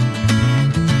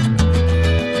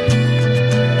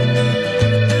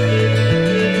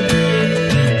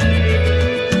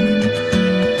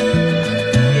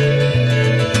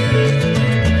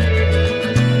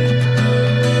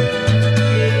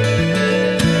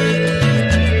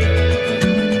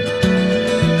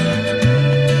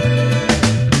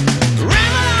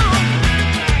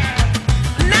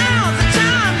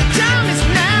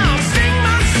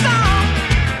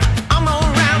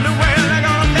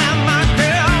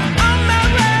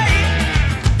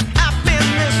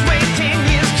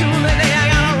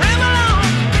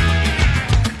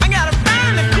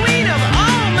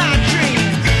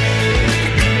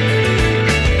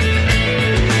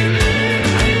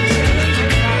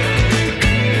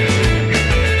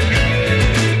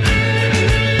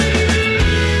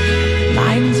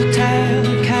 Mine's a tale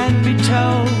that can't be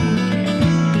told.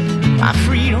 My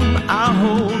freedom I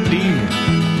hold dear.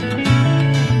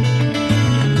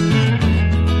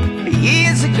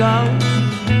 Years ago,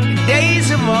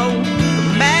 days of old,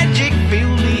 the magic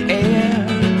filled the air.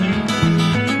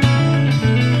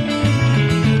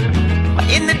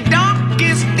 In the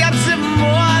darkest depths of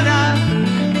water,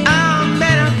 I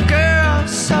met a girl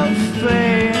so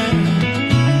fair.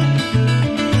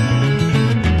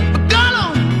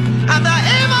 And the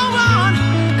evil one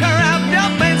corrupt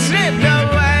up and slipped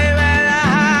away with a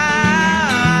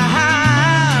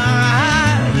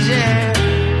yeah.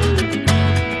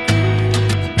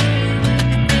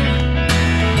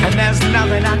 And there's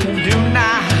nothing I can do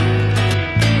now.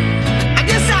 I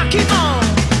guess I'll keep on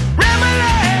rambling.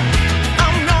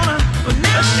 I'm gonna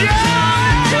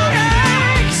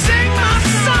sing my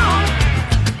song.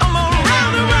 I'm all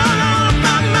around the world, all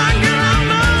about my girl. I'm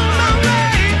on my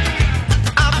way.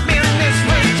 I've been this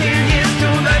way 10 years to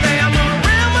the day. I'm gonna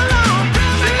ramble on.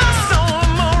 Sing my song,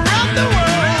 I'm gonna rock the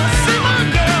world. See my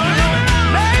girl,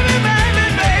 baby, baby,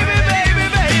 baby, baby,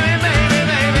 baby, baby,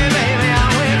 baby, baby. I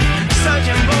went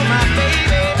searching for my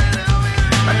baby.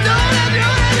 I do it, do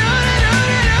it, do it, do it, do it, do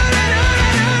it, do it, do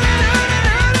it,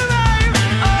 baby.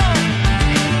 Oh,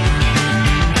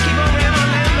 keep on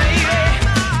rambling, baby.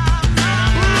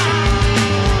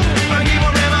 I keep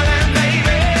on rambling,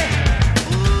 baby.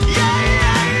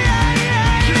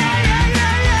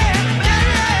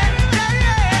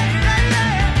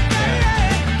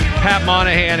 Pat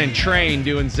Monahan and Train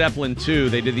doing Zeppelin 2.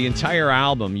 They did the entire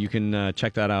album. You can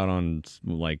check that out on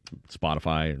like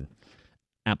Spotify and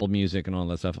Apple Music and all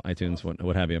that stuff, iTunes,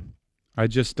 what have you. I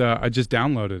just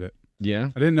downloaded it. Yeah?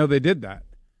 I didn't know they did that.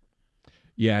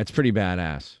 Yeah, it's pretty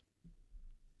badass.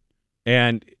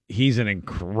 And he's an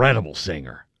incredible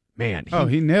singer. Man.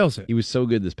 He nails it. He was so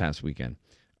good this past weekend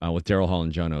with Daryl Hall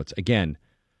and John Oates. Again.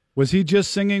 Was he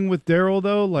just singing with Daryl,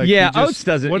 though? Like, yeah, he just, Oates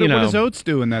doesn't, what does Oates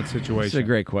do in that That's situation? a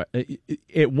great question.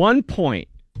 At one point,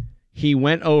 he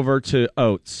went over to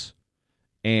Oates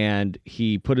and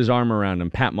he put his arm around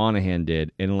him. Pat Monahan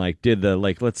did, and like did the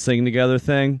like let's sing together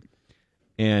thing.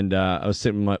 And I was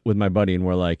sitting with my buddy, and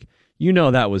we're like, you know,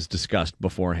 that was discussed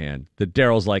beforehand. That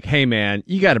Daryl's like, hey man,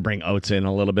 you got to bring Oates in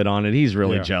a little bit on it. He's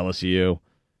really jealous of you.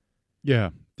 Yeah,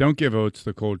 don't give Oates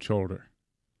the cold shoulder.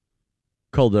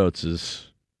 Cold Oates is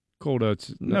cold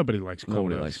Oates. Nobody likes cold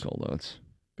Nobody Oates. likes cold Oates.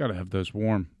 Got to have those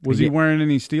warm. Was he wearing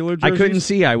any Steeler jerseys? I couldn't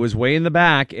see. I was way in the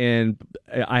back, and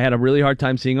I had a really hard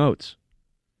time seeing Oates.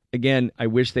 Again, I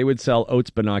wish they would sell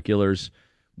Oates binoculars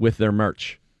with their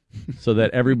merch, so that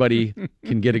everybody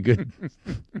can get a good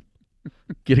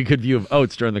view of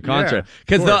Oates during the concert.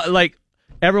 Because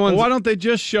everyone's. Well, why don't they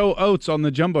just show Oates on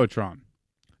the jumbotron?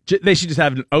 They should just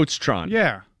have an Oates-tron.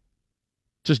 Yeah,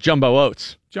 just jumbo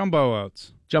Oates. Jumbo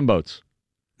Oates. Jumboats.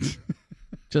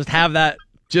 Just have that.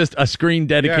 Just a screen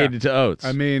dedicated to Oates.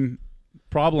 I mean,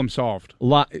 Problem solved.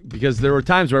 Because there were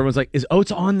times where everyone's like, is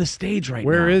Oates on the stage right now?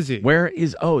 Where is he? Where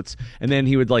is Oates? And then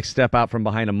he would like step out from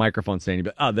behind a microphone stand.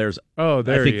 But there I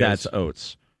think he is. that's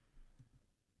Oates.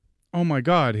 Oh my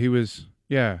God, he was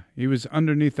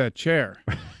underneath that chair.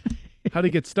 How'd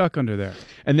he get stuck under there?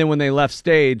 And then when they left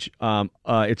stage,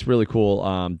 it's really cool.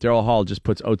 Daryl Hall just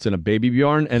puts Oates in a baby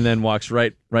Bjorn and then walks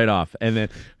right off. And then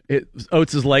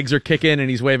Oates' legs are kicking and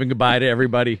he's waving goodbye to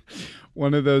everybody.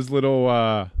 One of those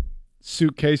little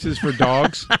suitcases for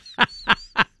dogs.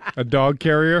 A dog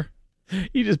carrier.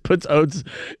 He just puts Oates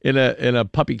in a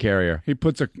puppy carrier. He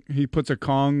puts a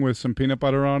Kong with some peanut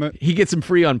butter on it. He gets him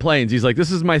free on planes. He's like,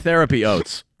 "This is my therapy,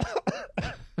 Oates."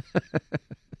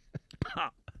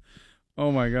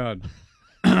 Oh my God.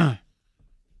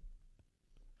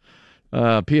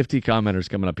 PFT commenters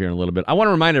coming up here in a little bit. I want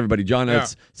to remind everybody, John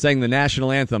Oates sang the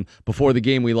national anthem before the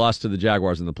game we lost to the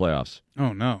Jaguars in the playoffs.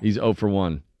 Oh no. He's 0 for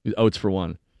 1. He's Oates for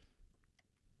 1.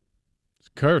 It's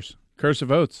curse of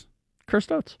Oates.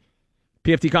 Cursed Oates.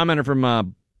 PFT commenter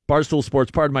from Barstool Sports,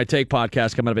 Pardon My Take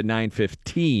podcast, coming up at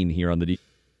 9:15 here on the D.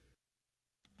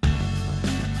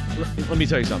 Let me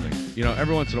tell you something. You know,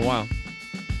 every once in a while,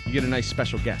 you get a nice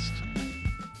special guest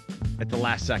at the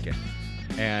last second.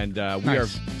 And we're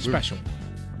special.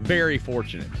 Very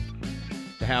fortunate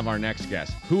to have our next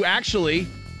guest, who actually,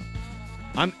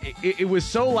 it was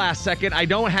so last second, I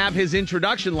don't have his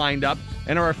introduction lined up,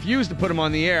 and I refuse to put him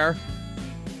on the air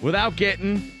without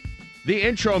getting the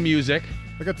intro music.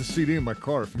 I got the CD in my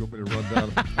car if you want me to run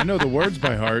down. I know the words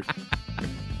by heart.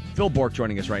 Phil Bork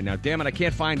joining us right now. Damn it, I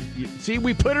can't find... See,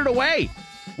 we put it away.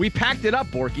 We packed it up,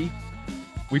 Borky.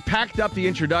 We packed up the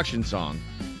introduction song.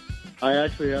 I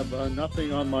actually have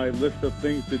nothing on my list of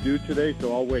things to do today,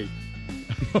 so I'll wait.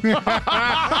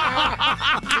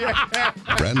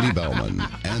 Randy Bauman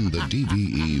and the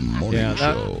DVE Morning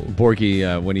Show.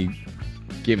 Borky, when he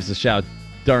gave us a shout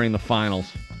during the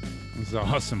finals. It was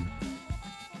awesome.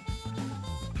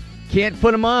 Can't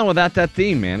put him on without that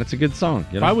theme, man. It's a good song.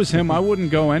 You know? If I was him, I wouldn't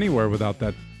go anywhere without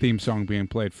that theme song being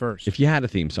played first. If you had a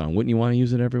theme song, wouldn't you want to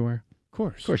use it everywhere? Of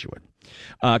course. Of course you would.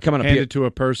 Coming up Hand here. it to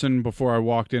a person before I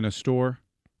walked in a store.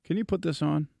 Can you put this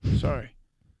on? Sorry.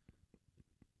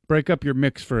 Break up your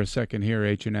mix for a second here,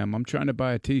 H&M. I'm trying to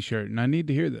buy a T-shirt, and I need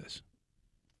to hear this.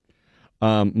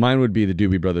 Mine would be the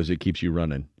Doobie Brothers. It keeps you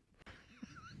running.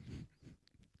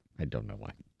 I don't know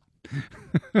why.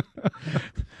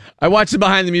 I watched the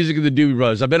Behind the Music of the Doobie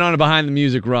Brothers. I've been on a Behind the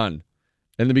Music run.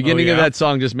 And the beginning of that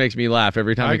song just makes me laugh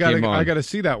every time it came on. I got to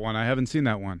see that one. I haven't seen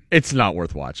that one. It's not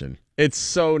worth watching. It's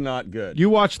so not good. You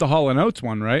watched the Hall & Oates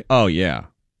one, right? Oh, yeah.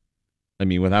 I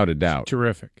mean, without a doubt.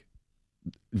 Terrific.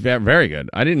 Very good.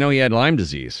 I didn't know he had Lyme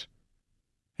disease.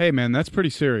 Hey, man, that's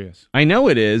pretty serious. I know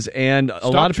it is, and a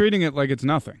lot of treating it like it's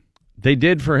nothing. They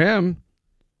did for him,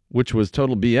 which was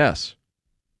total BS.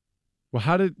 Well,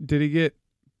 how did he get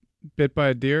bit by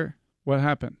a deer? What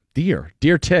happened? Deer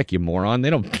tick, you moron. They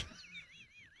don't.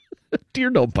 Deer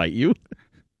don't bite you.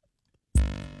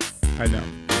 I know.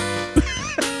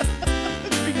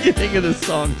 The beginning of the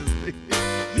song,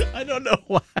 I don't know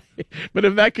why, but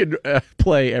if that could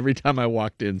play every time I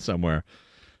walked in somewhere.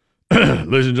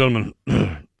 Ladies and gentlemen,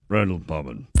 Randall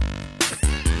Bauman.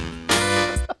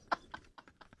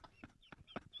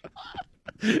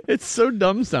 It's so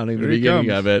dumb sounding, the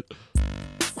beginning of it.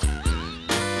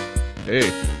 Hey,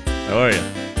 how are you?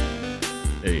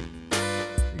 Hey,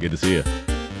 good to see you.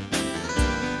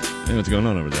 Hey, what's going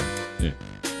on over there? Yeah.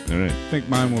 All right. I think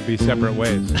mine will be separate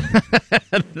ways.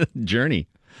 Journey.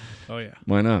 Oh, yeah.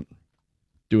 Why not?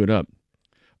 Do it up.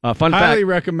 Fun highly fact.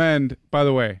 recommend, by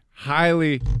the way,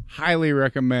 highly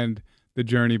recommend the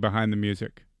Journey Behind the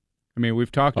Music. I mean,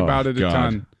 we've talked about it a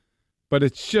ton, but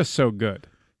it's just so good.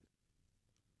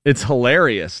 It's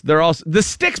hilarious. They're also the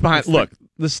sticks behind.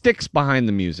 The sticks behind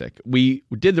the music. We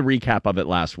did the recap of it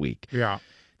last week. Yeah,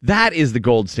 that is the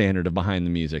gold standard of behind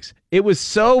the musics. It was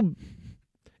so.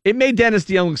 It made Dennis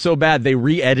DeYoung look so bad they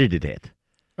re-edited it.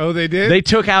 Oh, they did? They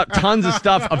took out tons of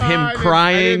stuff of him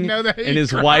crying and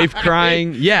his wife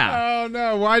crying. Yeah. Oh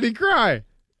no! Why'd he cry?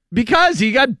 Because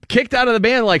he got kicked out of the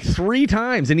band like 3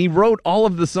 times, and he wrote all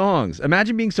of the songs.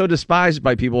 Imagine being so despised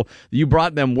by people that you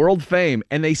brought them world fame,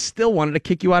 and they still wanted to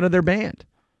kick you out of their band.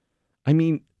 I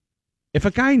mean, if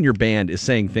a guy in your band is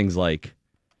saying things like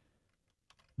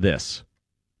this.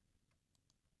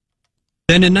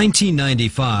 Then in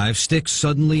 1995, Styx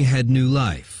suddenly had new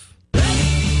life.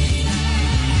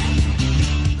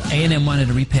 A&M wanted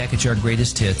to repackage our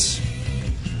greatest hits,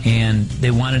 and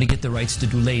they wanted to get the rights to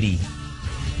do Lady.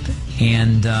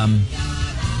 And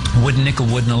Wooden Nickel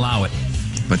wouldn't allow it.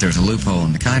 But there's a loophole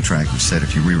in the contract which said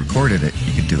if you re-recorded it,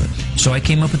 you could do it. So I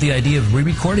came up with the idea of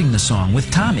re-recording the song with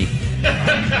Tommy.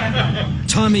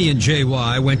 Tommy and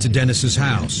JY went to Dennis's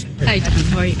house. Hi, Tommy.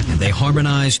 How are you? And they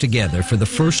harmonized together for the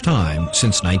first time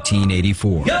since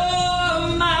 1984.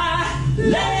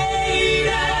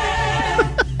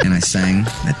 And I sang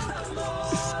that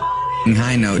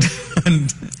high note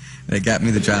that got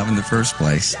me the job in the first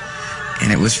place. And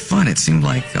it was fun. It seemed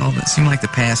like the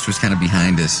past was kind of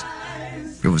behind us.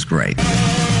 It was great.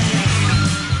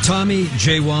 Tommy,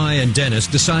 JY, and Dennis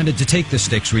decided to take the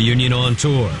Styx reunion on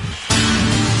tour.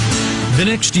 The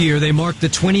next year, they marked the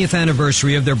 20th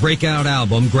anniversary of their breakout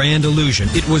album, Grand Illusion.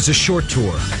 It was a short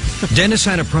tour. Dennis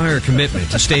had a prior commitment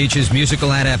to stage his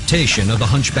musical adaptation of The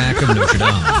Hunchback of Notre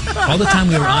Dame. All the time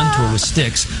we were on tour with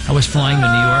Styx, I was flying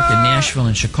to New York and Nashville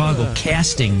and Chicago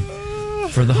casting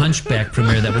for the Hunchback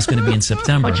premiere that was going to be in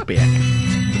September.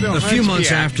 A few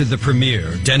months after the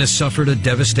premiere, Dennis suffered a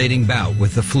devastating bout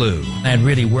with the flu. I had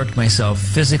really worked myself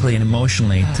physically and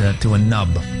emotionally to a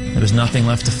nub. There was nothing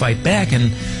left to fight back,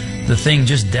 and the thing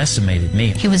just decimated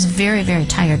me. He was very, very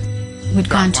tired. We'd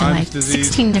gone to like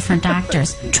 16 different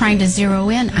doctors trying to zero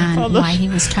in on why he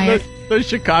was tired. Those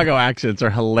Chicago accents are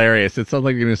hilarious. It sounds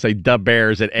like you're going to say "da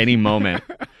bears" at any moment.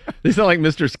 They sound like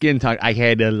Mr. Skin talk. I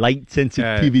had a light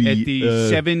sensitivity. At the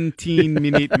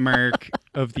 17-minute mark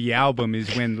of the album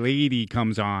is when Lady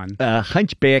comes on.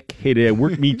 Hunchback had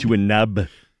worked me to a nub.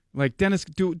 Like, Dennis,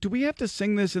 do we have to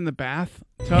sing this in the bath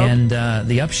tub? And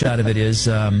the upshot of it is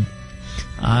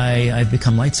I've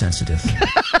become light sensitive.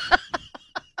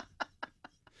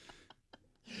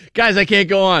 Guys, I can't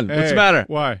go on. What's the matter?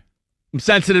 Why? I'm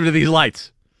sensitive to these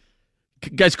lights.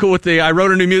 Guys, cool with I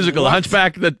wrote a new musical, The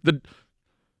Hunchback, the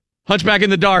Hunchback in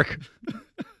the Dark.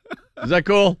 Is that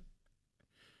cool?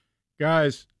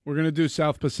 Guys, we're going to do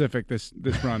South Pacific this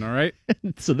run, all right?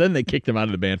 So then they kicked him out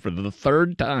of the band for the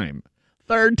third time.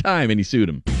 And he sued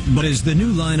him. But as the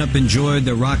new lineup enjoyed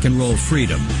their rock and roll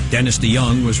freedom, Dennis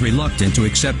DeYoung was reluctant to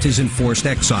accept his enforced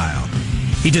exile.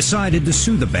 He decided to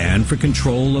sue the band for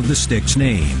control of the Styx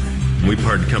name. We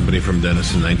parted company from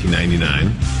Dennis in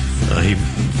 1999. He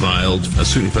filed a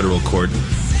suit in federal court,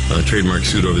 a trademark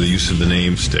suit over the use of the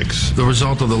name Styx. The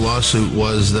result of the lawsuit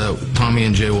was that Tommy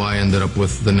and JY ended up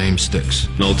with the name Styx.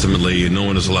 And ultimately, no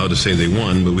one is allowed to say they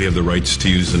won, but we have the rights to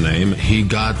use the name. He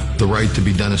got the right to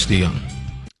be Dennis DeYoung.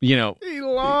 You know, he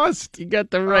lost. He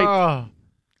got the right. Oh.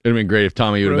 It would have been great if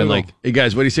Tommy would have been like, hey,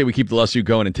 guys, what do you say we keep the lawsuit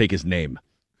going and take his name?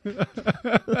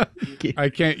 I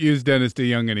can't use Dennis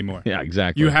DeYoung anymore. Yeah,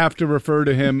 exactly. You have to refer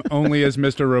to him only as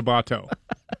Mr. Roboto.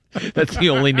 That's the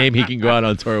only name he can go out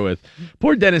on tour with.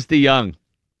 Poor Dennis DeYoung.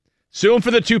 Sue him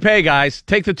for the toupee, guys.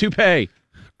 Take the toupee.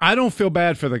 I don't feel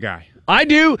bad for the guy. I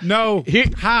do. No.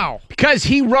 How? Because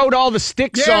he wrote all the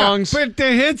Styx songs. But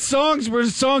the hit songs were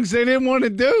songs they didn't want to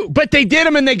do. But they did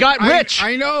them and they got rich.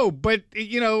 I know, but,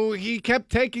 he kept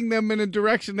taking them in a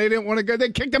direction they didn't want to go. They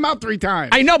kicked him out 3 times.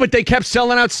 I know, but they kept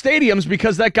selling out stadiums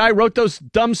because that guy wrote those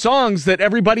dumb songs that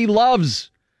everybody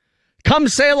loves. Come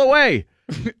Sail Away.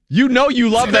 You know you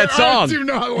love that song. I do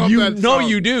not love that song. You know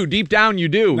you do. Deep down you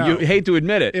do. No. You hate to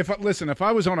admit it. If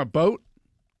I was on a boat,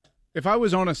 if I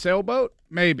was on a sailboat,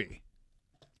 maybe.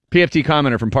 PFT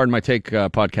commenter from Pardon My Take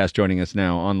podcast joining us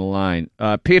now on the line.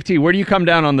 PFT, where do you come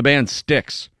down on the band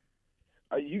Styx?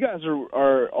 You guys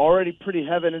are already pretty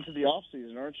heavy into the off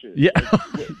season, aren't you? Yeah.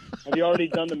 Have you already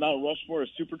done the Mount Rushmore of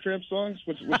Supertramp songs?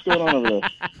 What's going on over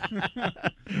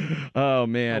there? Oh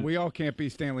man, well, we all can't be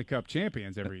Stanley Cup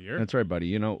champions every year. That's right, buddy.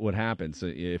 You know what happens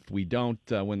if we don't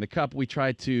win the cup? We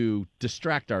try to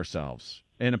distract ourselves,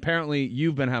 and apparently,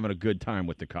 you've been having a good time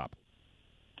with the cup.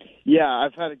 Yeah,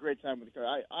 I've had a great time with the cup.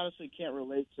 I honestly can't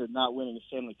relate to not winning a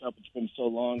Stanley Cup. It's been so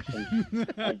long since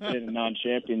I've been a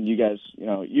non-champion. You guys,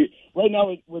 right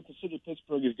now what the city of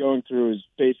Pittsburgh is going through is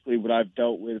basically what I've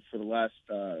dealt with for the last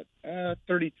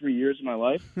 33 years of my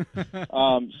life.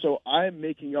 So I'm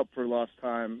making up for lost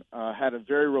time. Had a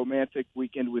very romantic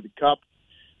weekend with the cup.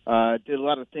 Did a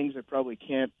lot of things I probably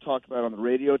can't talk about on the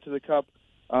radio to the cup.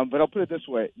 But I'll put it this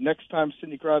way. Next time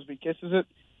Sidney Crosby kisses it,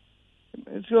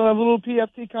 it's going to have a little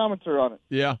PFT commenter on it.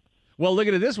 Yeah. Well, look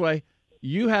at it this way.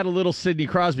 You had a little Sidney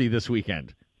Crosby this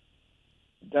weekend.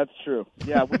 That's true.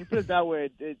 Yeah, when you put it that way,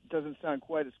 it doesn't sound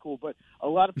quite as cool. But a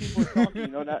lot of people are talking,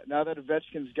 now that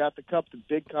Ovechkin's got the cup, the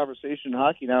big conversation in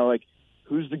hockey now, like,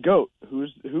 who's the GOAT? Who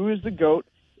is the GOAT?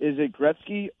 Is it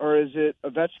Gretzky or is it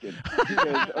Ovechkin?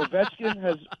 Because Ovechkin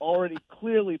has already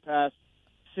clearly passed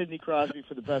Sidney Crosby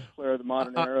for the best player of the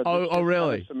modern era. Oh,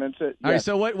 really? Cements it. All right.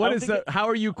 So what is the? How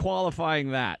are you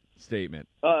qualifying that? statement.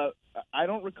 I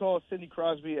don't recall Sidney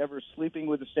Crosby ever sleeping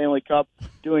with the Stanley Cup,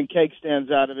 doing keg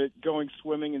stands out of it, going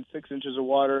swimming in 6 inches of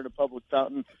water in a public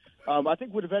fountain. I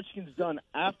think what Ovechkin's done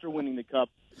after winning the Cup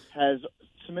has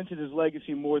cemented his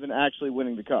legacy more than actually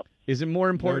winning the Cup. Is it more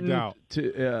important doubt.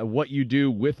 to what you do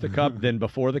with the Cup than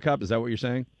before the Cup? Is that what you're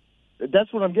saying?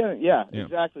 That's what I'm getting. Yeah, Yeah.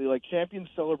 exactly. Like champions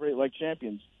celebrate like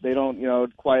champions. They don't,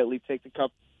 quietly take the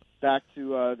cup back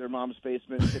to their mom's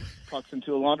basement and get pucks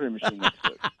into a laundry machine next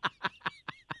to it.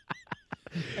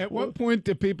 At what point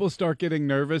do people start getting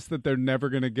nervous that they're never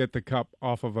going to get the cup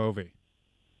off of Ovi?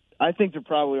 I think they're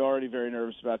probably already very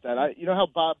nervous about that. You know how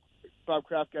Bob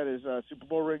Kraft got his Super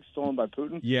Bowl ring stolen by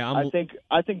Putin? Yeah, I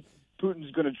think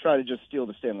Putin's going to try to just steal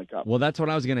the Stanley Cup. Well, that's what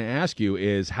I was going to ask you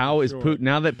is how is Putin,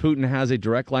 now that Putin has a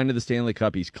direct line to the Stanley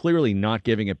Cup, he's clearly not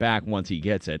giving it back once he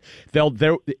gets it.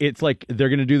 It's like they're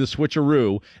going to do the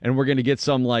switcheroo, and we're going to get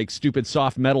some like stupid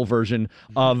soft metal version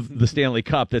of the Stanley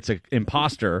Cup that's an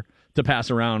imposter to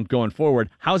pass around going forward.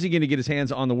 How's he going to get his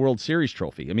hands on the World Series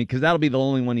trophy? I mean, because that'll be the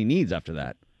only one he needs after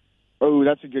that. Oh,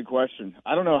 that's a good question.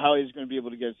 I don't know how he's going to be able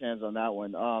to get his hands on that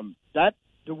one.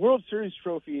 The World Series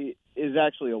trophy is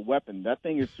actually a weapon. That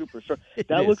thing is super strong.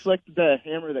 That looks like the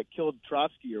hammer that killed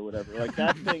Trotsky or whatever. Like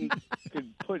that thing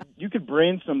you could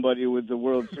brain somebody with the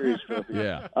World Series trophy.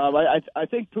 Yeah. I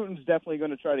think Putin's definitely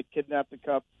going to try to kidnap the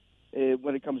cup.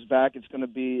 When it comes back, it's going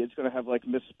to have like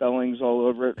misspellings all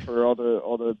over it for all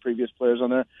the previous players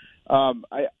on there.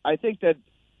 I think that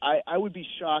I would be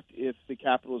shocked if the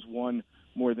Capitals won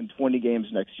more than 20 games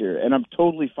next year, and I'm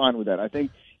totally fine with that. I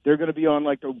think they're going to be on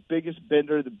like the biggest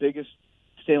bender, the biggest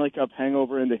Stanley Cup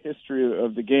hangover in the history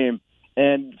of the game,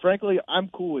 and frankly, I'm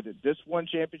cool with it. This one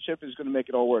championship is going to make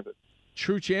it all worth it.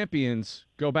 True champions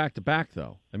go back to back,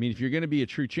 though. I mean, if you're going to be a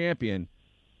true champion,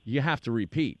 you have to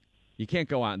repeat. You can't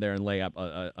go out there and lay up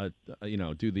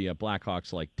do the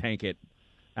Blackhawks like tank it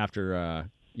after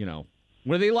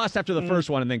when they lost after the first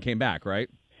one and then came back, right?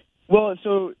 Well,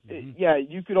 so yeah,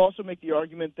 you could also make the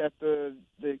argument that the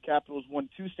Capitals won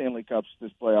 2 Stanley Cups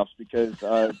this playoffs because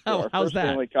our first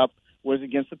Stanley Cup was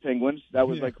against the Penguins. That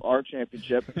was like our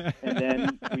championship, and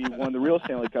then we won the real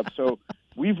Stanley Cup. So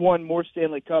we've won more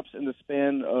Stanley Cups in the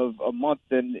span of a month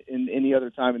than in any other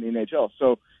time in the NHL.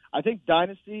 So I think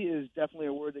dynasty is definitely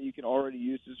a word that you can already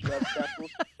use to describe the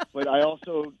Capitals, but I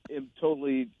also am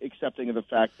totally accepting of the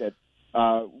fact that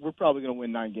we're probably going to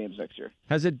win 9 games next year.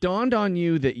 Has it dawned on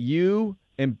you that you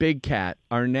and Big Cat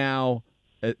are now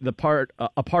a part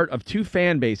of 2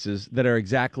 fan bases that are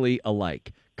exactly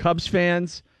alike? Cubs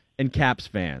fans and Caps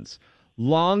fans.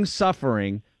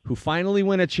 Long-suffering, who finally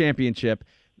win a championship.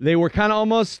 They were kind of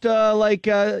almost like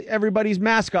everybody's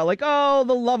mascot, like, oh,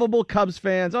 the lovable Cubs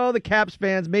fans, oh, the Caps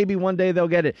fans, maybe one day they'll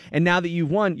get it. And now that you've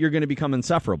won, you're going to become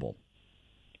insufferable.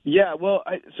 Yeah, well,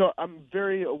 so I'm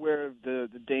very aware of the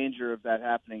danger of that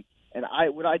happening. And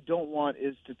what I don't want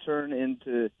is to turn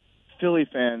into Philly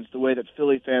fans the way that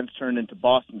Philly fans turned into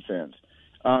Boston fans.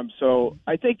 So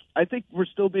I think we're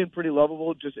still being pretty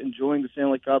lovable, just enjoying the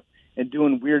Stanley Cup and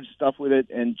doing weird stuff with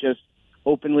it and just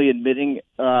openly admitting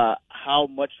how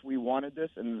much we wanted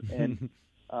this and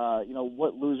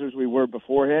what losers we were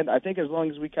beforehand. I think as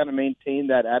long as we kind of maintain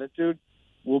that attitude,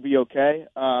 we'll be okay.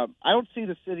 I don't see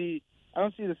the city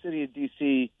of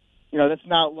D.C. That's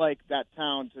not like that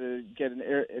town to get an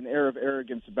air of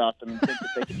arrogance about them and think that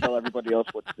they can tell everybody else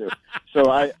what to do. So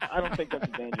I don't think that's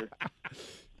a danger.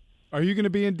 Are you going to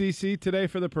be in D.C. today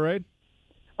for the parade?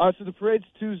 So the parade's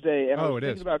Tuesday, and I was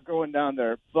thinking about going down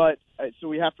there, but so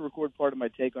we have to record part of my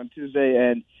take on Tuesday.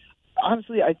 And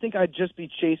honestly, I think I'd just be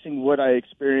chasing what I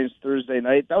experienced Thursday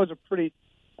night. That was a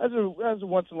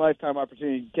once in a lifetime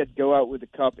opportunity to go out with the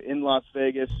cup in Las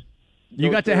Vegas. You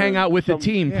got to hang out with the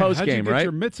team post game, how'd you get right?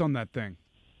 your mitts on that thing?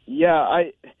 Yeah,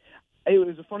 it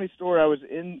was a funny story. I was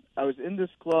in this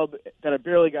club that I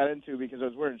barely got into because I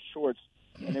was wearing shorts.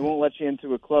 And they won't let you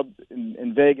into a club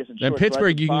in Vegas. In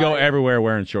Pittsburgh, you can go everywhere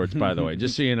wearing shorts, by the way,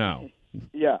 just so you know.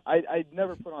 Yeah, I'd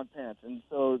never put on pants. And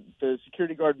so the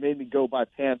security guard made me go buy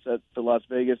pants at the Las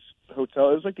Vegas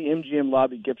hotel. It was like the MGM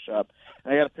lobby gift shop.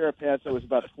 And I got a pair of pants that was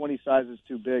about 20 sizes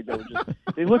too big.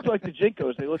 They looked like the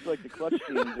Jinkos. They looked like the Clutch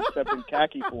teams, except in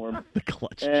khaki form. The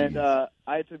Clutch And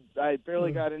I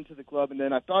barely got into the club, and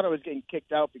then I thought I was getting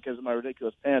kicked out because of my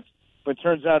ridiculous pants. But it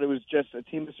turns out it was just a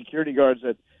team of security guards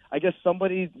that I guess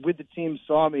somebody with the team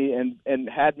saw me and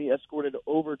had me escorted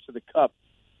over to the cup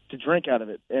to drink out of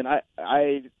it. And I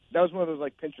that was one of those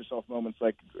like pinch yourself moments.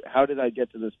 Like, how did I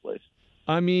get to this place?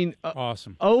 I mean,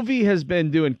 awesome. Ovi has been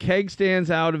doing keg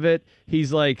stands out of it.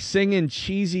 He's like singing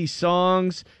cheesy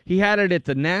songs. He had it at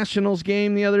the Nationals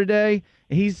game the other day.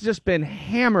 He's just been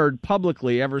hammered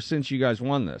publicly ever since you guys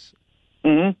won this.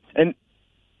 Mm-hmm. And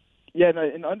Yeah, and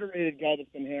an underrated guy that's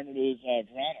been hammered is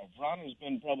Vrana. Vrana's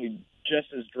been probably just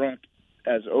as drunk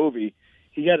as Ovi.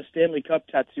 He got a Stanley Cup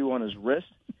tattoo on his wrist,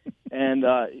 and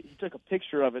he took a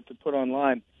picture of it to put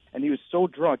online. And he was so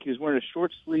drunk, he was wearing a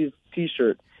short sleeve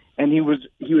T-shirt, and he was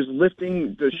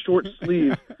lifting the short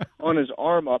sleeve on his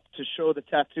arm up to show the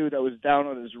tattoo that was down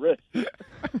on his wrist.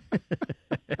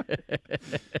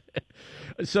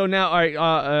 So now, all right,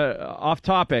 off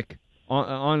topic,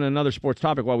 on another sports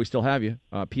topic while we still have you,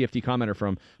 PFT commenter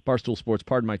from Barstool Sports,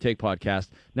 Pardon My Take podcast.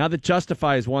 Now that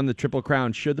Justify has won the Triple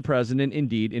Crown, should the president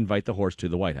indeed invite the horse to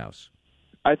the White House?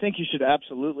 I think you should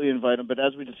absolutely invite him, but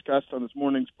as we discussed on this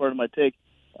morning's Pardon My Take,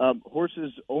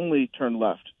 horses only turn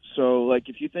left. So, like,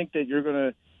 if you think that you're going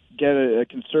to get a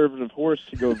conservative horse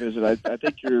to go visit, I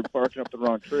think you're barking up the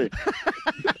wrong tree.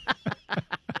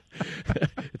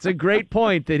 It's a great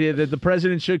point that the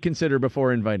president should consider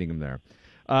before inviting him there.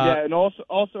 Yeah, and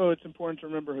also it's important to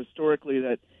remember historically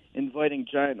that inviting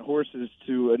giant horses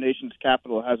to a nation's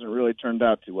capital hasn't really turned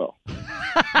out too well.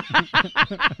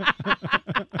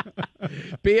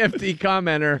 PFT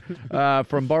commenter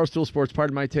from Barstool Sports,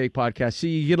 Pardon My Take podcast.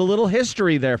 See, you get a little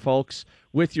history there, folks,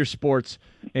 with your sports,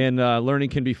 and learning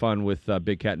can be fun with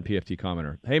Big Cat and PFT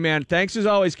commenter. Hey, man, thanks as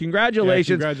always.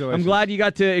 Congratulations. Yeah, congratulations. I'm glad you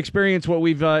got to experience what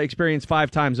we've experienced 5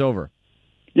 times over.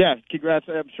 Yeah, congrats.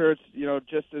 I'm sure it's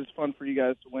just as fun for you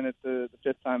guys to win it the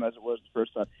 5th time as it was the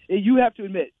first time. You have to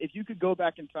admit, if you could go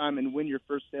back in time and win your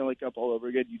first Stanley Cup all over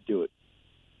again, you'd do it.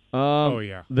 Oh,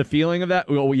 yeah. The feeling of that?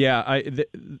 Well, yeah,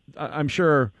 I'm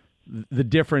sure the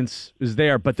difference is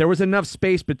there, but there was enough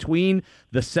space between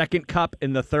the second cup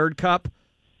and the third cup,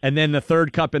 and then the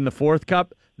third cup and the fourth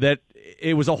cup, that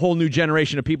it was a whole new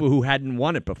generation of people who hadn't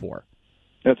won it before.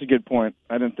 That's a good point.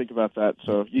 I didn't think about that,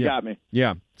 so you got me.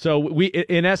 Yeah. So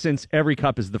in essence, every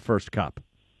cup is the first cup.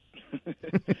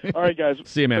 All right, guys.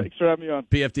 See you, man. Thanks for having me on.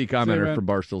 PFT commenter from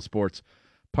Barstool Sports.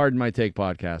 Pardon My Take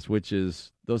podcast, which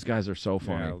is, those guys are so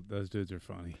funny. Yeah, those dudes are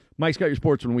funny. Mike's got your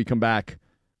sports when we come back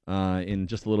in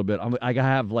just a little bit. I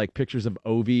have like pictures of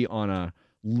Ovi on a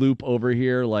loop over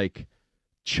here, like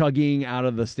chugging out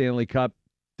of the Stanley Cup,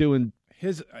 doing.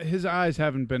 His eyes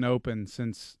haven't been open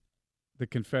since the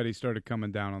confetti started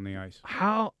coming down on the ice.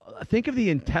 Think of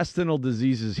the intestinal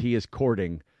diseases he is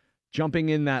courting, jumping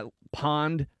in that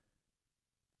pond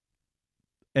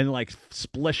and like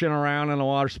splishing around in the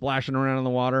water, splashing around in the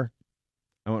water.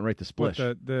 I went right to splish.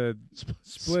 The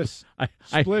splish.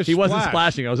 Splish. He wasn't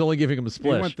splashing. I was only giving him a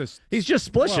splish. He's just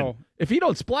splishing. Well, if you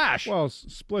don't splash. Well,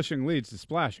 splishing leads to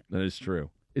splashing. That is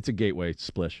true. It's a gateway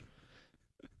splish.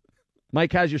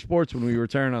 Mike has your sports when we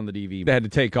return on the DV. They had to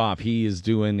take off. He is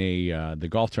doing the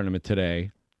golf tournament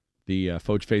today, the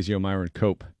Foch Fazio Myron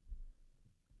Cope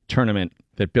tournament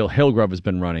that Bill Hillgrove has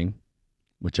been running,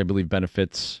 which I believe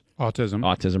benefits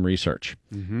autism research.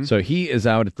 Mm-hmm. So he is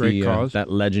out at that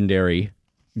legendary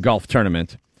golf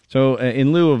tournament. So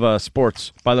in lieu of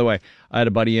sports, by the way, I had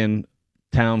a buddy in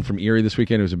town from Erie this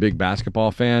weekend who was a big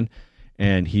basketball fan.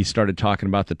 And he started talking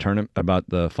about the tournament, about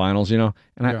the finals, and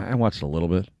I watched a little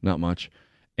bit, not much.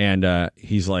 And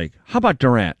he's like, "How about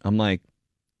Durant?" I'm like,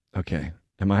 "Okay,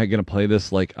 am I going to play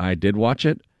this like I did watch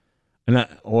it,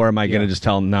 or am I going to just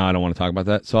tell him no, I don't want to talk about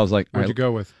that?" So I was like, "What'd you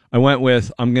go with?" I went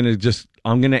with I'm going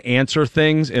to answer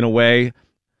things in a way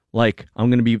like I'm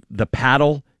going to be the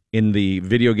paddle in the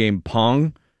video game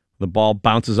Pong. The ball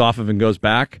bounces off of and goes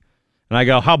back, and I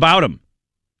go, "How about him?"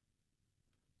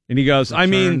 And he goes,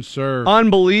 serve.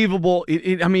 Unbelievable.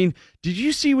 I mean, did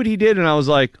you see what he did? And I was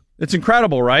like, it's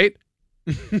incredible, right?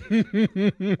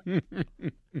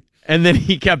 And then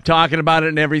he kept talking about it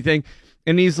and everything.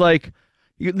 And he's like,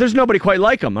 there's nobody quite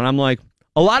like him. And I'm like,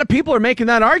 a lot of people are making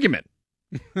that argument.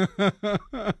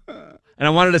 And I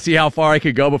wanted to see how far I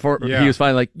could go before he was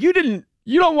finally like, you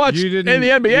don't watch in the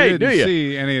NBA, do you?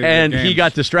 See any of and the games. He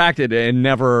got distracted and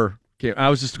never came. I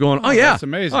was just going, oh yeah. That's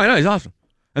amazing. Oh, I know, he's awesome.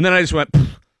 And then I just went,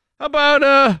 How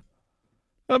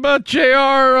about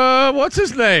JR, what's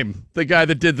his name? The guy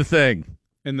that did the thing.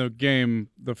 In the game,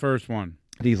 the first one.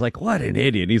 And he's like, what an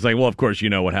idiot. And he's like, well, of course you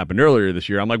know what happened earlier this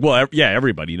year. I'm like, well, yeah,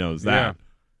 everybody knows that.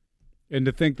 Yeah. And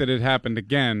to think that it happened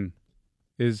again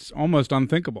is almost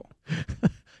unthinkable.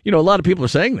 A lot of people are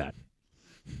saying that.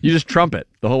 You just trump it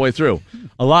the whole way through.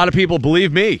 A lot of people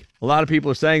believe me. A lot of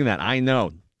people are saying that. I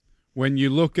know. When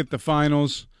you look at the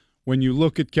finals, when you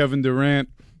look at Kevin Durant,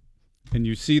 and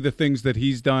you see the things that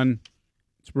he's done,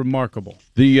 it's remarkable.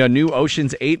 The new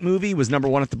Ocean's 8 movie was number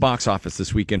 1 at the box office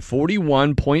this weekend,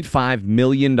 $41.5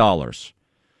 million.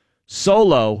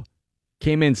 Solo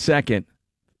came in second,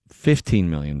 $15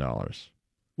 million.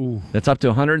 Ooh. That's up to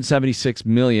 176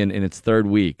 million in its third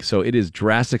week. So it is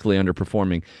drastically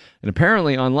underperforming. And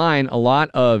apparently online, a lot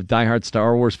of diehard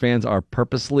Star Wars fans are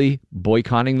purposely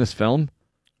boycotting this film.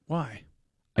 Why?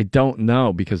 I don't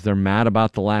know, because they're mad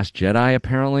about The Last Jedi,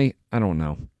 apparently. I don't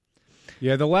know.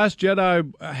 Yeah, The Last Jedi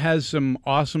has some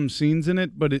awesome scenes in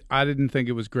it, but I didn't think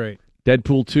it was great.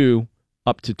 Deadpool 2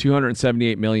 up to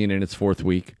 278 million in its fourth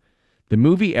week. The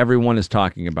movie everyone is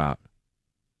talking about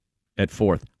at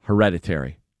fourth,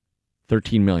 Hereditary,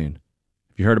 13 million.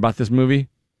 Have you heard about this movie?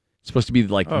 It's supposed to be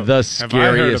like the scariest. Have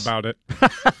I heard about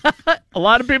it? A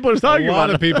lot of people are talking about it. A lot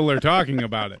of people are talking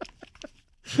about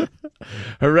it.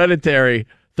 Hereditary,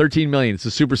 13 million. It's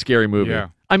a super scary movie. Yeah.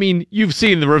 I mean, you've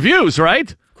seen the reviews,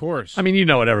 right? Of course. I mean, you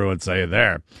know what everyone's saying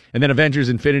there. And then Avengers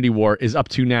Infinity War is up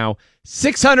to now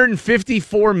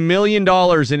 $654 million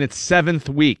in its seventh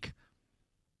week.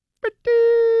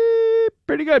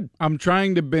 Pretty good. I'm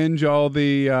trying to binge all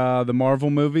the Marvel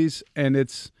movies, and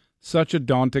it's such a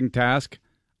daunting task.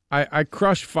 I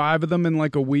crushed 5 of them in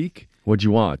like a week. What'd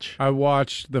you watch? I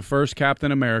watched the first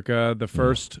Captain America, the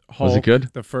first Hulk. Was it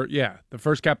good? The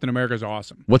first Captain America is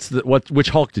awesome. Which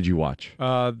Hulk did you watch?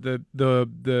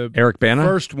 The Eric Bana?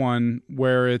 First one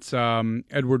where it's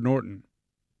Edward Norton.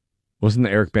 Wasn't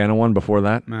the Eric Bana one before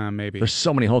that? Maybe. There's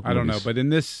so many Hulk movies. I don't know, but in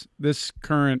this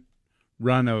current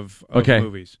run of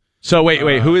movies. So wait,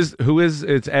 who is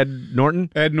it's Ed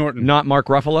Norton? Ed Norton. Not Mark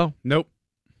Ruffalo? Nope.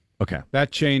 Okay.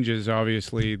 That changes,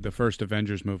 obviously, the first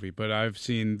Avengers movie. But I've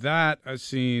seen that. I've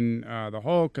seen the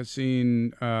Hulk. I've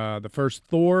seen the first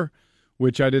Thor,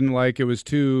 which I didn't like. It was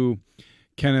too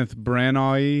Kenneth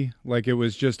Branagh-y. Like, it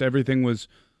was just everything was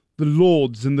the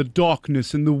lords and the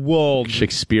darkness and the world.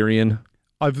 Shakespearean.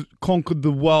 I've conquered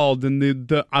the world,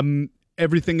 and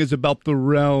everything is about the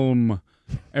realm.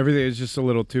 Everything is just a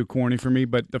little too corny for me.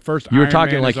 But the first You were Iron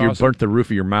talking Man like is you awesome. burnt the roof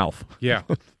of your mouth. Yeah.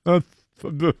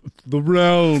 The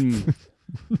realm.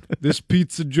 This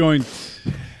pizza joint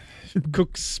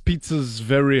cooks pizzas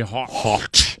very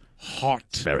hot. Hot.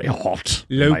 Very hot.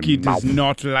 Loki In my does mouth.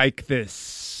 not like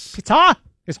this. Pizza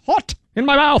is hot in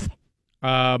my mouth.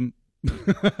 And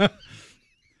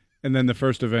then the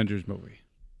first Avengers movie.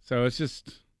 So it's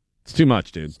too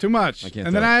much, dude. It's too much. I can't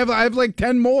And then tell. I have like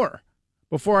 10 more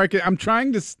before I can. I'm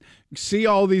trying to see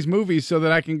all these movies so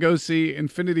that I can go see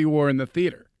Infinity War in the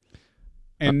theater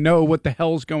and know what the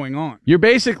hell's going on.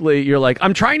 You're like,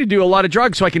 I'm trying to do a lot of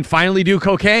drugs so I can finally do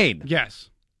cocaine.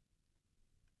 Yes.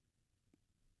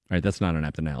 All right, that's not an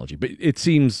apt analogy, but it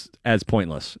seems as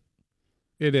pointless.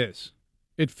 It is.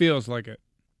 It feels like it.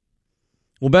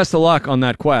 Well, best of luck on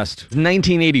that quest.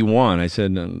 1981, I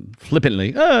said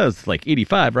flippantly, it's like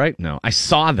 85, right? No, I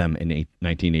saw them in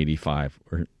 1985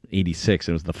 or 86.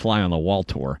 It was the Fly on the Wall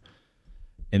tour.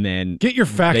 And then Get your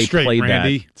facts they straight, played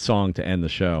Randy. that song to end the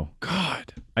show.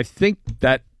 God. I think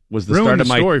that was the Ruined start of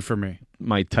the my story for me.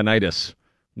 My tinnitus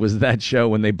was that show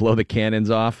when they blow the cannons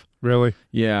off. Really?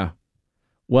 Yeah.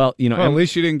 Well, Well, at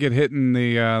least you didn't get hit in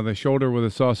the shoulder with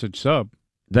a sausage sub.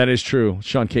 That is true.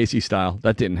 Sean Casey style.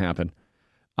 That didn't happen.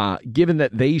 Given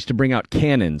that they used to bring out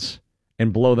cannons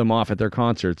and blow them off at their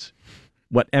concerts,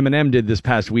 what Eminem did this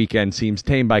past weekend seems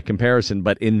tame by comparison,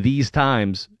 but in these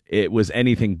times, it was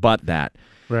anything but that.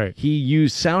 Right. He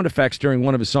used sound effects during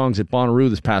one of his songs at Bonnaroo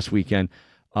this past weekend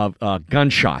of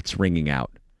gunshots ringing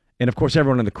out. And, of course,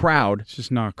 everyone in the crowd It's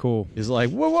just not cool. is like,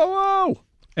 whoa, whoa, whoa.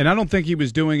 And I don't think he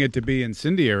was doing it to be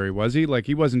incendiary, was he? Like,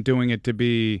 he wasn't doing it to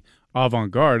be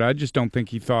avant-garde. I just don't think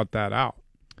he thought that out.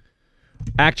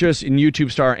 Actress and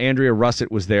YouTube star Andrea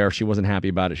Russett was there. She wasn't happy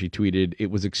about it. She tweeted, "It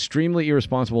was extremely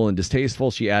irresponsible and distasteful."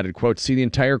 She added, quote, "See the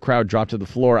entire crowd drop to the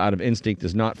floor out of instinct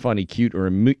is not funny, cute, or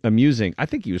amusing." I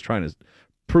think he was trying to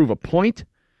prove a point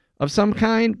of some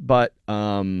kind, but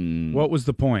What was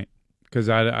the point? Because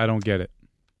I don't get it.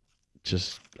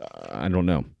 I don't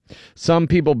know. Some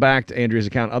people backed Andrea's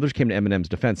account. Others came to Eminem's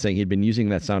defense, saying he'd been using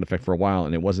that sound effect for a while,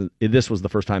 and this was the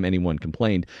first time anyone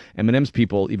complained. Eminem's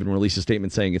people even released a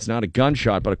statement saying it's not a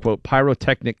gunshot, but a, quote,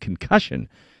 pyrotechnic concussion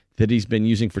that he's been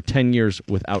using for 10 years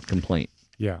without complaint.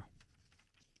 Yeah.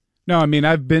 No, I mean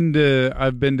I've been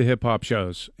to hip hop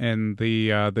shows, and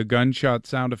the gunshot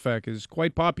sound effect is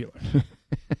quite popular.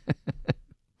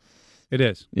 It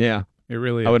is. Yeah. It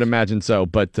really is. I would imagine so.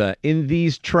 But in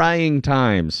these trying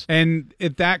times. And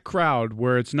at that crowd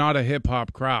where it's not a hip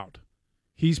hop crowd,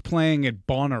 he's playing at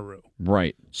Bonnaroo.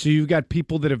 Right. So you've got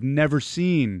people that have never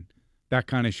seen that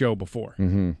kind of show before.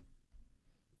 Mm-hmm.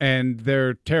 And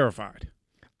they're terrified.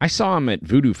 I saw him at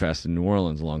Voodoo Fest in New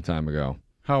Orleans a long time ago.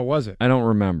 How was it? I don't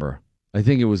remember. I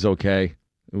think it was okay.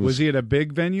 Was he at a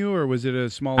big venue or was it a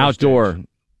small outdoor? stage?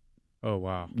 Oh,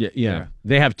 wow. Yeah.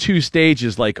 They have 2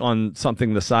 stages, like on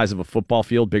something the size of a football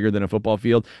field, bigger than a football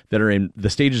field, that are the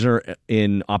stages are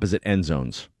in opposite end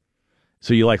zones.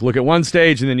 So you like look at one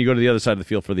stage and then you go to the other side of the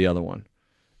field for the other one.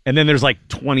 And then there's like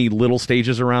 20 little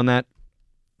stages around that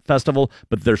festival,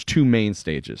 but there's 2 main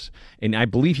stages. And I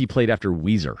believe he played after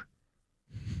Weezer.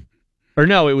 Or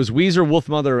no, it was Weezer,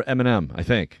 Wolfmother, Eminem, I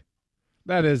think.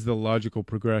 That is the logical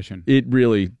progression. It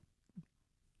really,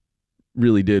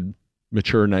 really did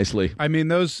mature nicely. I mean,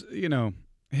 those,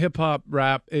 hip hop,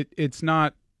 rap, it's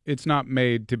not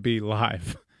made to be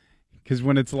live. Because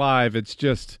when it's live, it's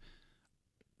just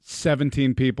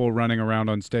 17 people running around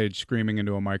on stage screaming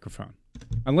into a microphone.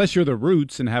 Unless you're the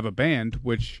Roots and have a band,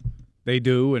 which they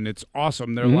do, and it's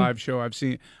awesome. Their live show,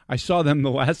 I saw them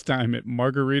the last time at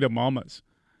Margarita Mama's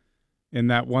in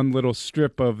that one little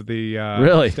strip of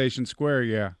the Station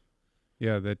Square.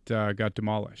 Yeah, that got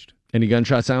demolished. Any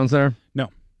gunshot sounds there? No.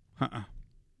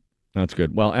 That's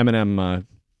good. Well, Eminem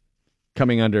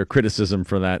coming under criticism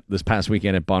for that this past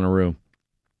weekend at Bonnaroo.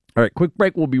 All right, quick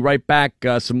break. We'll be right back.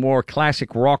 Some more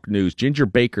classic rock news. Ginger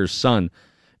Baker's son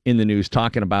in the news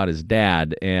talking about his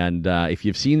dad. And if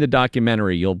you've seen the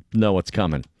documentary, you'll know what's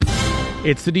coming.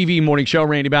 It's the DVE Morning Show.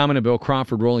 Randy Bauman and Bill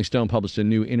Crawford. Rolling Stone published a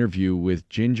new interview with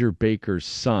Ginger Baker's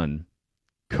son,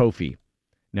 Kofi.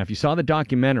 Now, if you saw the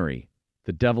documentary,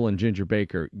 The Devil and Ginger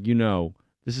Baker, you know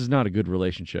this is not a good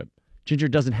relationship. Ginger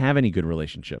doesn't have any good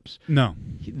relationships. No.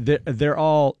 They're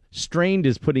all strained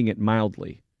is putting it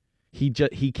mildly.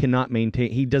 He cannot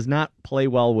maintain. He does not play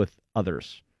well with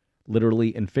others,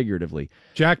 literally and figuratively.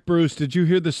 Jack Bruce, did you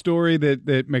hear the story that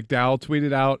McDowell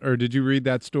tweeted out, or did you read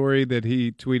that story that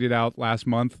he tweeted out last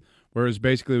month, where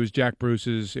it was Jack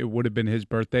Bruce's, it would have been his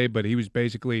birthday, but he was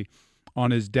basically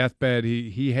on his deathbed.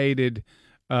 He hated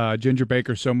Ginger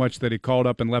Baker so much that he called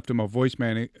up and left him a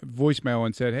voicemail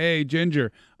and said, "Hey, Ginger,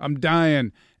 I'm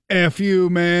dying. F you,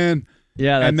 man."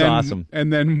 Yeah, that's awesome.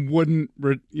 And then wouldn't,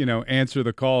 answer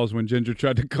the calls when Ginger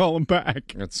tried to call him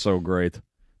back. That's so great.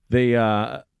 They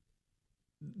go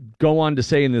on to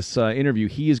say in this interview,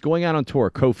 he is going out on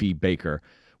tour, Kofi Baker,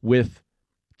 with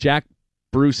Jack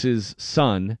Bruce's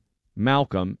son,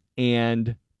 Malcolm,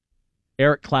 and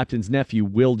Eric Clapton's nephew,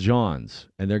 Will Johns.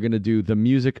 And they're going to do the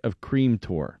Music of Cream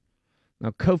tour. Now,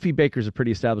 Kofi Baker's a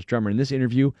pretty established drummer. In this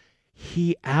interview,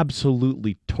 he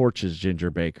absolutely torches Ginger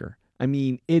Baker. I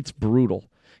mean, it's brutal.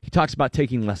 He talks about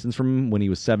taking lessons from him when he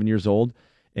was 7 years old,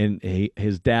 and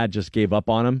his dad just gave up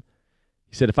on him.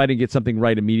 He said if I didn't get something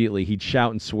right immediately, he'd shout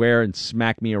and swear and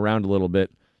smack me around a little bit.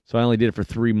 So I only did it for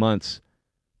 3 months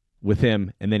with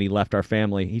him, and then he left our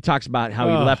family. He talks about how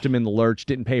he left him in the lurch,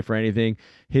 didn't pay for anything.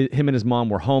 Him and his mom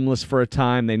were homeless for a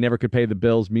time. They never could pay the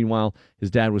bills. Meanwhile,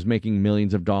 his dad was making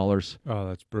millions of dollars. Oh,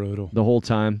 that's brutal. The whole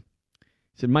time.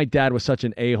 He said, my dad was such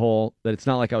an a-hole that it's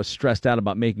not like I was stressed out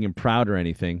about making him proud or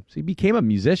anything. So he became a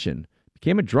musician,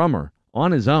 became a drummer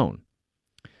on his own.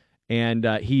 And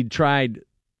he tried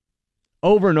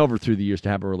over and over through the years to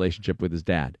have a relationship with his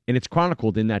dad. And it's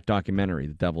chronicled in that documentary,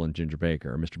 The Devil and Ginger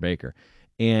Baker, or Mr. Baker.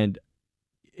 And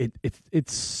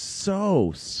it's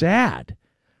so sad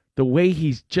the way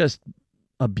he just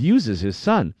abuses his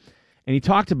son. And he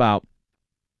talked about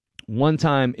one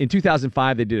time in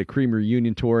 2005, they did a Cream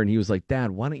reunion tour, and he was like,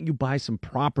 Dad, why don't you buy some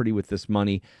property with this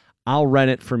money? I'll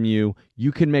rent it from you.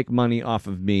 You can make money off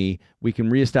of me. We can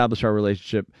reestablish our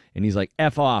relationship. And he's like,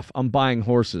 F off. I'm buying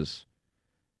horses.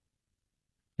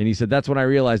 And he said, that's when I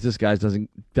realized this guy doesn't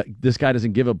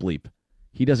give a bleep.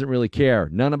 He doesn't really care.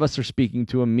 None of us are speaking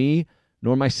to him, me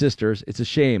nor my sisters. It's a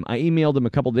shame. I emailed him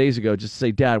a couple days ago just to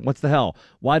say, Dad, what's the hell?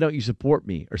 Why don't you support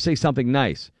me? Or say something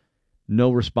nice.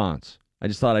 No response. I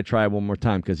just thought I'd try one more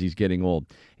time because he's getting old.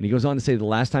 And he goes on to say the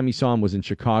last time he saw him was in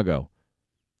Chicago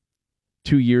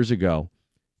 2 years ago.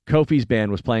 Kofi's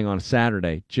band was playing on a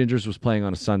Saturday. Ginger's was playing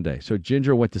on a Sunday. So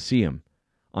Ginger went to see him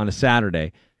on a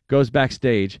Saturday, goes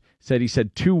backstage, said he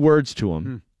said 2 words to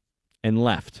him and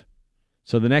left.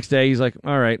 So the next day he's like,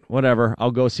 all right, whatever, I'll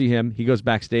go see him. He goes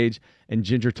backstage, and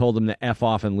Ginger told him to F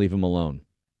off and leave him alone.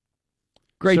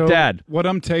 Great dad. What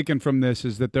I'm taking from this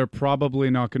is that they're probably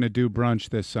not going to do brunch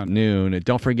this Sunday. Noon. And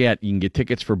don't forget, you can get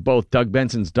tickets for both Doug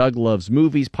Benson's Doug Loves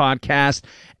Movies podcast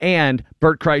and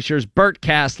Bert Kreischer's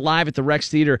Bertcast live at the Rex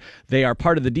Theater. They are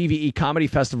part of the DVE Comedy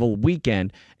Festival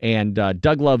weekend, and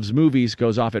Doug Loves Movies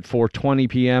goes off at 4:20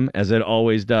 p.m., as it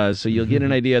always does. So you'll get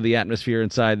an idea of the atmosphere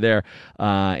inside there.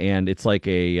 And it's like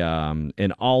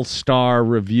an all-star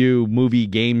review movie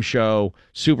game show,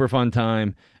 super fun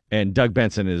time. And Doug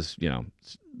Benson is,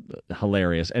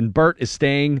 hilarious. And Bert is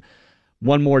staying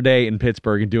one more day in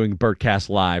Pittsburgh and doing Bertcast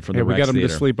live from the Rex Theater. We got him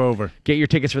to sleep over. Get your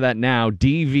tickets for that now,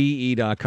 dve.com.